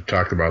may have to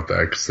talk about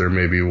that, because there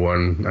may be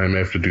one. I may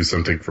have to do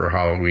something for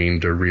Halloween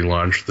to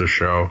relaunch the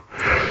show,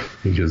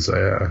 because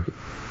I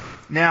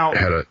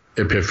had an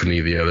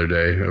epiphany the other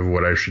day of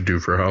what I should do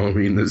for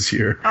Halloween this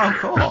year. Oh,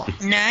 cool.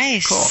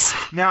 Nice. Cool.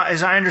 Now,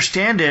 as I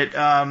understand it,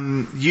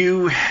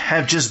 you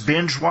have just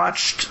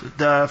binge-watched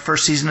the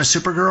first season of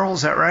Supergirl,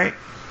 is that right?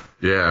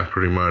 Yeah,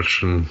 pretty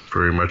much, and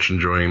very much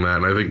enjoying that.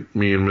 And I think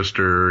me and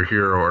Mr.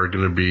 Hero are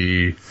going to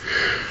be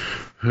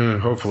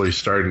hopefully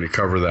starting to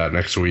cover that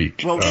next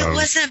week. Well, it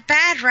wasn't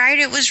bad, right?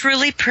 It was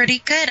really pretty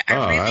good.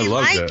 I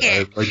loved like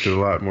it. I liked it a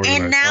lot more than I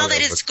thought. And now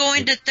that it's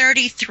going to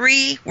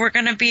 33, we're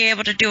going to be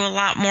able to do a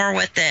lot more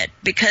with it,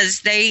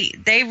 because they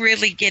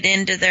really get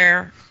into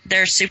their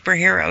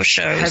superhero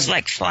shows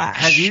like Flash.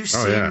 Have you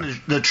seen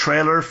the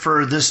trailer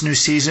for this new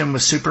season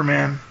with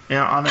Superman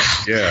on it?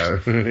 Yeah.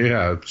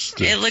 Yeah.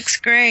 It looks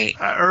great.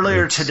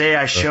 Earlier today,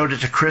 I showed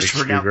it to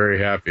Christopher. Makes me very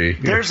happy.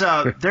 There's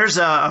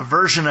a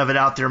version of it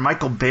out there.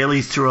 Michael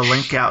Bailey threw a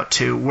link out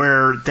to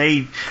where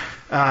they.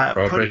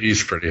 But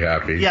he's pretty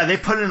happy. Yeah, they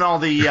put in all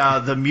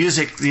the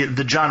music,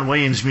 the John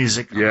Williams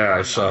music. Yeah,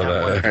 I saw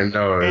that. I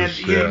know.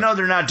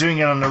 They're not doing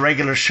it on the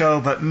regular show,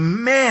 but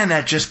man,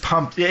 that just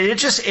it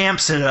just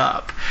amps it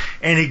up,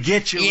 and it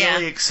gets you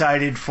really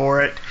excited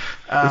for it.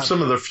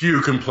 Some of the few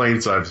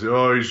complaints I've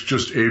seen, he's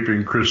just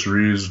aping Chris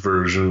Reeve's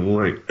version.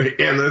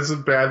 And that's a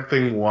bad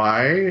thing.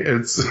 Why?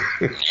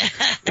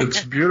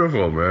 It's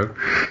beautiful, man.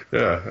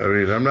 Yeah, I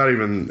mean, I'm not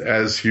even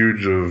as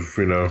huge of,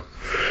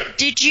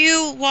 Did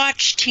you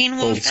watch Teen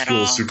Wolf old at school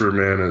all?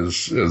 Superman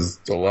as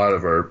a lot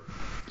of our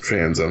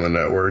fans on the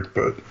network,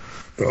 but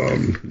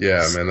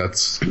yeah, man,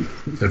 that's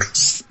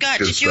Scott,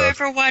 good did you stuff.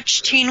 ever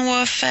watch Teen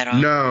Wolf at all?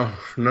 No,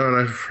 and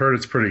I've heard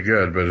it's pretty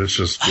good, but it's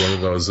just one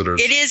of those that are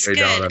It is way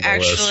down on good, the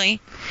actually.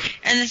 list.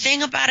 And the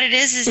thing about it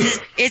is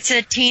it's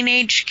a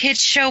teenage kids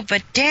show,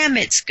 but damn,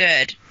 it's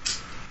good.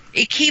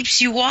 It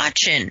keeps you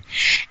watching.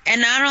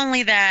 And not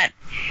only that,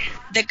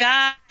 the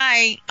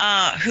guy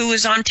who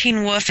was on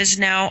Teen Wolf is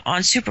now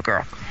on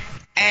Supergirl.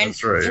 And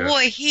That's right,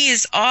 boy, he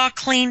is all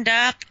cleaned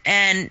up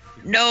and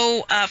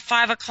no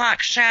 5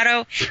 o'clock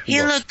shadow.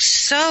 He looks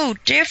so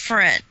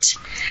different,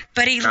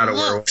 but he Not a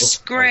looks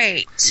werewolf,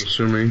 great. I'm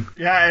assuming.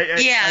 Yeah,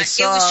 It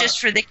was just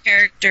for the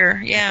character.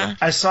 Yeah.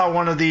 I saw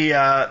one of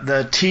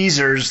the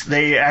teasers.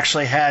 They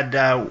actually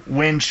had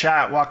Win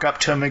Shot walk up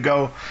to him and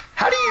go,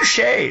 "How do you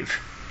shave?"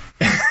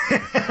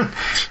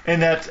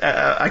 And that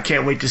I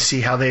can't wait to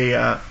see how they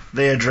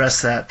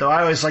address that. Though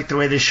I always liked the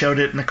way they showed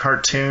it in the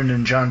cartoon,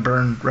 and John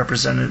Byrne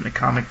represented it in the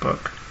comic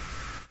book.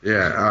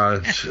 Yeah,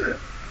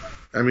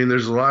 I mean,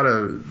 there's a lot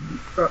of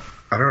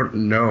I don't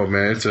know,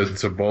 man.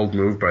 It's a bold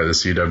move by the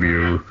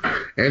CW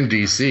and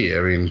DC.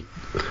 I mean,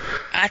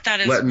 I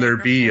thought it was letting there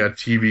be a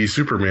wonderful. TV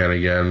Superman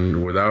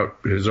again without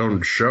his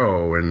own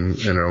show, and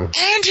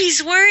And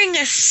he's wearing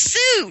a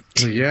suit.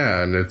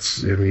 yeah, and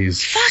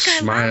he's Fuck, I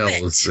love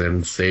smiles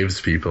and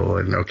saves people.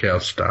 And okay, I'll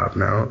stop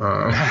now.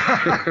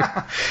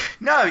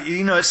 No,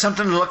 it's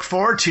something to look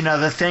forward to. Now,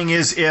 the thing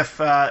is, if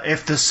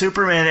the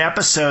Superman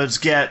episodes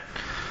get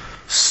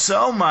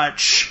so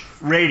much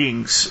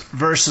ratings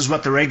versus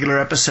what the regular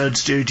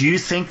episodes do you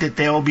think that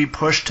they will be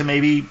pushed to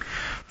maybe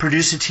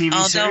produce a TV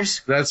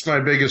series? That's my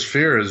biggest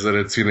fear, is that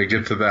it's going to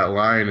get to that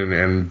line,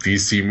 and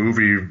DC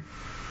movie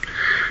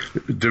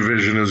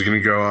division is going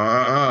to go,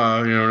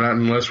 not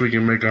unless we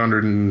can make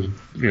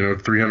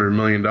 $300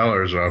 million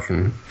off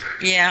them.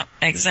 Yeah,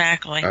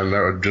 exactly. And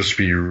that would just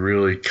be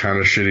really kind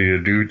of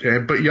shitty to do.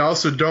 But you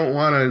also don't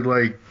want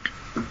to,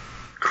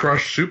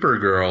 crush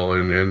Supergirl,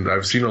 and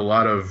I've seen a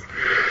lot of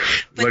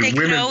women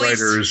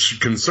writers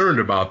concerned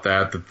about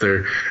that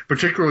they're,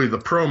 particularly the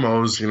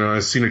promos,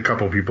 I've seen a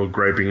couple people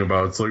griping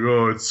about, it's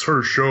it's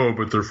her show,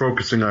 but they're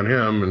focusing on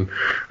him, and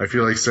I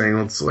feel like saying,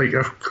 it's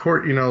of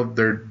course,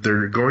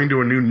 they're going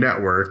to a new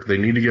network, they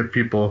need to get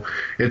people,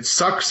 it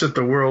sucks that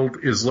the world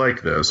is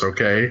like this,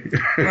 okay?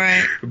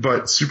 Right.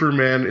 But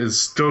Superman is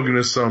still going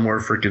to sell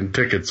more freaking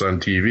tickets on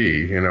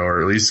TV,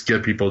 or at least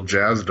get people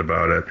jazzed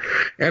about it,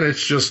 and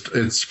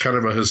it's kind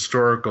of a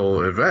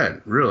historical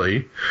event,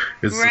 really.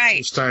 It's right. The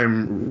first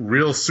time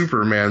real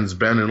Superman's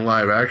been in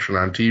live action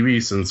on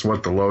TV since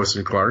the Lois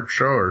and Clark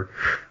show, or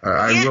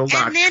I will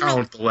not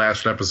count the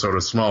last episode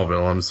of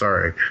Smallville, I'm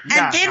sorry.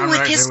 And then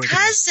with his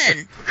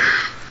cousin.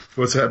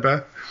 What's that,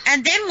 Beth?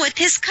 And then with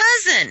his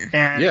cousin.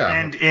 And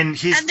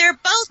they're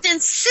both in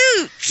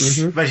suits.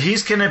 Mm-hmm. But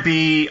he's going to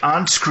be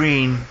on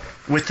screen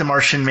with the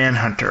Martian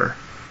Manhunter.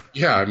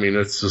 Yeah, I mean,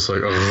 it's just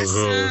we're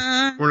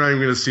not even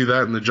going to see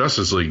that in the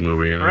Justice League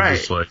movie. And right. I'm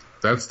just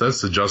that's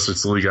the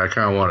Justice League I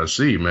kind of want to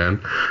see,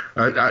 man.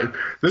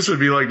 This would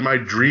be my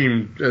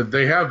dream.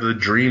 They have the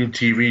dream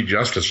TV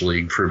Justice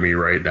League for me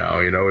right now.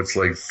 It's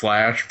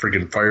Flash,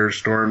 freaking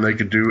Firestorm. They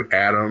could do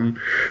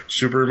Atom,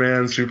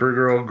 Superman,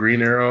 Supergirl,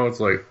 Green Arrow. It's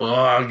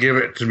give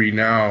it to me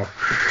now.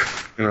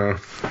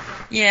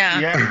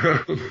 Yeah.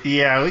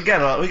 Yeah. We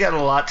got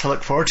a lot to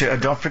look forward to.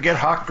 Don't forget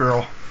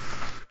Hawkgirl.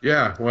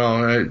 Yeah, well,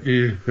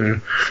 maybe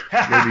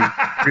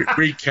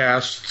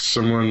recast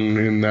someone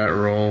in that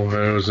role.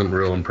 I wasn't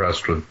real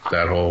impressed with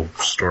that whole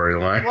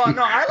storyline. Well,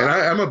 no,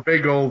 I'm a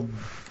big old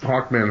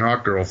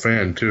Hawkgirl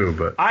fan too,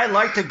 but I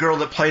like the girl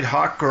that played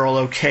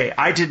Hawkgirl. Okay,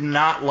 I did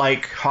not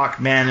like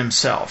Hawkman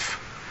himself,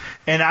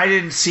 and I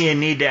didn't see a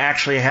need to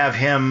actually have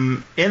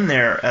him in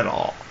there at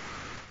all.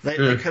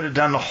 They could have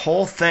done the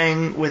whole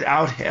thing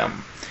without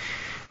him,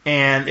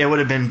 and it would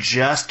have been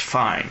just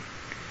fine.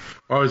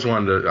 I always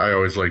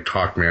liked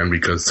Hawkman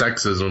because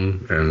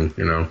sexism,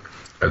 and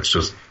that's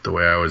just the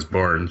way I was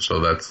born,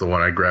 so that's the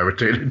one I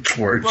gravitated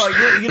towards. Well,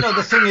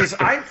 the thing is,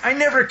 I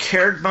never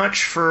cared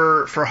much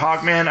for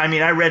Hawkman. I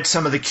mean, I read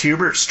some of the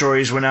Kubert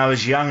stories when I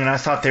was young, and I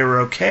thought they were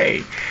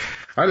okay.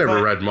 I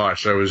never read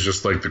much. I was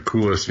just the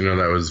coolest,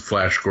 that was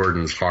Flash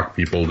Gordon's Hawk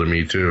People to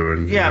me too.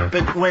 And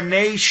but when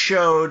they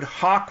showed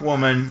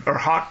Hawkwoman or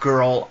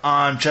Hawkgirl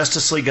on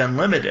Justice League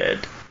Unlimited.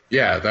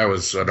 Yeah, that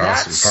was an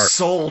awesome part. That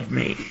sold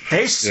me.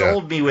 They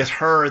sold me with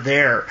her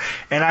there,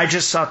 and I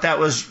just thought that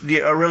was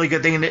a really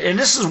good thing. And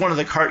this is one of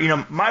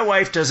the my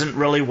wife doesn't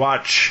really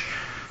watch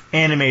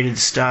animated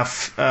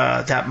stuff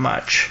that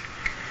much,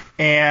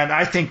 and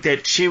I think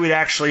that she would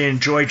actually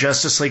enjoy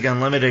Justice League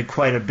Unlimited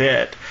quite a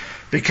bit,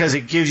 because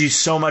it gives you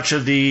so much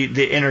of the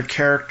inner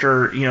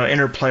character,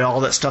 interplay,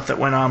 all that stuff that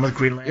went on with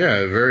Green Lantern.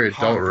 Yeah, very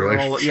adult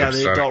relationships. Yeah,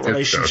 the adult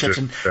relationships.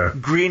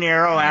 And Green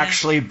Arrow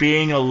actually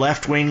being a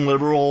left-wing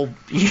liberal,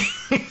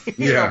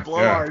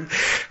 blowhard.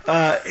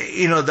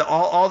 Yeah.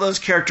 All those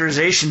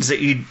characterizations that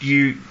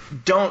you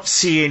don't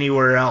see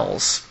anywhere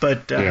else.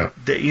 But,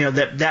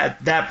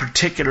 that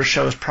particular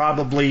show is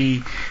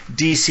probably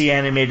DC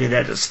animated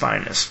at its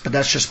finest. But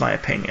that's just my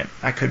opinion.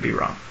 I could be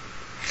wrong.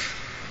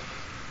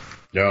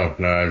 No,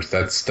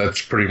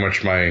 that's pretty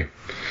much my,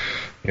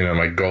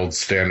 my gold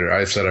standard.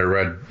 I said I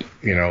read,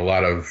 a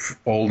lot of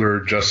older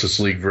Justice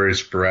League very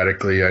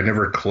sporadically. I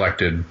never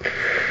collected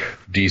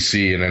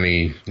DC in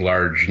any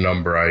large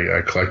number.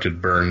 I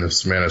collected Byrne,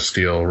 this Man of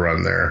Steel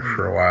run there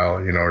for a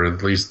while, or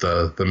at least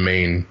the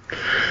main,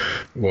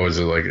 what was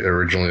it,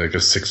 originally a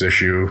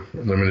 6-issue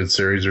limited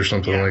series or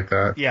something like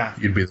that? Yeah.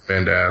 You'd be the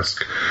man to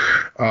ask.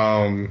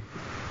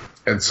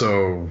 And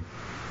so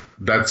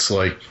that's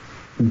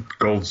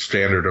gold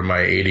standard of my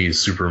 80s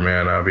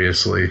Superman,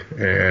 obviously,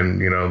 and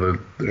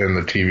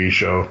the TV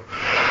show.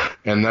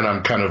 And then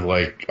I'm kind of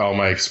all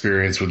my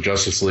experience with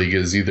Justice League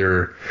is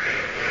either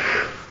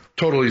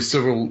totally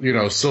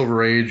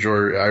Silver Age,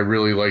 or I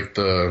really like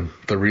the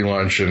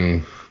relaunch,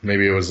 and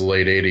maybe it was the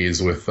late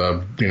 80s with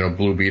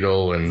Blue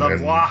Beetle and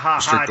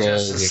Bwahaha Gold.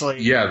 Justice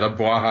League. Yeah, the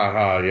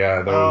Bwahaha.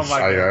 Yeah, those,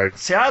 my God.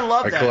 See, I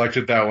love that. I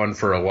collected that one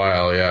for a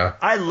while. Yeah,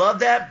 I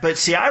love that. But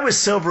see, I was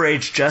Silver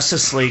Age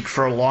Justice League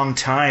for a long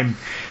time.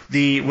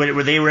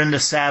 where they were in the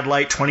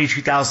satellite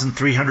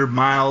 22,300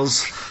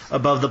 miles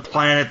above the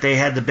planet. They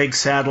had the big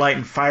satellite,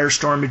 and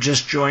Firestorm had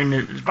just joined.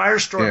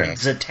 Firestorm and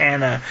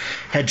Zatanna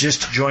had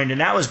just joined,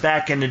 and that was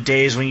back in the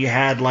days when you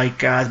had,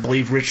 like, I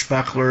believe Rich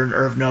Buckler and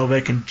Irv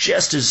Novick, and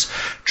just as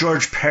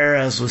George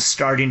Perez was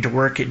starting to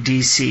work at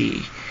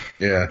DC.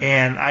 Yeah.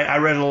 And I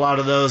read a lot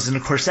of those, and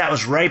of course that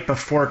was right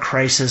before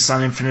Crisis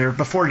on Infinite, or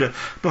before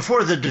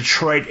the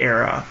Detroit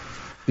era.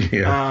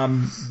 Yeah.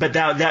 But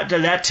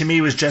that to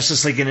me was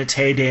Justice League in its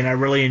heyday, and I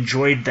really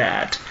enjoyed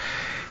that.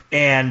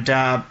 And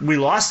we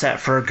lost that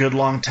for a good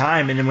long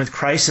time. And then with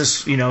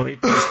Crisis, you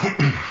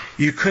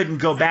couldn't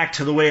go back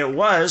to the way it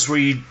was, where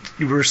you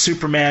were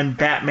Superman,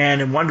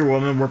 Batman, and Wonder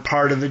Woman were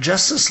part of the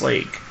Justice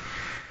League.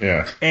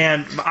 Yeah.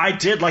 And I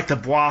did like the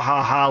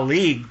Bwahaha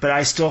League, but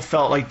I still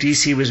felt like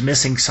DC was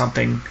missing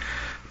something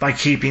by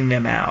keeping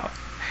them out.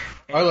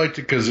 I liked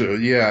it because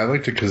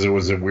it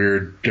was a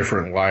weird,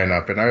 different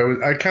lineup, and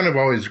I kind of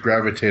always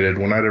gravitated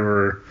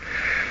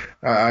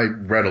I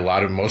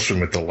read most of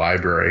them at the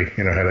library.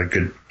 Had a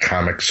good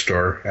comic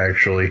store,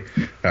 actually.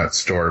 Not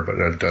store,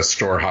 but a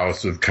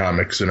storehouse of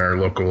comics in our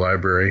local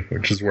library,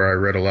 which is where I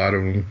read a lot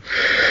of them.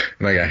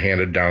 And I got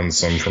handed down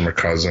some from a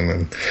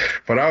cousin.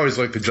 But I always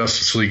liked the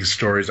Justice League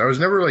stories. I was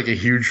never, like, a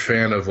huge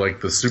fan of, like,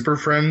 the Super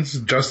Friends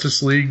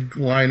Justice League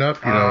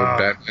lineup.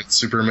 Batman,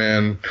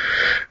 Superman,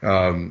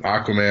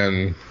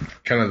 Aquaman,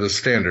 kind of the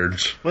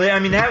standards. Well, I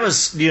mean, that was,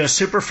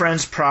 Super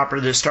Friends proper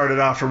that started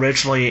off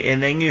originally,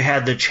 and then you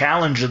had the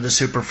Challenge of the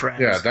Super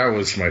Friends. Yeah, that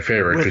was my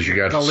favorite, because you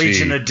got to see the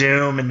Legion of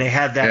Doom, and they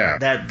had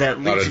that a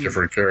lot of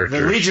different characters.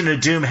 The Legion of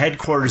Doom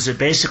headquarters that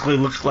basically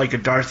looked like a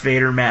Darth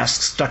Vader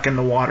mask stuck in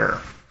the water.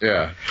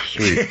 Yeah,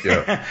 sweet,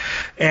 yeah.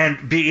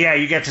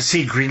 You get to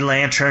see Green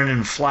Lantern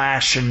and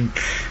Flash, and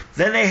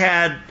then they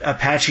had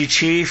Apache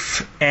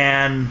Chief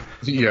and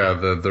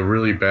the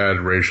really bad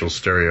racial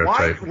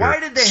stereotype. Why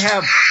did they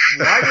have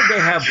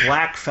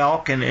Black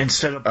Falcon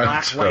instead of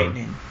Black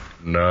Lightning?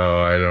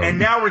 No, I don't. And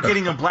now we're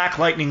getting a Black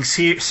Lightning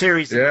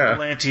series in the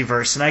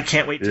Atlantiverse, and I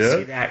can't wait to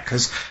see that,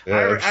 because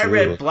I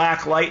read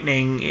Black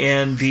Lightning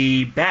in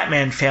the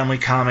Batman family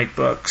comic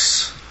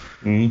books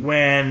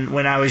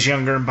when I was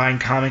younger and buying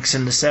comics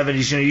in the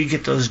 70s. You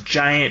get those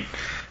giant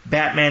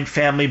Batman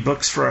family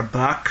books for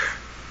 $1.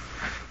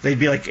 They'd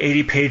be like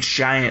 80-page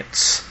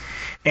giants,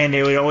 and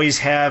they would always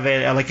have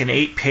an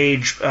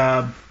 8-page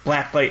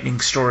Black Lightning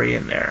story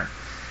in there.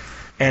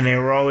 And they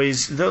were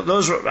always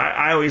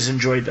I always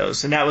enjoyed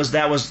those, and that was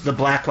the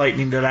Black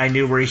Lightning that I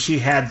knew, where he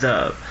had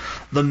the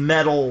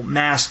metal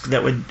mask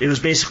it was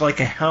basically like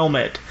a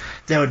helmet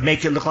that would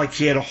make it look like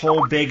he had a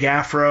whole big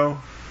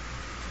afro.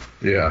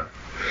 Yeah,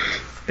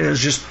 it was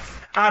just,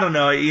 I don't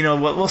know.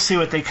 We'll see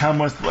what they come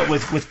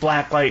with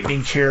Black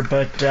Lightning here,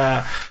 but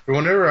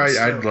whenever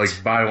I'd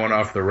like buy one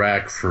off the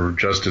rack for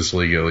Justice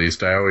League, at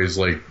least I always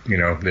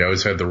they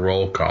always had the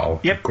roll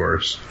call, of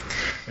course,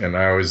 and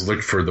I always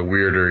looked for the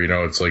weirder.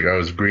 It's like,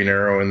 is Green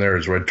Arrow in there?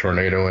 Is Red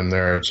Tornado in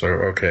there? So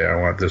okay, I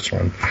want this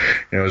one.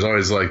 It was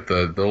always like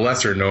the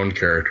lesser known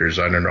characters.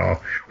 I don't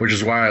know, which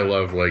is why I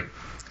love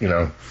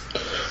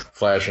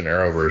Flash and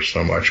Arrowverse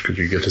so much, because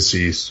you get to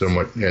see so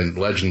much. And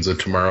Legends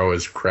of Tomorrow,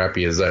 as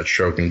crappy as that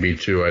show can be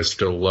too, I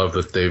still love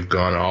that they've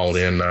gone all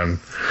in on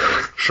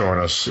showing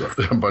us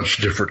a bunch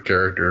of different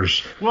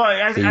characters. Well,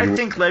 I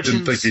think Legends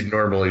didn't think you'd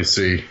normally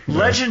see.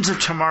 Legends of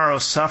Tomorrow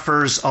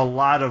suffers a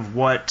lot of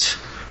what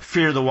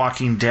Fear the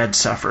Walking Dead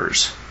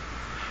suffers,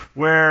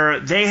 where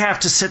they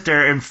have to sit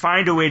there and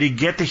find a way to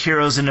get the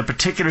heroes in a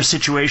particular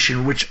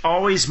situation, which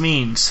always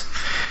means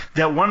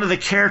that one of the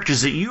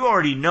characters that you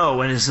already know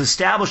and is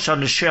established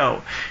on the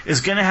show is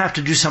going to have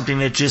to do something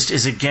that just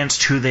is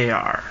against who they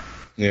are.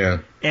 Yeah.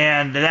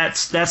 And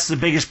that's the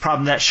biggest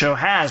problem that show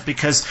has,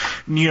 because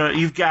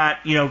you've got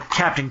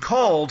Captain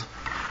Cold,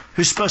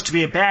 who's supposed to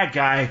be a bad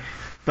guy,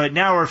 but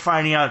now we're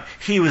finding out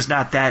he was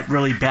not that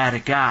really bad a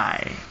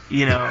guy.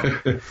 But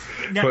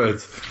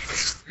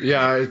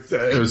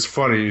it was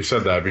funny you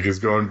said that, because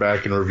going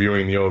back and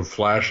reviewing the old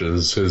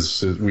Flashes,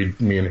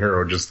 me and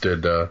Hero just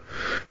did the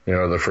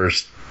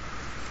first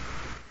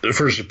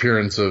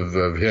appearance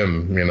of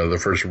him, the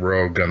first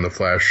Rogue on the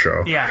Flash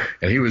show. Yeah.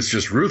 And he was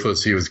just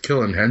ruthless. He was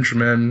killing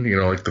henchmen,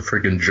 like the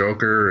freaking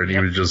Joker, and he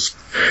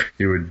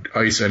would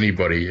ice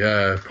anybody.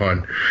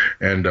 Pun.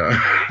 And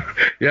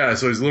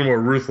so he's a little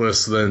more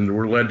ruthless than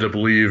we're led to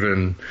believe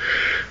in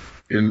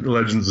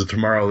Legends of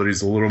Tomorrow, that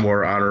he's a little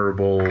more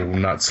honorable,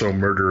 not so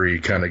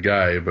murdery kind of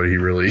guy, but he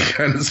really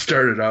kind of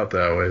started out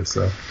that way,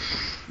 so.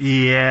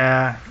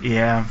 Yeah.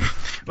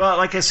 Well,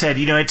 like I said,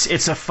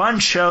 it's a fun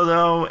show,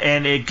 though,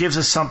 and it gives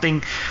us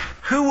something.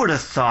 Who would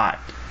have thought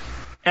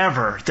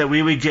ever that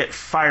we would get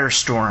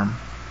Firestorm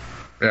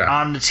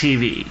on the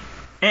TV?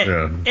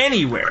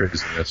 Anywhere.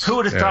 Craziness. Who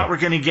would have thought we're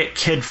going to get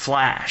Kid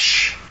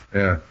Flash?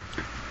 Yeah.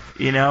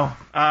 The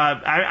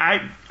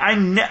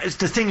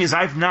thing is,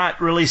 I've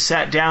not really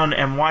sat down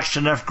and watched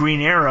enough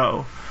Green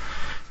Arrow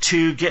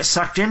to get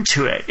sucked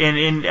into it.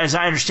 And as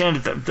I understand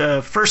it,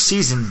 the first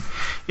season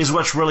is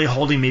what's really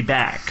holding me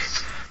back.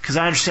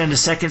 because I understand the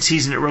second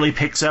season it really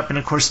picks up, and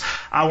of course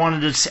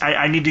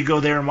I need to go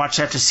there and watch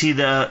that to see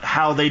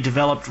how they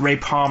developed Ray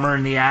Palmer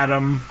and the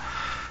Atom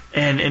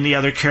and the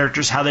other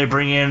characters, how they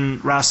bring in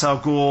Ra's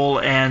al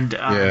Ghul and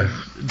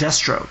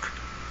Deathstroke.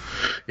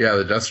 Yeah,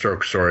 the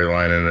Deathstroke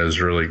storyline in it is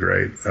really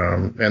great,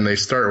 and they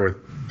start with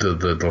the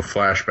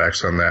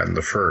flashbacks on that in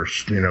the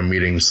first,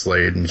 meeting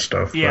Slade and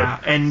stuff. Yeah,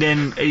 and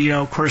then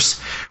of course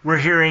we're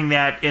hearing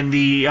that in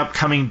the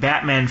upcoming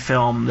Batman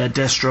film that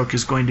Deathstroke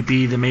is going to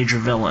be the major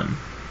villain.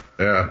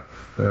 Yeah.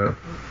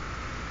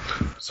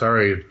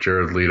 Sorry,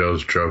 Jared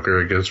Leto's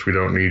Joker. I guess we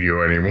don't need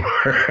you anymore.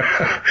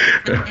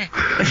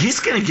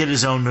 He's going to get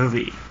his own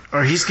movie,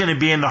 or he's going to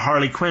be in the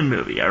Harley Quinn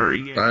movie. Or,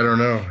 I don't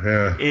know.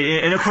 Yeah,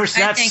 and of course,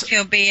 I think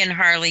he'll be in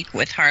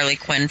with Harley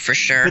Quinn for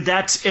sure. But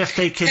that's if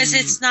they can, because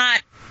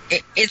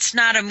it's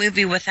not a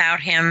movie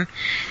without him.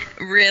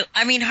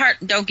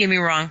 Don't get me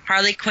wrong,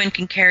 Harley Quinn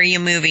can carry a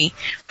movie,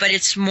 but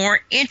it's more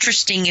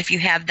interesting if you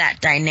have that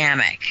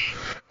dynamic.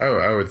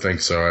 I would think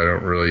so. I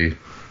don't really.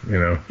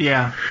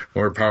 Yeah.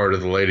 More power to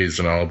the ladies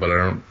and all, but I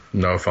don't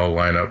know if I'll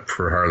line up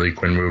for Harley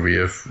Quinn movie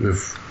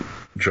if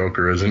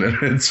Joker isn't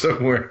in it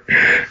somewhere.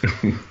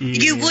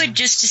 You would,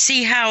 just to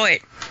see how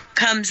it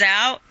comes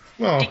out,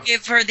 to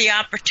give her the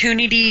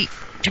opportunity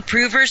to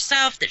prove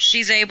herself that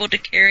she's able to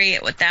carry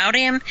it without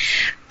him.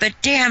 But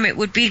damn, it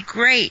would be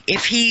great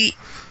if he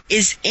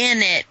is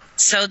in it,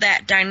 so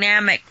that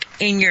dynamic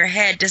in your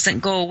head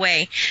doesn't go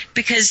away.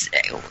 Because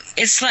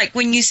it's like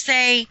when you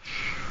say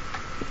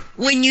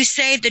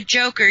the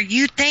Joker,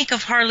 you think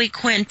of Harley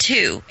Quinn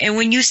too. And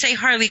when you say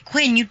Harley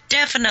Quinn, you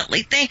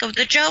definitely think of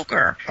the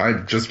Joker.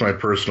 Just my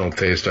personal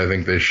taste, I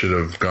think they should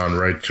have gone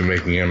right to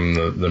making him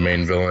the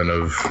main villain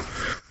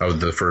of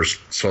the first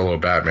solo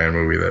Batman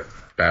movie that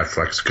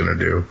Batfleck's going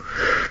to do.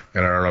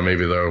 And I don't know,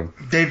 maybe though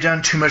they've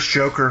done too much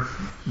Joker.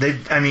 They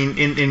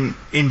didn't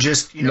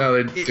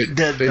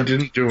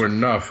do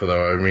enough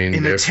though. I mean,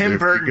 in the Tim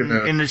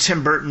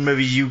Burton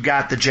movie, you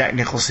got the Jack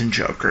Nicholson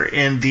Joker.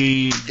 In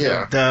the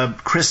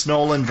Chris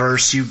Nolan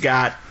verse, you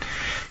got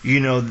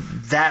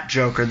that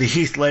Joker, the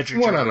Heath Ledger.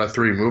 One out of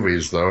 3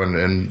 movies though,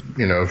 and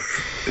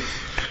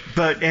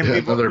But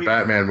another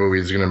Batman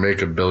movie is going to make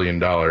 $1 billion.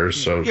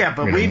 So yeah,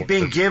 but we've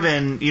been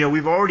given,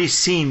 we've already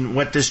seen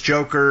what this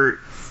Joker,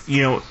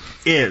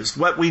 is.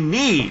 What we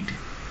need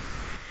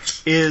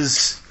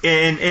is,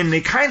 and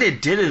they kind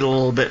of did it a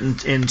little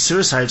bit in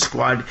Suicide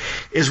Squad,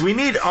 is we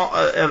need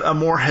a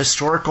more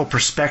historical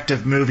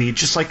perspective movie,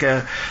 just like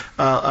a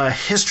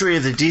history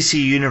of the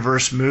DC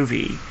Universe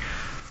movie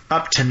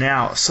up to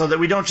now, so that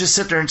we don't just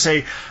sit there and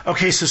say,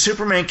 okay, so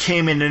Superman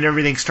came in and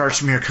everything starts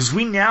from here, because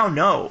we now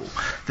know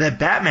that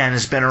Batman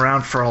has been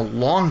around for a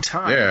long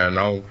time. Yeah, and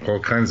all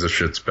kinds of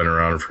shit's been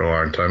around for a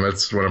long time.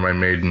 That's one of my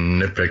main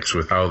nitpicks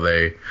with how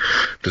they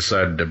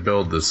decided to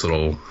build this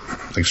little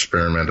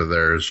experiment of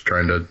theirs,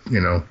 trying to,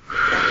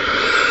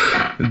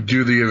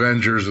 do the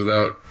Avengers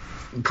without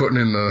putting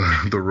in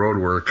the road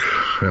work,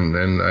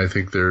 and I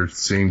think they're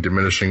seeing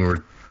diminishing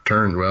returns.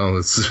 Well,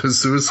 the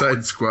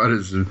Suicide Squad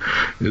is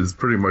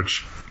pretty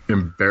much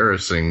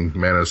embarrassing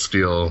Man of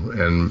Steel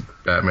and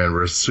Batman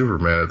vs.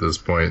 Superman at this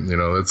point.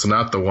 It's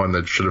not the one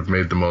that should have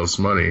made the most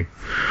money.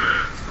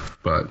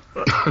 But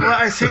well,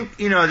 I think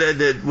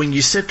that when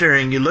you sit there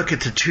and you look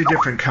at the two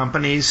different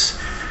companies,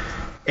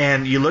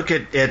 and you look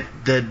at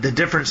the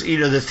difference.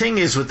 The thing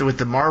is with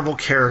the Marvel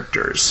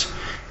characters,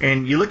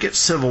 and you look at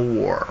Civil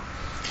War.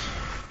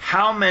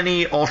 How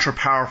many ultra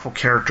powerful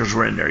characters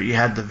were in there? You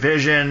had the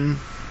Vision.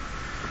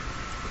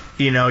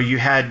 You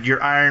had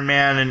your Iron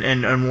Man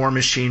and War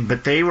Machine,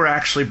 but they were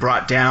actually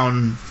brought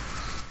down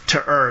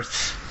to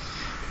Earth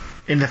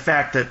in the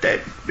fact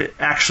that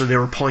actually they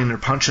were pulling their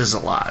punches a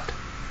lot.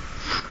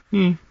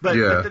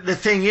 But the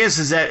thing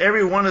is that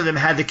every one of them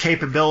had the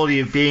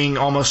capability of being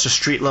almost a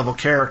street-level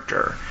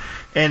character,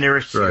 and they were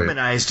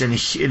humanized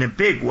in a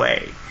big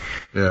way.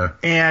 Yeah.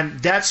 And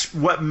that's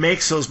what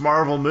makes those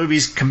Marvel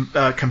movies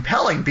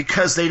compelling,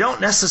 because they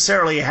don't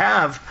necessarily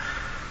have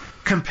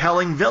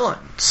compelling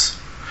villains.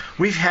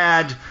 We've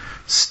had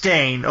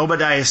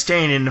Obadiah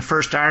Stane in the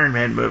first Iron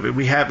Man movie.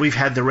 We've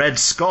had the Red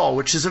Skull,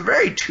 which is a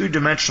very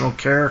two-dimensional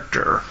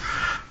character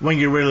when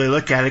you really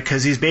look at it,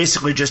 because he's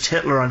basically just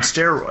Hitler on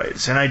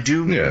steroids. And I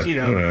do,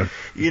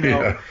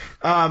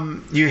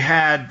 you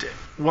had,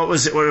 what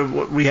was it?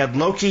 We had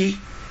Loki,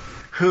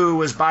 who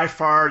was by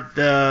far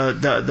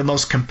the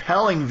most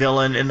compelling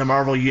villain in the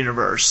Marvel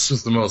Universe.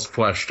 Just the most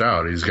fleshed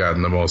out. He's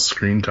gotten the most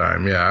screen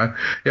time. Yeah,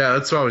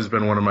 that's always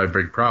been one of my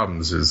big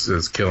problems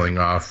is killing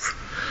off,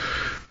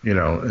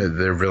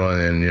 their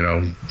villain.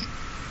 And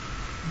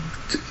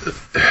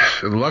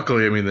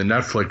luckily, the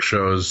Netflix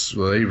shows,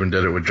 well, they even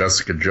did it with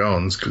Jessica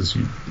Jones, because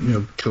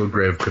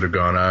Kilgrave could have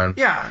gone on.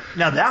 Yeah,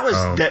 now that was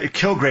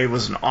Kilgrave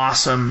was an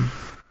awesome.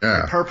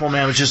 Yeah. Purple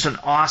Man was just an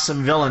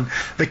awesome villain.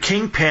 The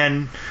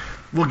Kingpin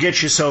will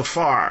get you so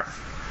far,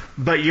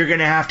 but you're going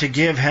to have to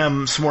give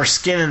him some more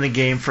skin in the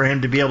game for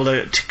him to be able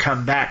to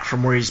come back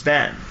from where he's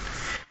been.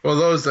 Well,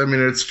 those,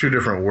 it's two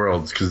different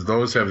worlds, because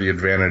those have the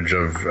advantage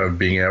of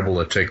being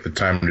able to take the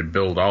time to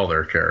build all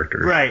their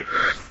characters. Right.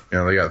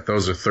 They got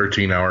those are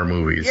 13-hour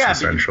movies,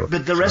 essentially.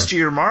 But the rest of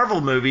your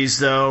Marvel movies,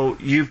 though,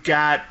 you've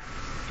got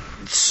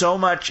so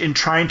much in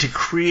trying to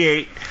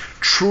create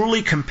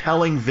truly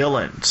compelling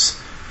villains.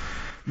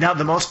 Now,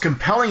 the most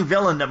compelling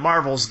villain that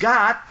Marvel's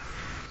got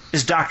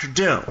is Dr.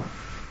 Doom,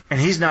 and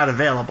he's not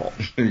available.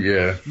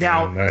 Yeah.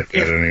 Now, not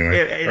yet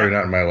anyway. Or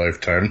not in my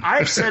lifetime.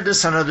 I've said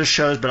this on other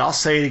shows, but I'll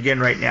say it again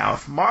right now.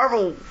 If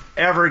Marvel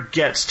ever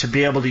gets to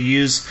be able to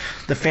use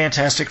the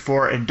Fantastic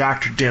Four and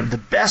Dr. Doom, the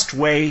best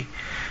way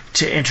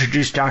to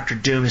introduce Dr.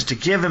 Doom is to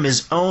give him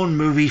his own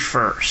movie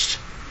first.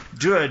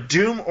 Do a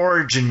Doom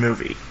origin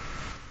movie.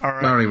 All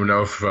right. I don't even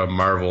know if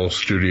Marvel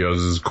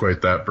Studios is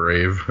quite that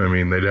brave. I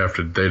mean, they'd have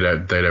to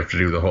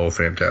do the whole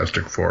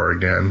Fantastic Four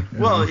again.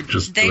 Well,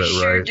 just they do it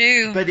sure right.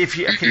 do. But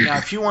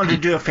if you wanted to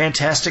do a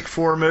Fantastic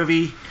Four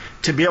movie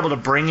to be able to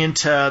bring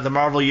into the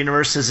Marvel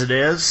universe as it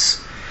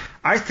is,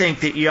 I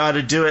think that you ought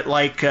to do it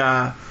like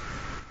a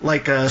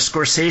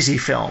Scorsese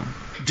film.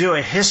 Do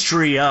a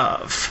history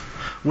of.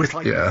 With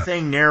the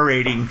thing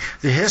narrating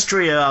the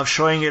history of,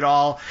 showing it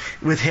all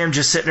with him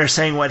just sitting there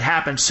saying what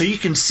happened, so you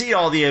can see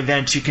all the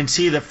events. You can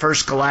see the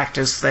first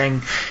Galactus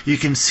thing. You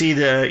can see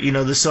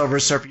the Silver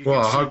Surfer.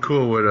 How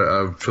cool would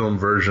a film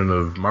version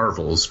of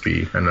Marvels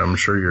be? And I'm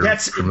sure you're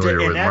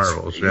familiar with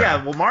Marvels.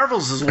 Yeah, well,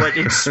 Marvels is what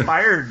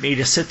inspired me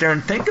to sit there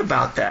and think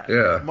about that.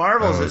 Yeah,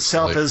 Marvels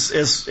itself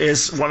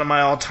is one of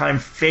my all-time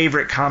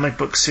favorite comic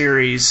book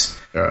series.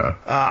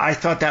 I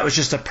thought that was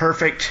just a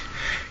perfect,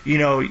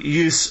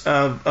 use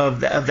of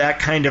that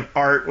kind of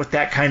art with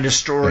that kind of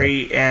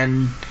story,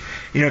 and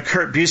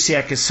Kurt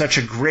Busiek is such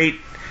a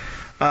great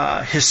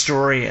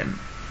historian.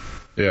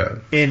 Yeah.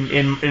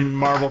 In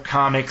Marvel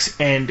Comics,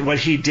 and what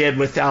he did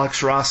with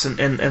Alex Ross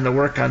and the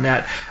work on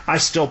that, I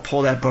still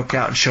pull that book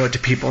out and show it to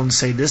people and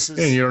say, this is...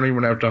 And you don't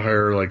even have to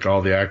hire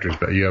all the actors,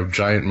 but you have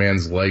Giant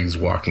Man's legs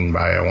walking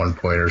by at one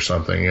point or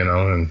something,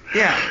 and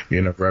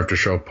you never have to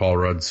show Paul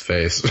Rudd's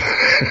face.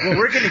 Well,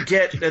 we're going to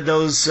get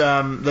those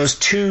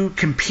two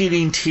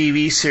competing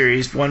TV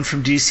series, one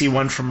from DC,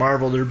 one from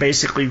Marvel. They're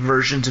basically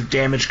versions of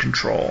Damage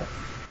Control.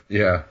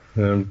 Yeah,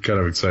 I'm kind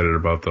of excited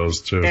about those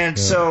too. And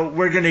so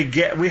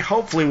we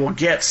hopefully will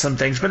get some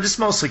things, but it's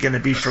mostly going to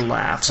be for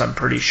laughs, I'm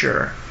pretty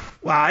sure.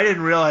 Wow, I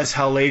didn't realize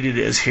how late it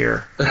is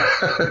here.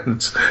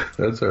 That's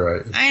all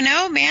right. I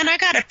know, man. I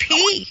gotta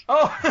pee.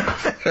 Oh.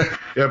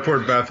 Yeah, poor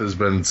Beth has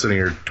been sitting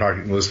here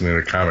listening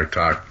to comic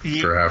talk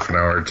for half an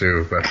hour or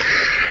two,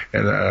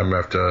 and I'm gonna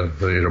have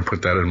to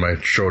put that in my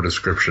show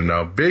description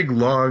now. Big,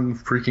 long,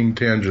 freaking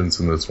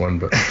tangents in this one,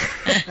 but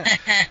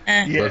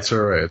that's all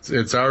right.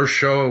 It's our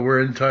show.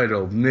 We're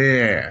entitled.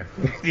 Nah.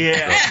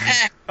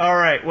 Yeah. All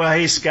right. Well,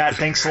 hey, Scott,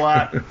 thanks a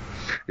lot.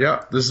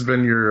 Yeah, this has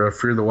been your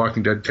Fear the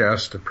Walking Dead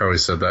cast. I probably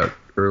said that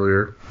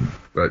earlier,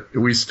 but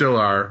we still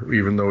are,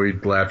 even though we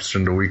lapsed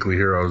into Weekly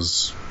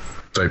Heroes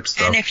type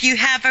stuff. And if you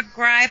have a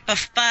gripe, a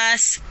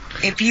fuss,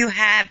 if you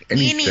have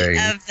anything, any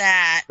of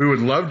that, we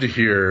would love to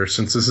hear,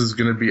 since this is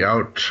going to be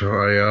out.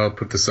 I'll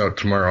put this out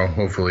tomorrow,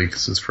 hopefully,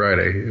 because it's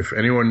Friday. If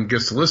anyone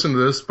gets to listen to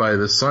this by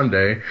this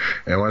Sunday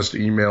and wants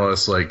to email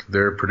us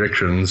their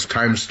predictions,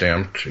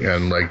 time-stamped,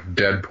 and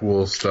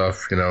Deadpool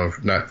stuff,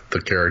 not the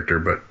character,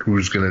 but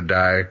who's going to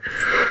die,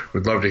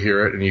 we'd love to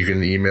hear it. And you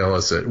can email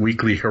us at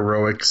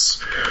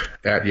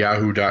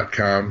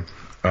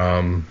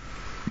weeklyheroics@yahoo.com.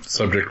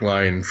 Subject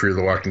line Fear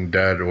the Walking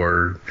Dead,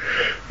 or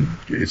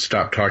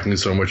Stop Talking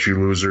So Much You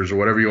Losers, or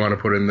whatever you want to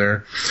put in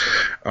there.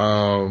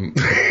 And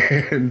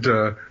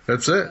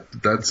that's it.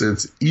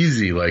 It's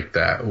easy like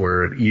that.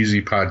 We're an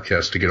easy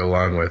podcast to get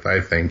along with,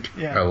 I think.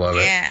 Yeah. I love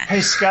it.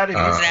 Hey, Scott,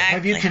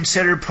 have you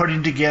considered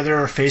putting together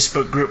a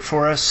Facebook group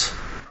for us?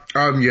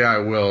 Yeah, I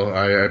will.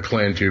 I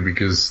plan to,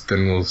 because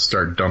then we'll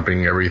start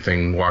dumping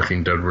everything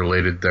Walking Dead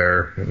related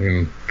there,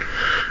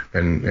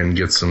 and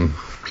get some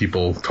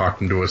people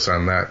talking to us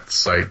on that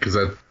site, because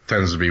that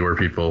tends to be where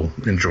people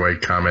enjoy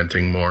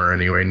commenting more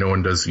anyway. No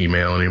one does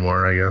email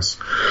anymore, I guess.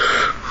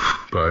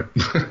 But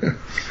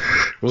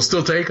we'll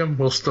still take them.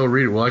 We'll still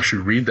read it. We'll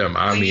actually read them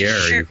on the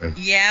air even.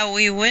 Yeah,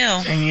 we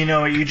will. And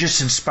you just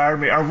inspired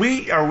me. Are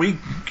we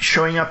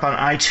showing up on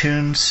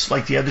iTunes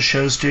like the other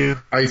shows do?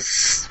 I'm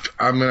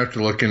going to have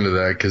to look into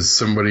that, because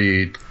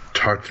somebody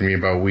talked to me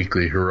about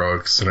Weekly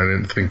Heroics, and I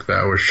didn't think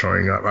that was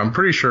showing up. I'm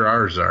pretty sure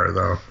ours are,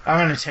 though.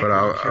 I'm going to take a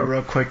look here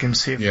real quick and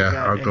see if we got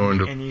I'll go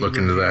into look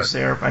into that.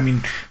 There. I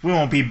mean, we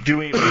won't be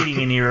reading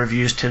any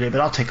reviews today,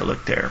 but I'll take a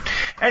look there.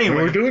 Anyway,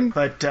 we're doing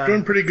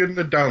pretty good in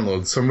the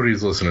downloads.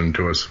 Somebody's listening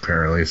to us,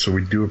 apparently, so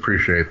we do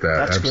appreciate that.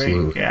 That's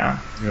absolutely great. Yeah.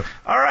 Yep.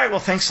 All right. Well,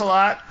 thanks a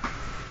lot.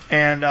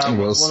 And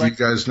we'll see you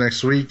guys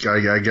next week.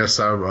 I guess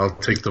I'll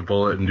take the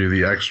bullet and do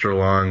the extra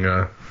long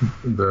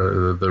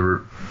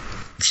the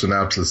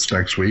synopsis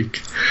next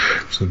week,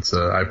 since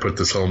I put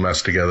this whole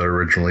mess together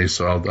originally,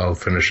 so I'll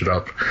finish it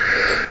up.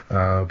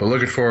 But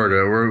looking forward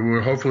to it.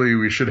 We're hopefully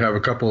we should have a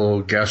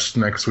couple guests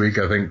next week.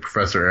 I think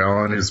Professor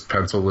Allen has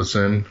penciled us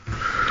in.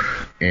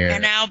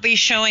 And I'll be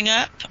showing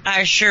up.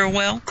 I sure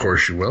will. Of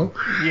course you will.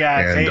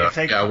 Yeah,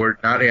 And yeah, we're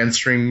not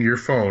answering your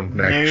phone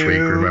next week,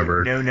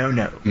 remember.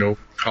 No. No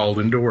called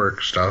into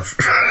work stuff.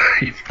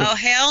 Oh,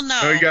 hell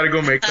no. You got to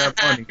go make that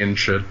money and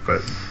shit,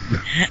 but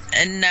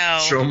no.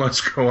 Show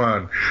must go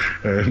on.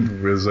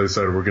 And as I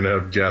said, we're going to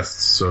have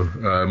guests. So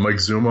Mike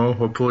Zumo,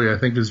 hopefully, I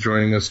think, is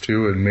joining us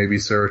too, and maybe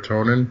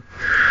Serotonin.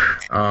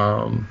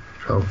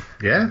 So,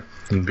 yeah.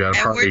 And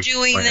we're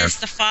doing this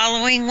the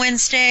following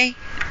Wednesday?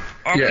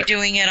 Or are we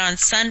doing it on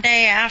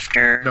Sunday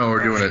after? No,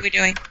 we're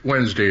doing it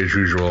Wednesday as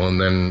usual, and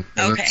then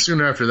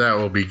soon after that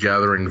we'll be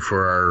gathering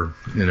for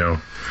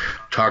our,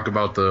 talk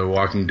about The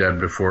Walking Dead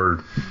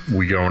before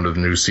we go into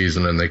the new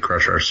season and they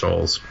crush our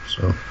souls.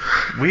 So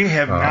we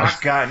have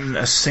not gotten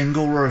a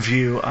single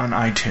review on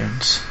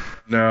iTunes.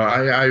 No,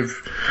 I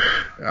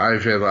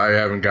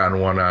haven't gotten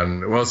one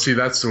on. Well, see,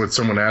 that's what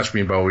someone asked me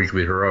about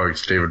Weekly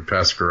Heroics, David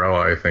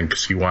Pascarella, I think,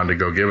 because he wanted to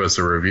go give us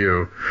a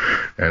review,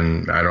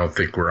 and I don't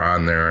think we're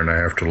on there, and I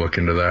have to look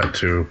into that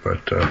too.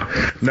 But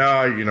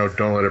no,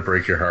 don't let it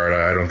break your heart.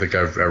 I don't think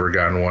I've ever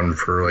gotten one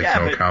for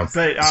no count.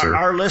 But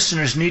our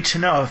listeners need to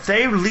know if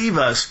they leave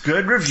us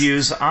good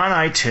reviews on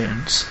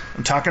iTunes.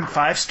 I'm talking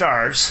 5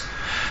 stars.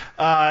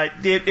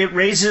 It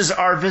raises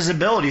our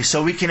visibility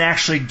so we can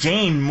actually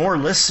gain more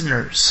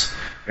listeners.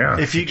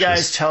 Yeah, if you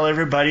guys tell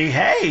everybody,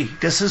 hey,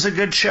 this is a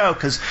good show,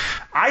 because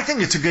I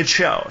think it's a good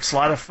show. It's a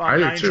lot of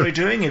fun. I enjoy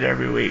doing it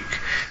every week.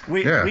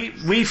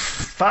 We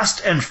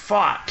fussed and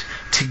fought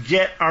to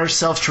get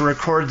ourselves to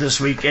record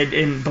this week,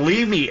 and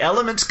believe me,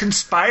 elements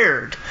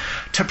conspired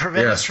to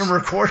prevent us from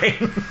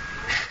recording.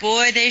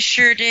 Boy, they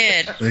sure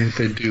did.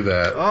 They do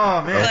that.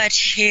 Oh, man. But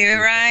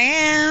here I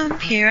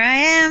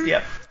am.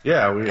 Yep.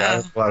 Yeah, we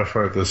had a lot of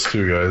fun with this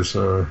too, guys,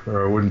 or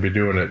I wouldn't be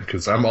doing it,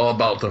 because I'm all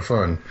about the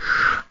fun.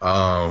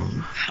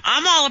 I'm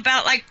all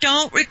about,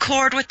 don't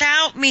record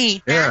without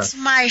me. That's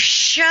my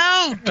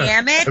show,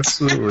 damn it.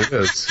 Absolutely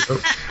is. Yep.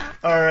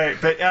 All right,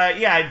 but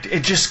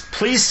just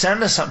please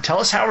send us something. Tell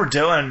us how we're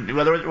doing,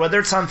 whether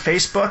it's on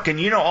Facebook,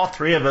 and all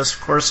 3 of us, of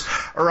course,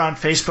 are on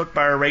Facebook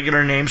by our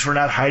regular names. We're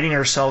not hiding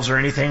ourselves or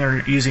anything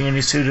or using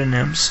any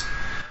pseudonyms.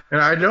 And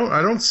I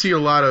don't see a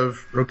lot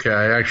of,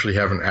 I actually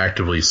haven't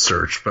actively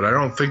searched, but I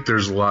don't think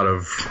there's a lot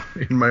of,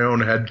 in my own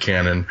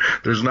headcanon,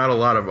 there's not a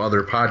lot of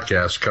other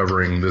podcasts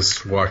covering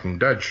this Walking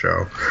Dead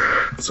show.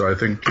 So I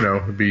think,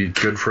 it'd be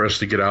good for us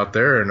to get out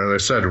there. And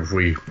as I said, if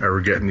we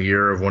ever get in the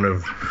ear of one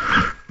of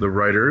the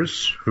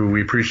writers, who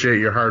we appreciate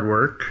your hard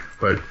work,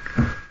 but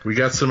we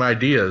got some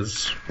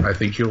ideas. I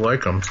think you'll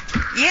like them.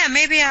 Yeah,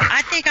 maybe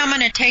I think I'm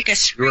going to take a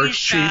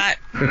screenshot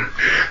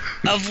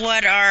of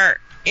what our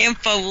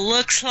info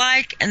looks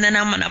like, and then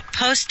I'm going to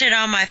post it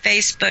on my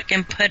Facebook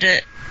and put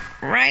it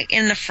right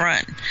in the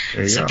front,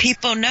 so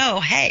people know,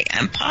 hey,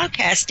 I'm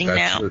podcasting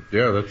now.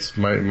 That's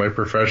my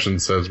profession.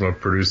 Says I'm a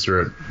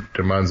producer at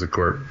Demonza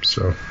Corp,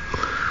 so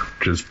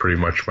which is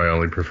pretty much my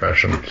only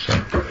profession. So.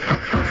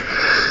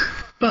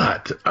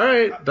 But all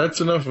right, that's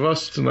enough of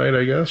us tonight,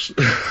 I guess.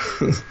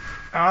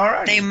 All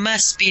right. They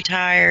must be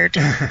tired.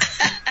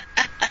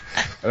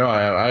 I know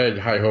I had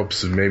high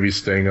hopes of maybe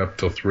staying up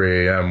till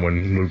 3 a.m.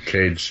 when Luke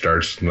Cage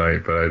starts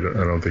tonight, but I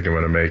don't think I'm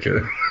going to make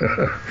it.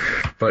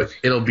 But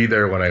it'll be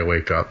there when I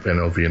wake up, and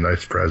it'll be a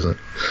nice present.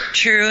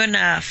 True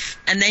enough.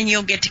 And then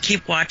you'll get to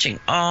keep watching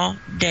all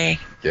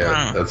day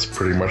long. That's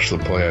pretty much the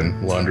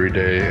plan. Laundry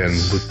day and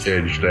Luke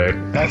Cage day.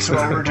 That's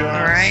what we're doing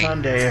on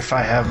Sunday if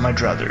I have my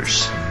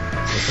druthers.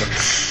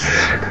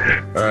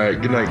 All right,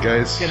 good night,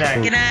 guys. Good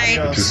night. Good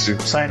night.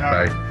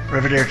 Sayonara. Bye.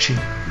 Arrivederci.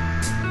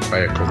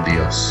 Bye, con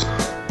Dios.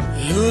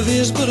 Love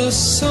is but a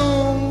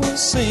song we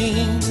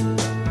sing,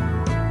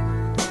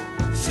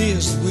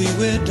 feels the way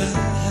we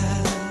die.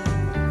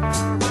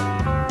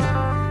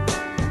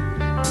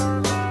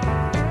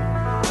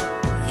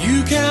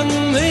 You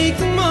can make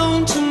the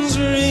mountains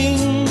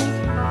ring,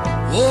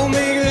 or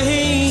make the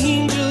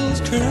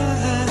angels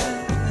cry.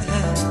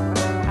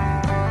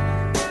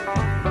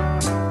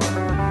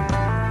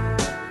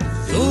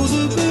 Though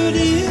the bird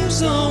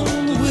is on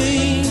the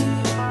wing,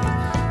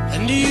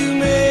 and you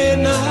may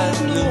not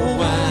know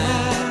why.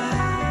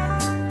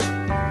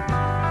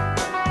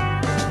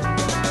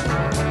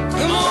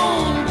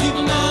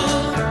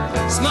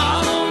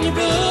 Smile on your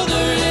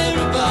brother,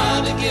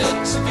 everybody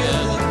get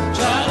together.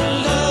 Try to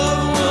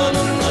love one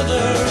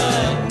another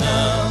right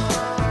now.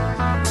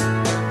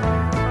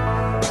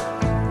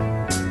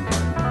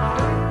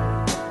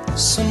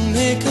 Some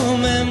may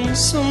come and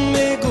some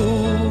may go.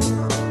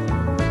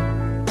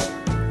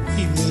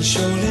 We will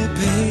surely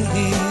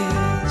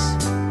pass.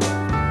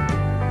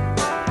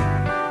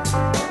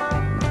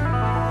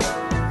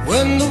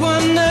 When the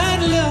one that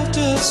left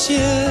us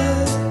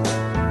here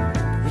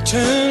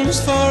returns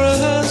for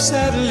us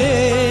at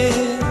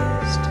last,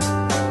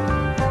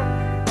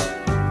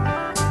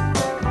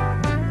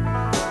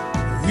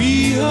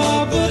 we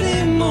are but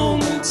a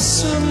moment's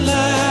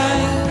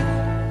sunlight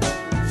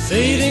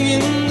fading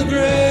in the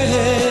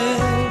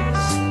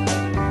grass.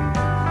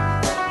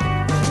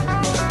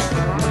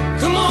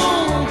 Come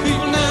on,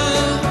 people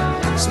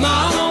now,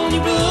 smile on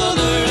your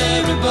brother,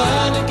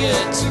 everybody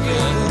get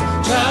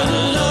together, try to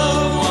love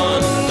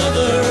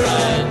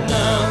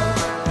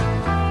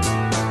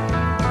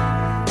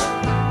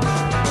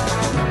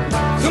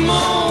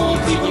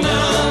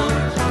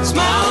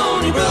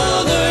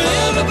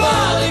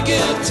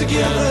get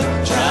together,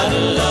 try to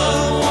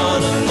love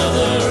one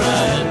another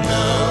right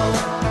now.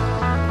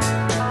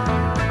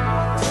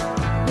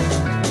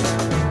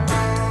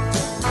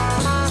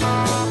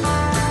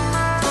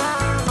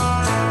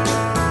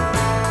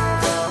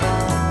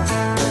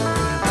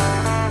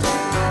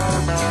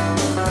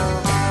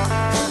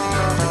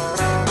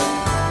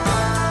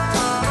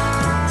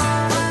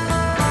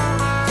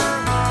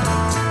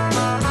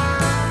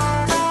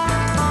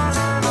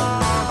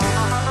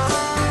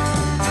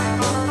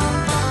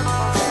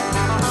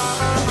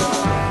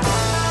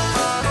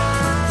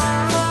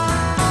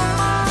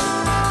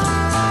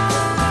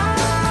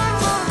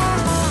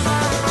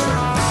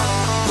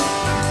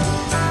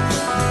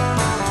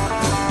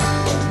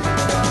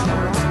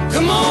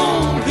 Come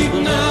on,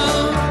 people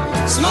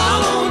now,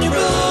 smile on your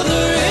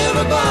brother,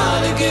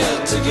 everybody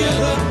get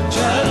together,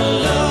 try to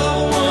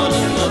love one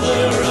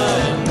another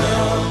right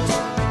now.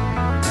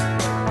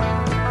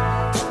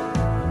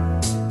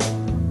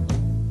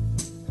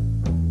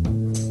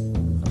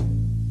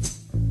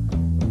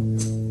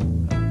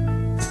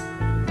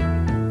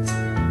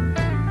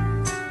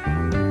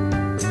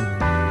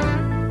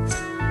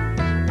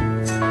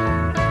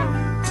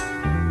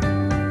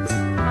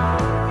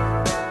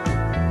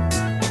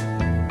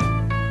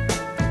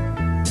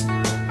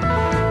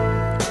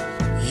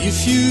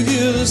 If you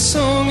hear the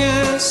song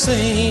I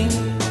sing,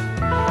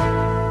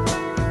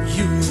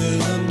 you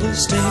will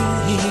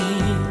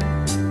understand.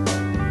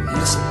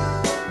 Listen.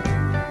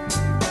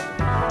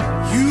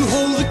 You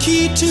hold the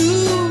key to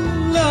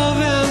love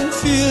and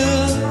fear,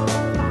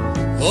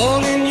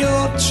 all in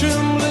your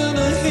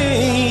trembling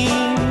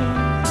hand.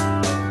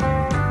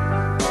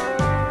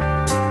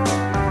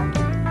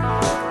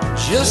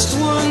 Just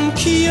one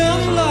key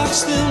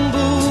unlocks them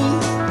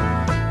both,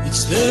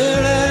 it's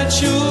there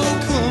at your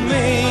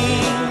command.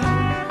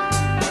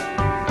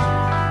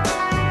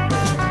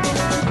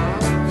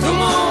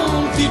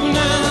 People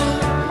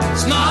now,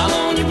 smile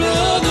on your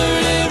brother,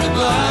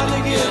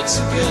 everybody get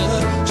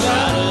together,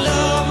 try to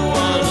love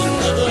one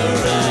another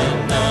right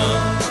now.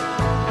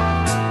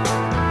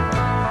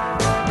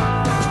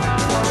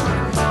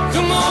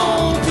 Come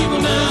on, people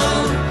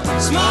now,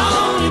 smile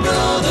on your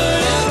brother,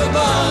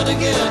 everybody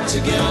get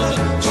together,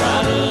 try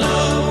to love